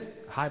this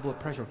high blood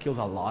pressure kills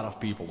a lot of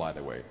people, by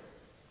the way.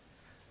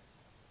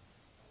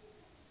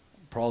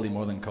 Probably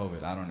more than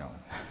COVID, I don't know.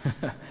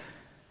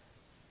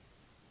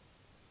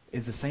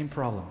 It's the same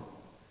problem.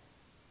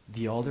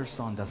 The older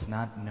son does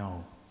not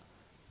know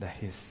that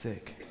he's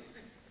sick.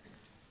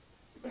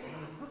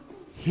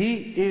 He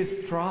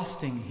is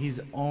trusting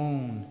his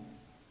own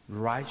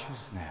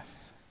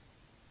righteousness.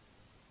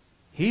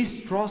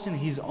 He's trusting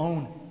his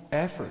own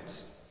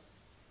efforts.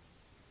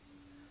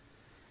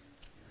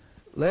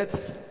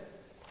 Let's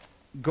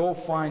go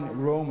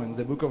find Romans,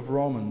 the book of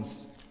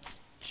Romans,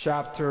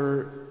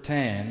 chapter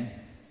 10.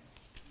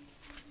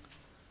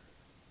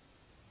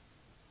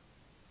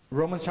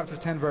 Romans chapter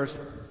 10, verse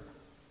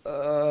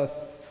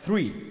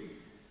 3.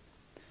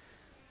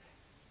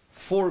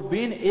 For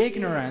being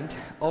ignorant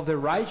of the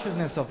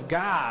righteousness of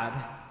God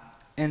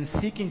and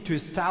seeking to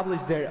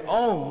establish their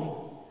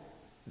own,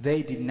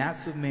 they did not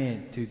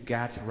submit to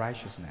God's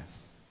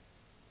righteousness.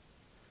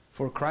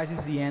 For Christ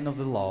is the end of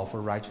the law for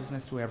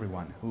righteousness to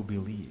everyone who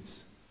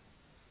believes.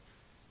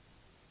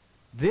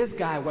 This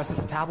guy was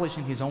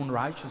establishing his own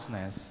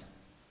righteousness,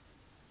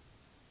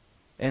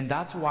 and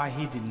that's why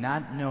he did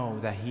not know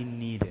that he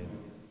needed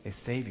a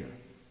Savior.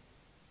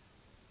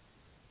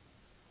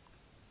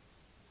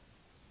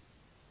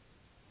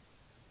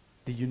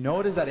 Did you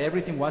notice that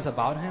everything was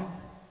about him?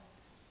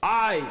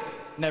 I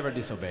never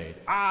disobeyed.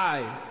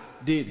 I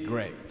did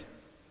great.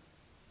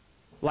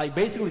 Like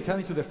basically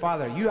telling to the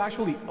Father, you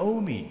actually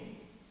owe me,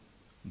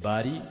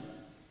 buddy.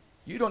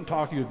 You don't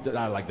talk to your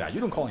dad like that.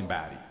 You don't call him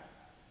Daddy.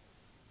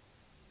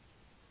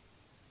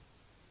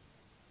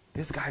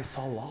 This guy is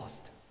so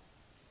lost.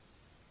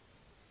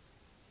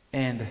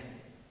 And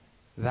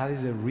that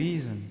is the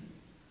reason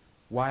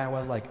why I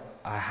was like,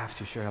 I have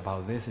to share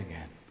about this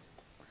again.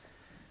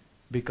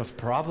 Because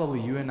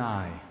probably you and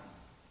I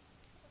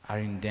are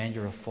in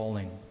danger of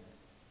falling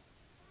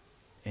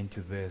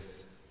into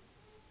this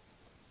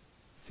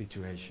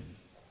situation.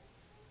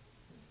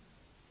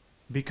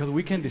 Because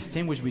we can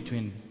distinguish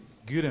between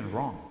good and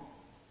wrong.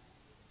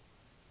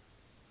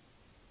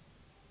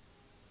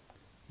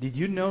 Did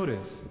you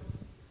notice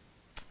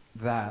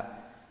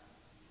that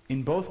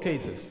in both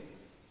cases,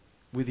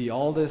 with the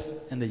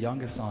oldest and the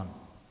youngest son,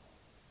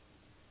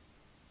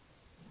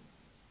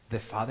 the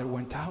father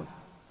went out?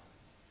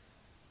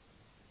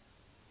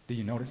 Did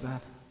you notice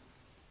that?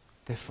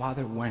 The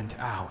father went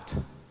out.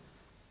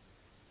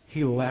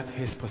 He left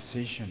his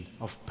position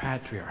of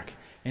patriarch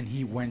and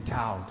he went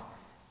out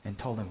and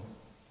told him,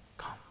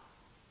 come.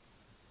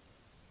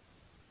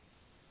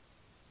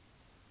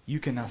 You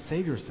cannot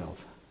save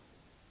yourself.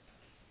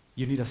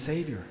 You need a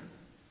savior.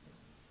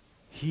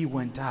 He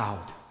went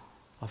out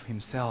of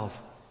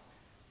himself,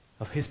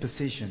 of his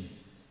position,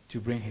 to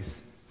bring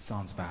his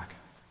sons back.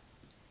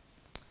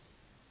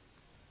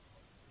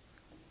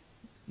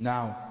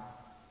 Now,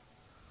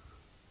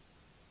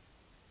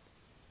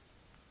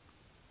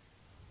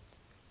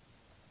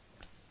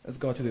 let's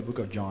go to the book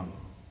of John.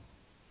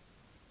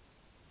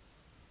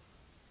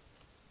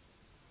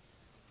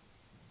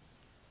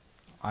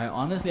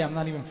 I'm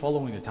not even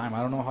following the time.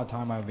 I don't know how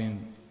time I've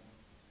been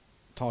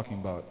talking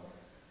about.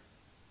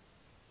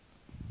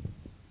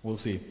 We'll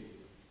see.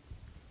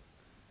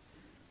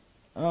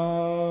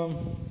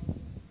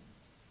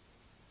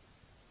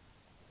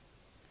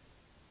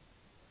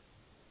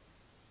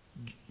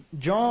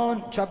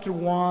 John chapter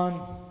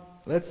 1,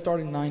 let's start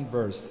in 9th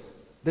verse.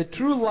 The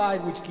true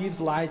light which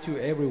gives light to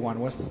everyone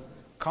was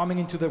coming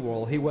into the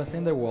world. He was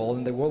in the world,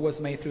 and the world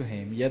was made through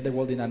him, yet the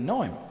world did not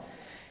know him.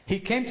 He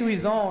came to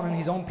his own, and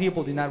his own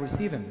people did not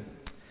receive him.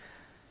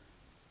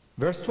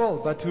 Verse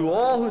 12, but to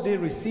all who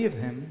did receive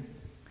him,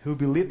 who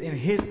believed in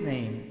his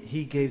name,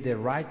 he gave the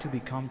right to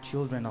become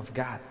children of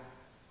God,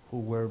 who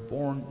were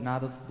born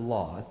not of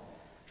blood,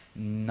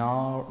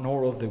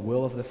 nor of the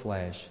will of the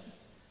flesh,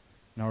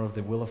 nor of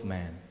the will of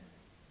man,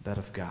 but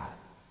of God.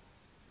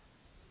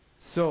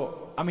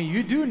 So,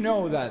 you do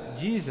know that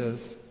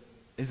Jesus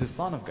is the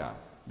Son of God,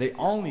 the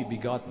only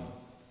begotten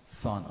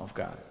Son of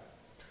God.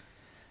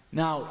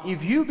 Now,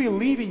 if you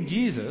believe in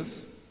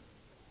Jesus,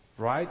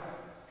 right,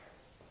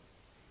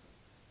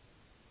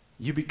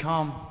 you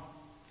become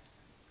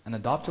an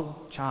adopted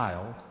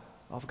child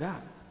of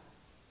God.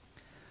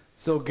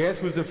 So guess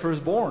who's the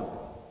firstborn?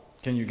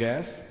 Can you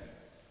guess?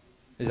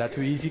 Is that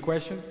too easy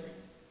question?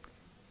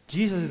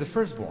 Jesus is the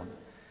firstborn.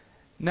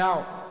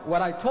 Now,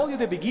 what I told you at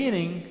the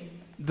beginning,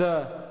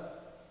 the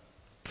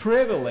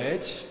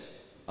privilege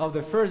of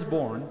the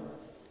firstborn,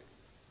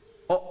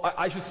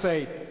 I should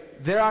say,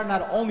 there are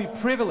not only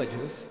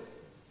privileges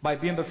by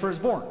being the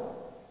firstborn.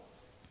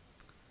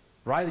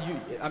 Right?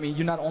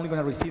 You're not only going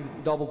to receive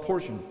double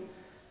portion.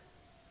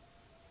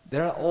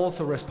 There are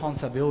also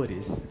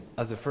responsibilities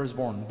as the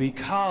firstborn.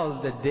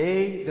 Because the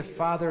day the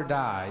father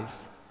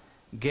dies,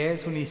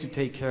 guess who needs to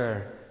take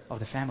care of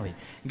the family?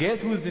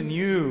 Guess who's the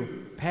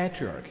new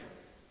patriarch?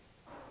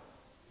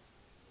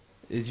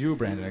 Is you,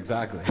 Brandon,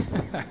 exactly.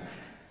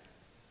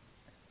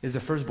 Is the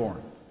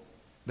firstborn.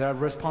 There are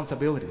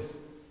responsibilities.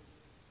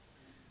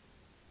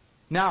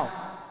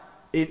 Now,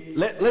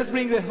 let's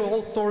bring the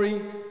whole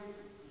story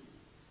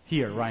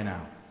here, right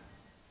now.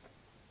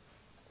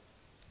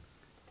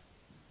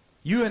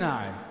 You and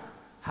I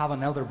have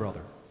an elder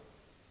brother.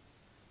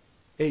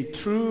 A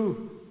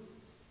true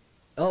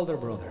elder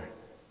brother.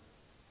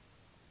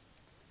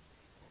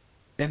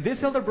 And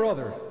this elder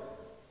brother,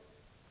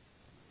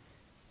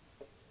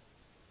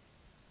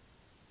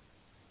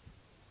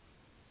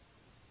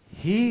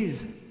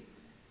 he's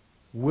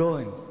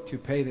willing to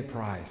pay the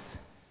price.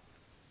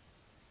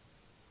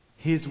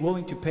 He's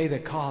willing to pay the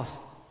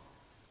cost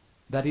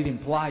that it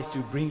implies to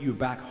bring you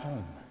back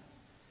home.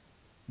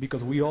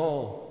 Because we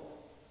all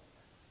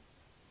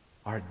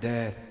are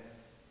dead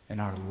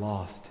and are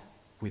lost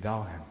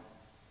without him.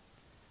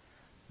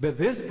 But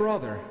this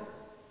brother,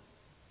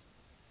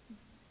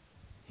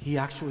 he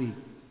actually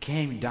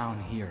came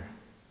down here.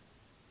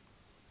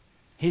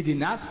 He did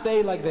not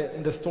stay like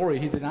in the story.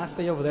 He did not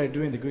stay over there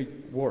doing the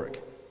good work.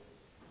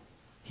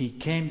 He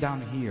came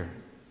down here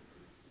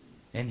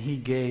and he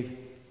gave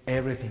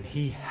everything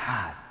he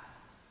had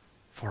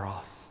for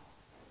us.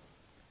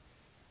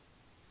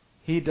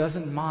 He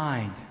doesn't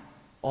mind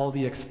all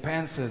the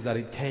expenses that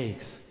it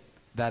takes,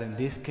 that in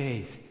this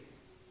case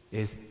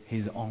is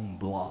his own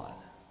blood,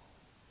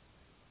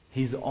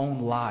 his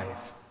own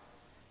life.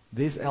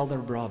 This elder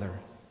brother,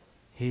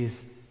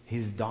 he's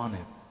done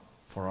it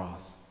for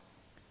us.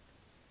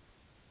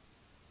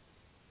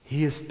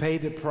 He has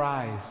paid the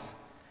price.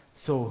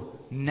 So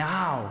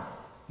now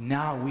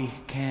we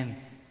can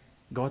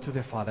go to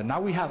the Father. Now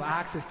we have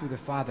access to the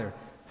Father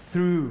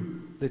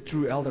through the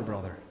true elder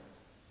brother.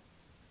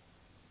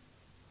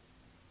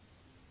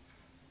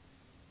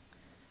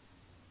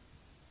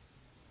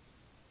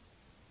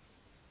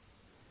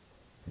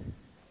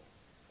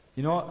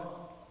 You know,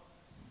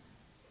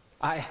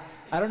 I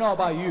don't know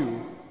about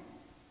you,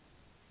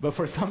 but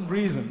for some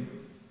reason,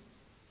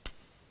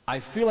 I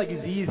feel like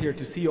it's easier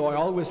to see, or I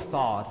always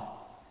thought,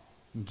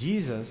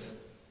 Jesus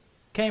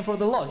came for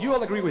the lost. You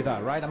all agree with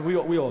that, right? And we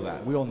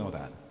all know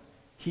that.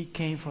 He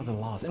came for the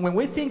lost. And when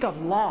we think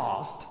of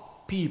lost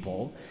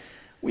people,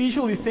 we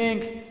usually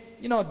think,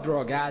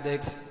 drug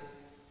addicts,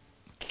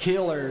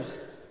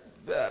 killers,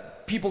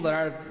 people that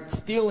are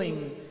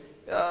stealing,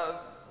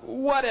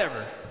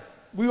 whatever.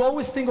 We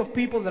always think of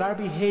people that are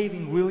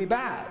behaving really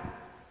bad.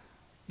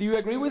 Do you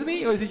agree with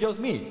me, or is it just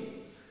me?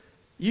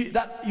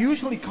 That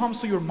usually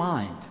comes to your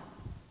mind.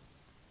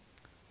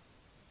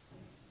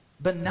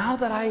 But now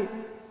that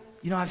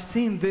I've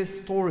seen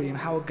this story and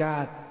how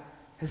God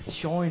has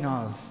shown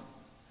us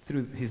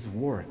through His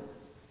Word,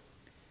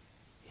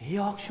 He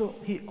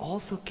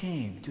also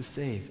came to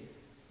save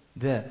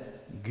the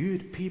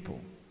good people,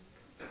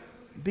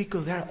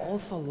 because they're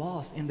also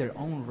lost in their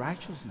own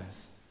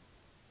righteousness,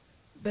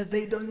 but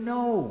they don't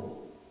know.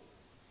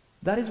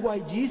 That is why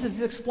Jesus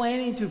is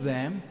explaining to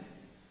them,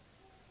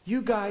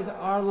 you guys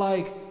are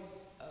like,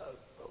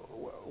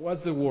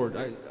 what's the word?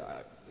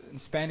 In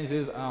Spanish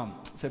is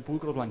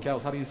sepulcros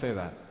blanqueados. How do you say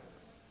that?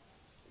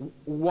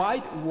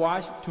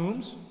 Whitewashed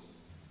tombs.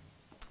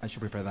 I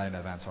should prepare that in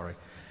advance, sorry.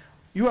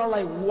 You are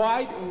like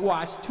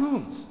whitewashed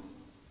tombs.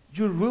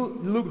 You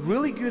look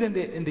really good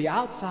in the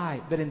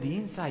outside, but in the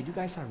inside, you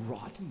guys are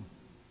rotten.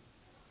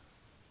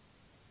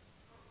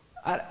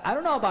 I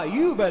don't know about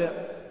you,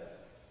 but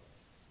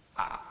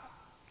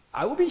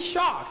I would be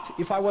shocked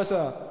if I was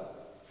a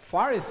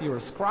Pharisee or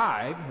a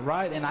scribe,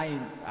 right? And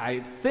I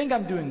think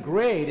I'm doing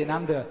great, and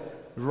I'm the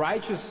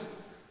righteous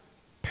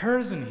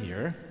person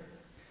here.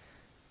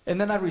 And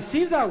then I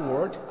received that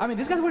word. I mean,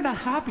 these guys were not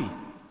happy.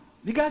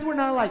 These guys were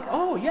not like,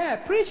 oh yeah,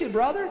 preach it,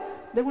 brother.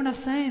 They were not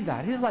saying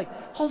that. He was like,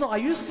 hold on, are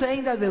you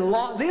saying that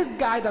this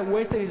guy that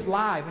wasted his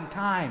life and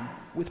time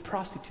with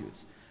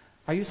prostitutes,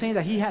 are you saying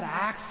that he had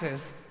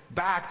access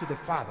back to the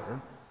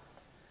Father?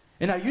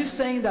 And are you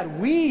saying that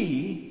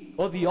we,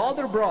 or the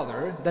other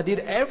brother that did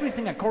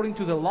everything according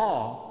to the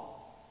law,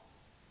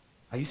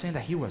 are you saying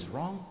that he was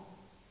wrong?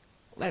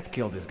 Let's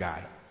kill this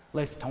guy.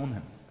 Let's stone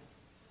him.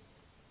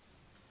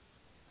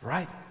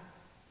 Right?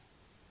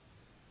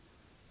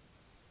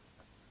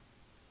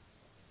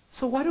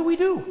 So what do we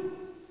do?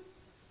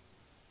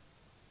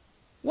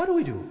 What do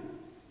we do?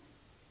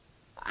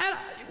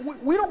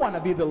 We don't want to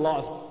be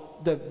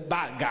the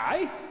bad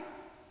guy.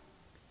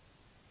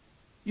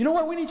 You know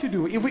what we need to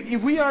do?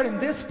 If we are in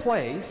this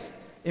place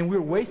and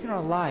we're wasting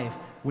our life,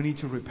 we need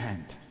to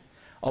repent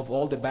of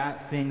all the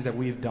bad things that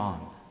we've done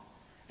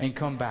and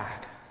come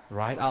back,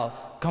 right?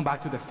 I'll come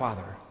back to the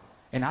Father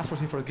and ask for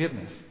His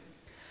forgiveness.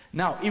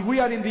 Now, if we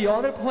are in the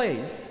other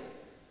place,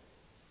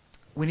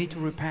 we need to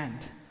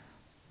repent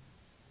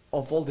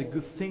of all the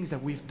good things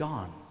that we've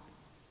done,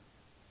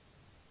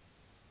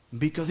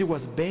 because it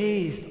was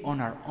based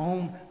on our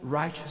own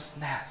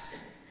righteousness.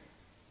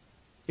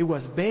 It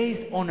was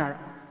based on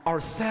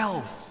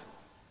ourselves.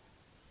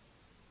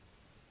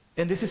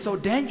 And this is so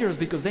dangerous,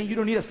 because then you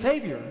don't need a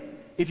Savior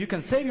if you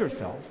can save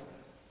yourself.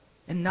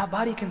 And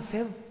nobody can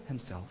save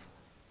himself.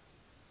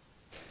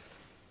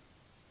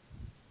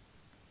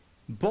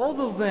 Both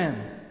of them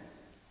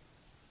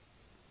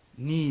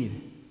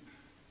need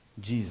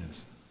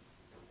Jesus.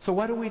 So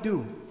what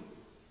do?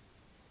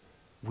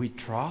 We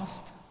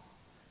trust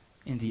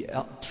in the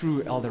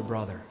true elder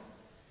brother.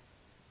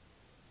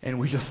 And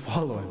we just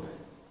follow him.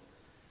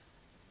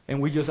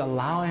 And we just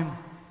allow him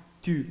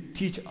to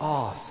teach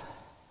us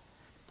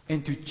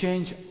and to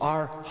change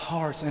our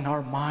hearts and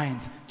our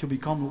minds to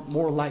become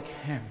more like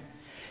him.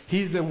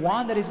 He's the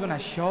one that is going to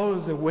show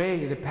us the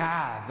way, the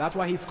path. That's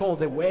why he's called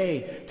the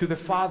way to the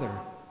Father.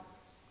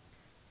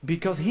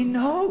 Because he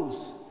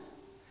knows.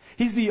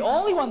 He's the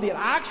only one that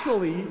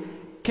actually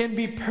can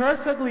be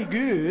perfectly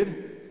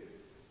good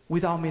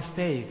without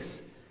mistakes.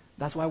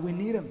 That's why we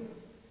need him.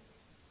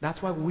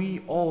 That's why we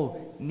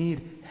all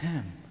need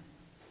him.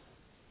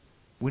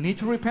 We need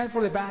to repent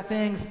for the bad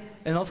things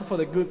and also for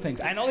the good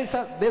things. I know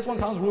this one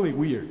sounds really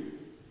weird.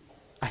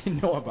 I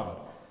know about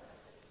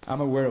it. I'm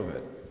aware of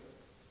it.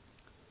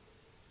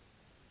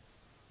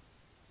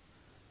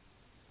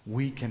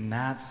 We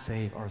cannot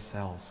save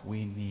ourselves.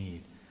 We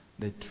need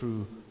the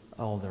true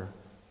elder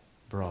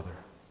brother.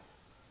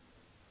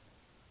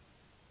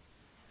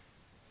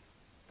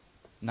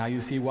 Now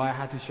you see why I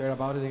had to share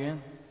about it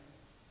again?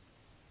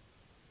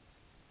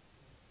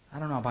 I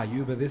don't know about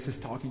you, but this is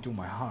talking to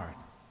my heart.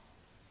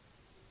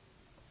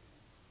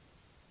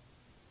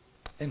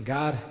 And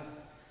God,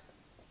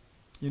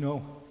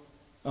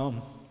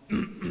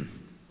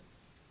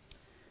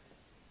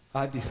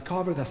 I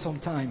discovered that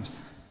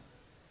sometimes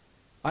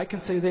I can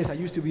say this, I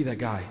used to be that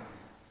guy,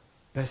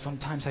 but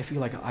sometimes I feel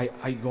like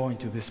I go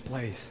into this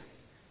place,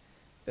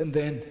 and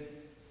then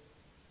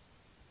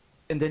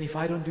if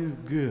I don't do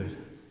good,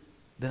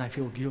 then I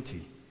feel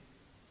guilty.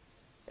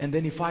 And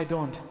then if I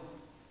don't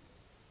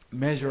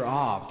measure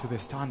up to the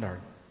standard,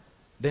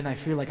 then I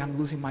feel like I'm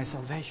losing my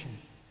salvation.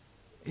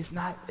 It's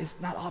not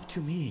up to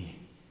me.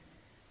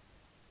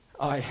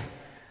 I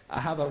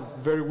have a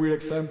very weird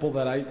example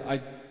that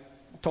I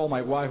told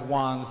my wife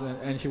once,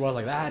 and she was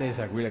like, that is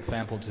a weird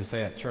example to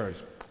say at church.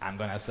 I'm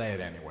going to say it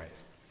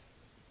anyways.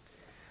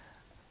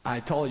 I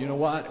told her, you know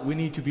what? We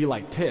need to be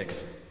like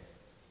ticks.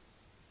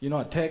 You know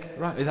a tick,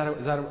 right?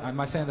 Am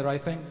I saying the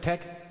right thing?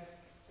 Tick?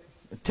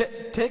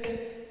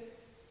 Tick?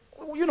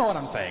 You know what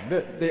I'm saying.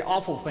 The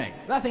awful thing.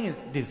 That thing is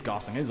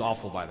disgusting. It's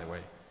awful, by the way.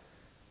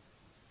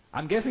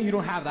 I'm guessing you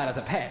don't have that as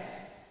a pet.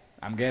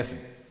 I'm guessing,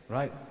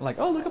 right? Like,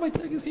 oh, look at my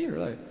tick is here.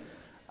 Like,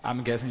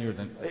 I'm guessing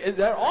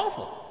they're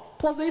awful.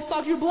 Plus, they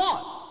suck your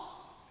blood.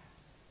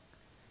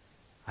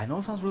 I know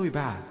it sounds really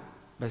bad,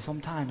 but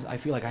sometimes I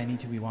feel like I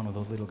need to be one of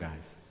those little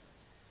guys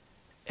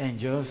and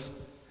just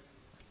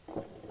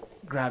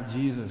grab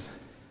Jesus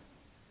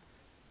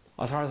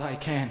as hard as I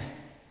can.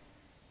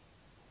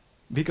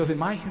 Because in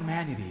my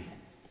humanity,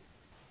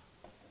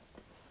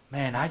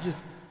 man,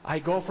 I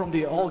go from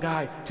the old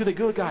guy to the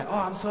good guy. Oh,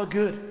 I'm so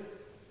good.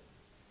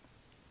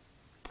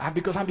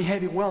 Because I'm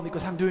behaving well,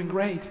 because I'm doing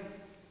great.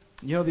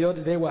 You know, the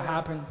other day what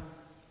happened?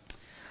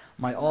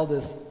 My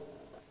oldest,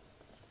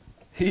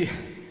 he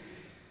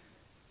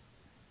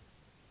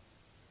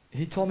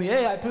told me,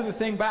 hey, I put the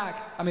thing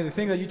back. I mean, the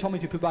thing that you told me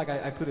to put back,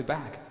 I put it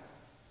back.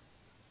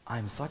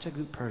 I'm such a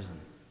good person.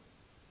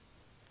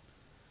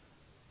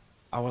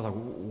 I was like,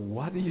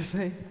 what did you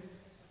say?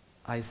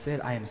 I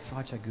said, I am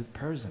such a good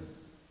person.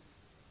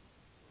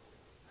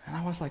 And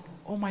I was like,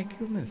 oh my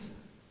goodness.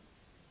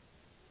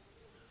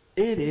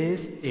 It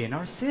is in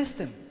our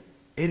system.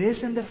 It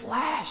is in the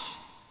flesh.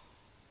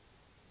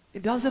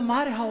 It doesn't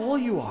matter how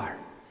old you are.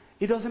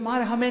 It doesn't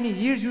matter how many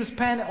years you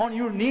spend on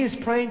your knees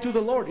praying to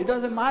the Lord. It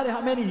doesn't matter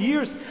how many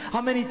years,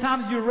 how many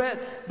times you read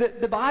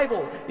the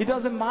Bible. It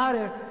doesn't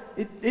matter.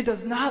 It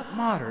does not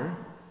matter.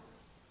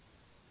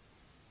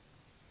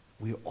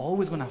 We're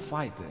always going to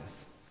fight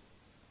this.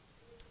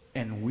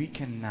 And we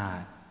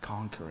cannot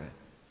conquer it.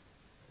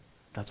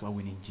 That's why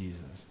we need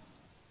Jesus.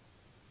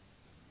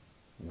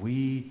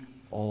 We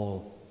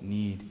all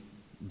need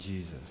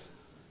Jesus.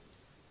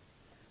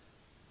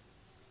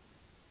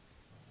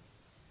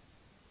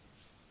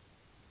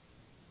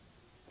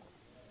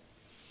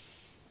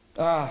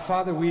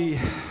 Father,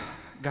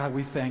 God,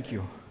 we thank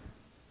you.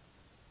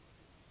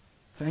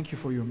 Thank you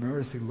for your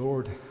mercy,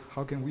 Lord.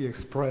 How can we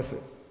express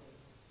it?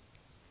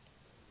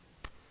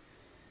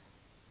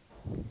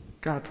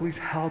 God, please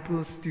help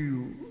us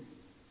to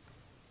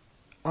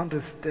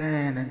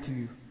understand and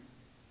to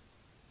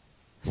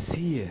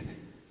see it.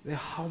 That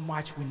how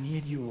much we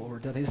need you,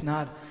 Lord. That it's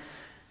not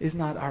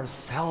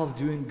ourselves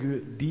doing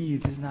good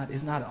deeds. It's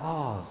not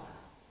us.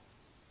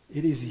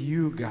 It is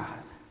you, God.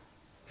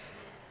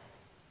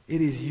 It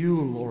is you,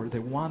 Lord,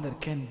 the one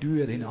that can do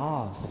it in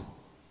us.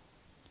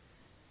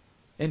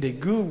 And the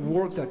good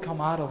works that come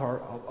out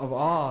of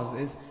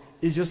us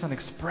is just an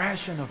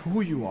expression of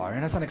who you are.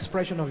 And it's an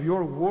expression of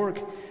your work.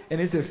 And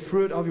it's a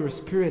fruit of your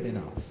Spirit in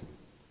us.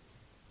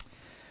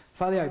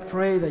 Father, I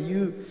pray that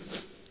you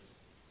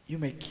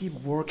may keep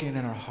working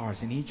in our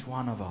hearts, in each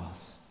one of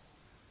us,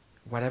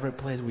 whatever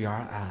place we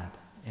are at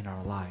in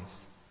our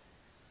lives.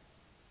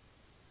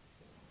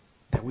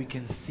 That we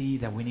can see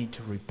that we need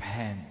to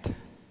repent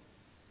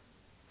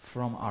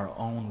from our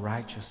own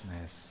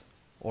righteousness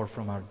or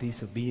from our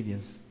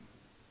disobedience,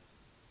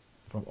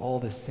 from all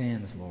the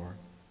sins, Lord.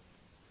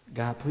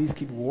 God, please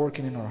keep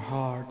working in our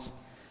hearts,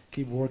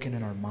 keep working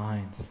in our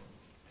minds.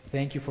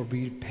 Thank you for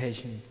being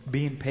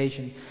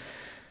patient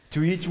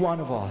to each one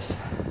of us.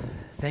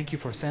 Thank you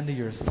for sending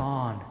your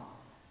Son.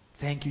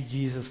 Thank you,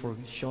 Jesus, for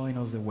showing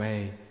us the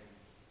way.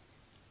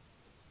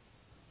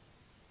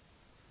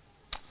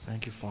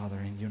 Thank you, Father.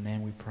 In your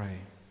name we pray.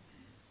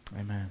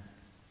 Amen.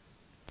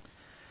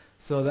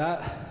 So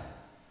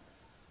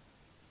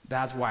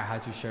that's why I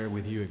had to share it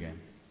with you again.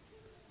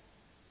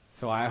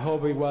 So I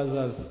hope it was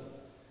as,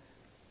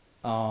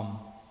 how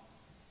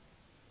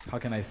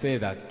can I say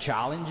that,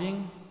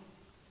 challenging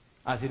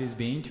as it is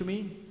being to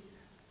me,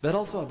 but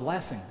also a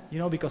blessing,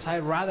 because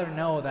I'd rather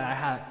know that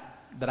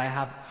I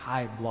have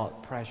high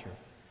blood pressure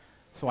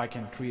so I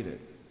can treat it,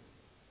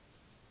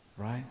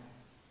 right?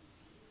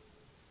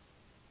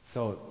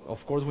 So,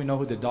 of course, we know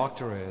who the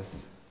doctor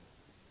is.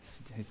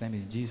 His name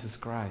is Jesus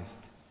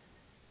Christ.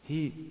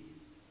 He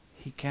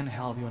can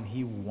help you, and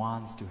He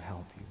wants to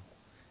help you.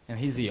 And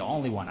He's the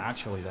only one,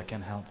 actually, that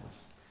can help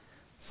us.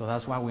 So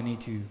that's why we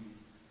need to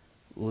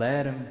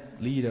let Him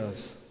lead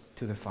us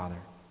to the Father.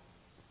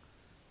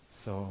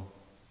 So,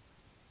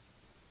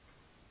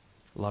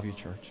 love you,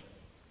 church.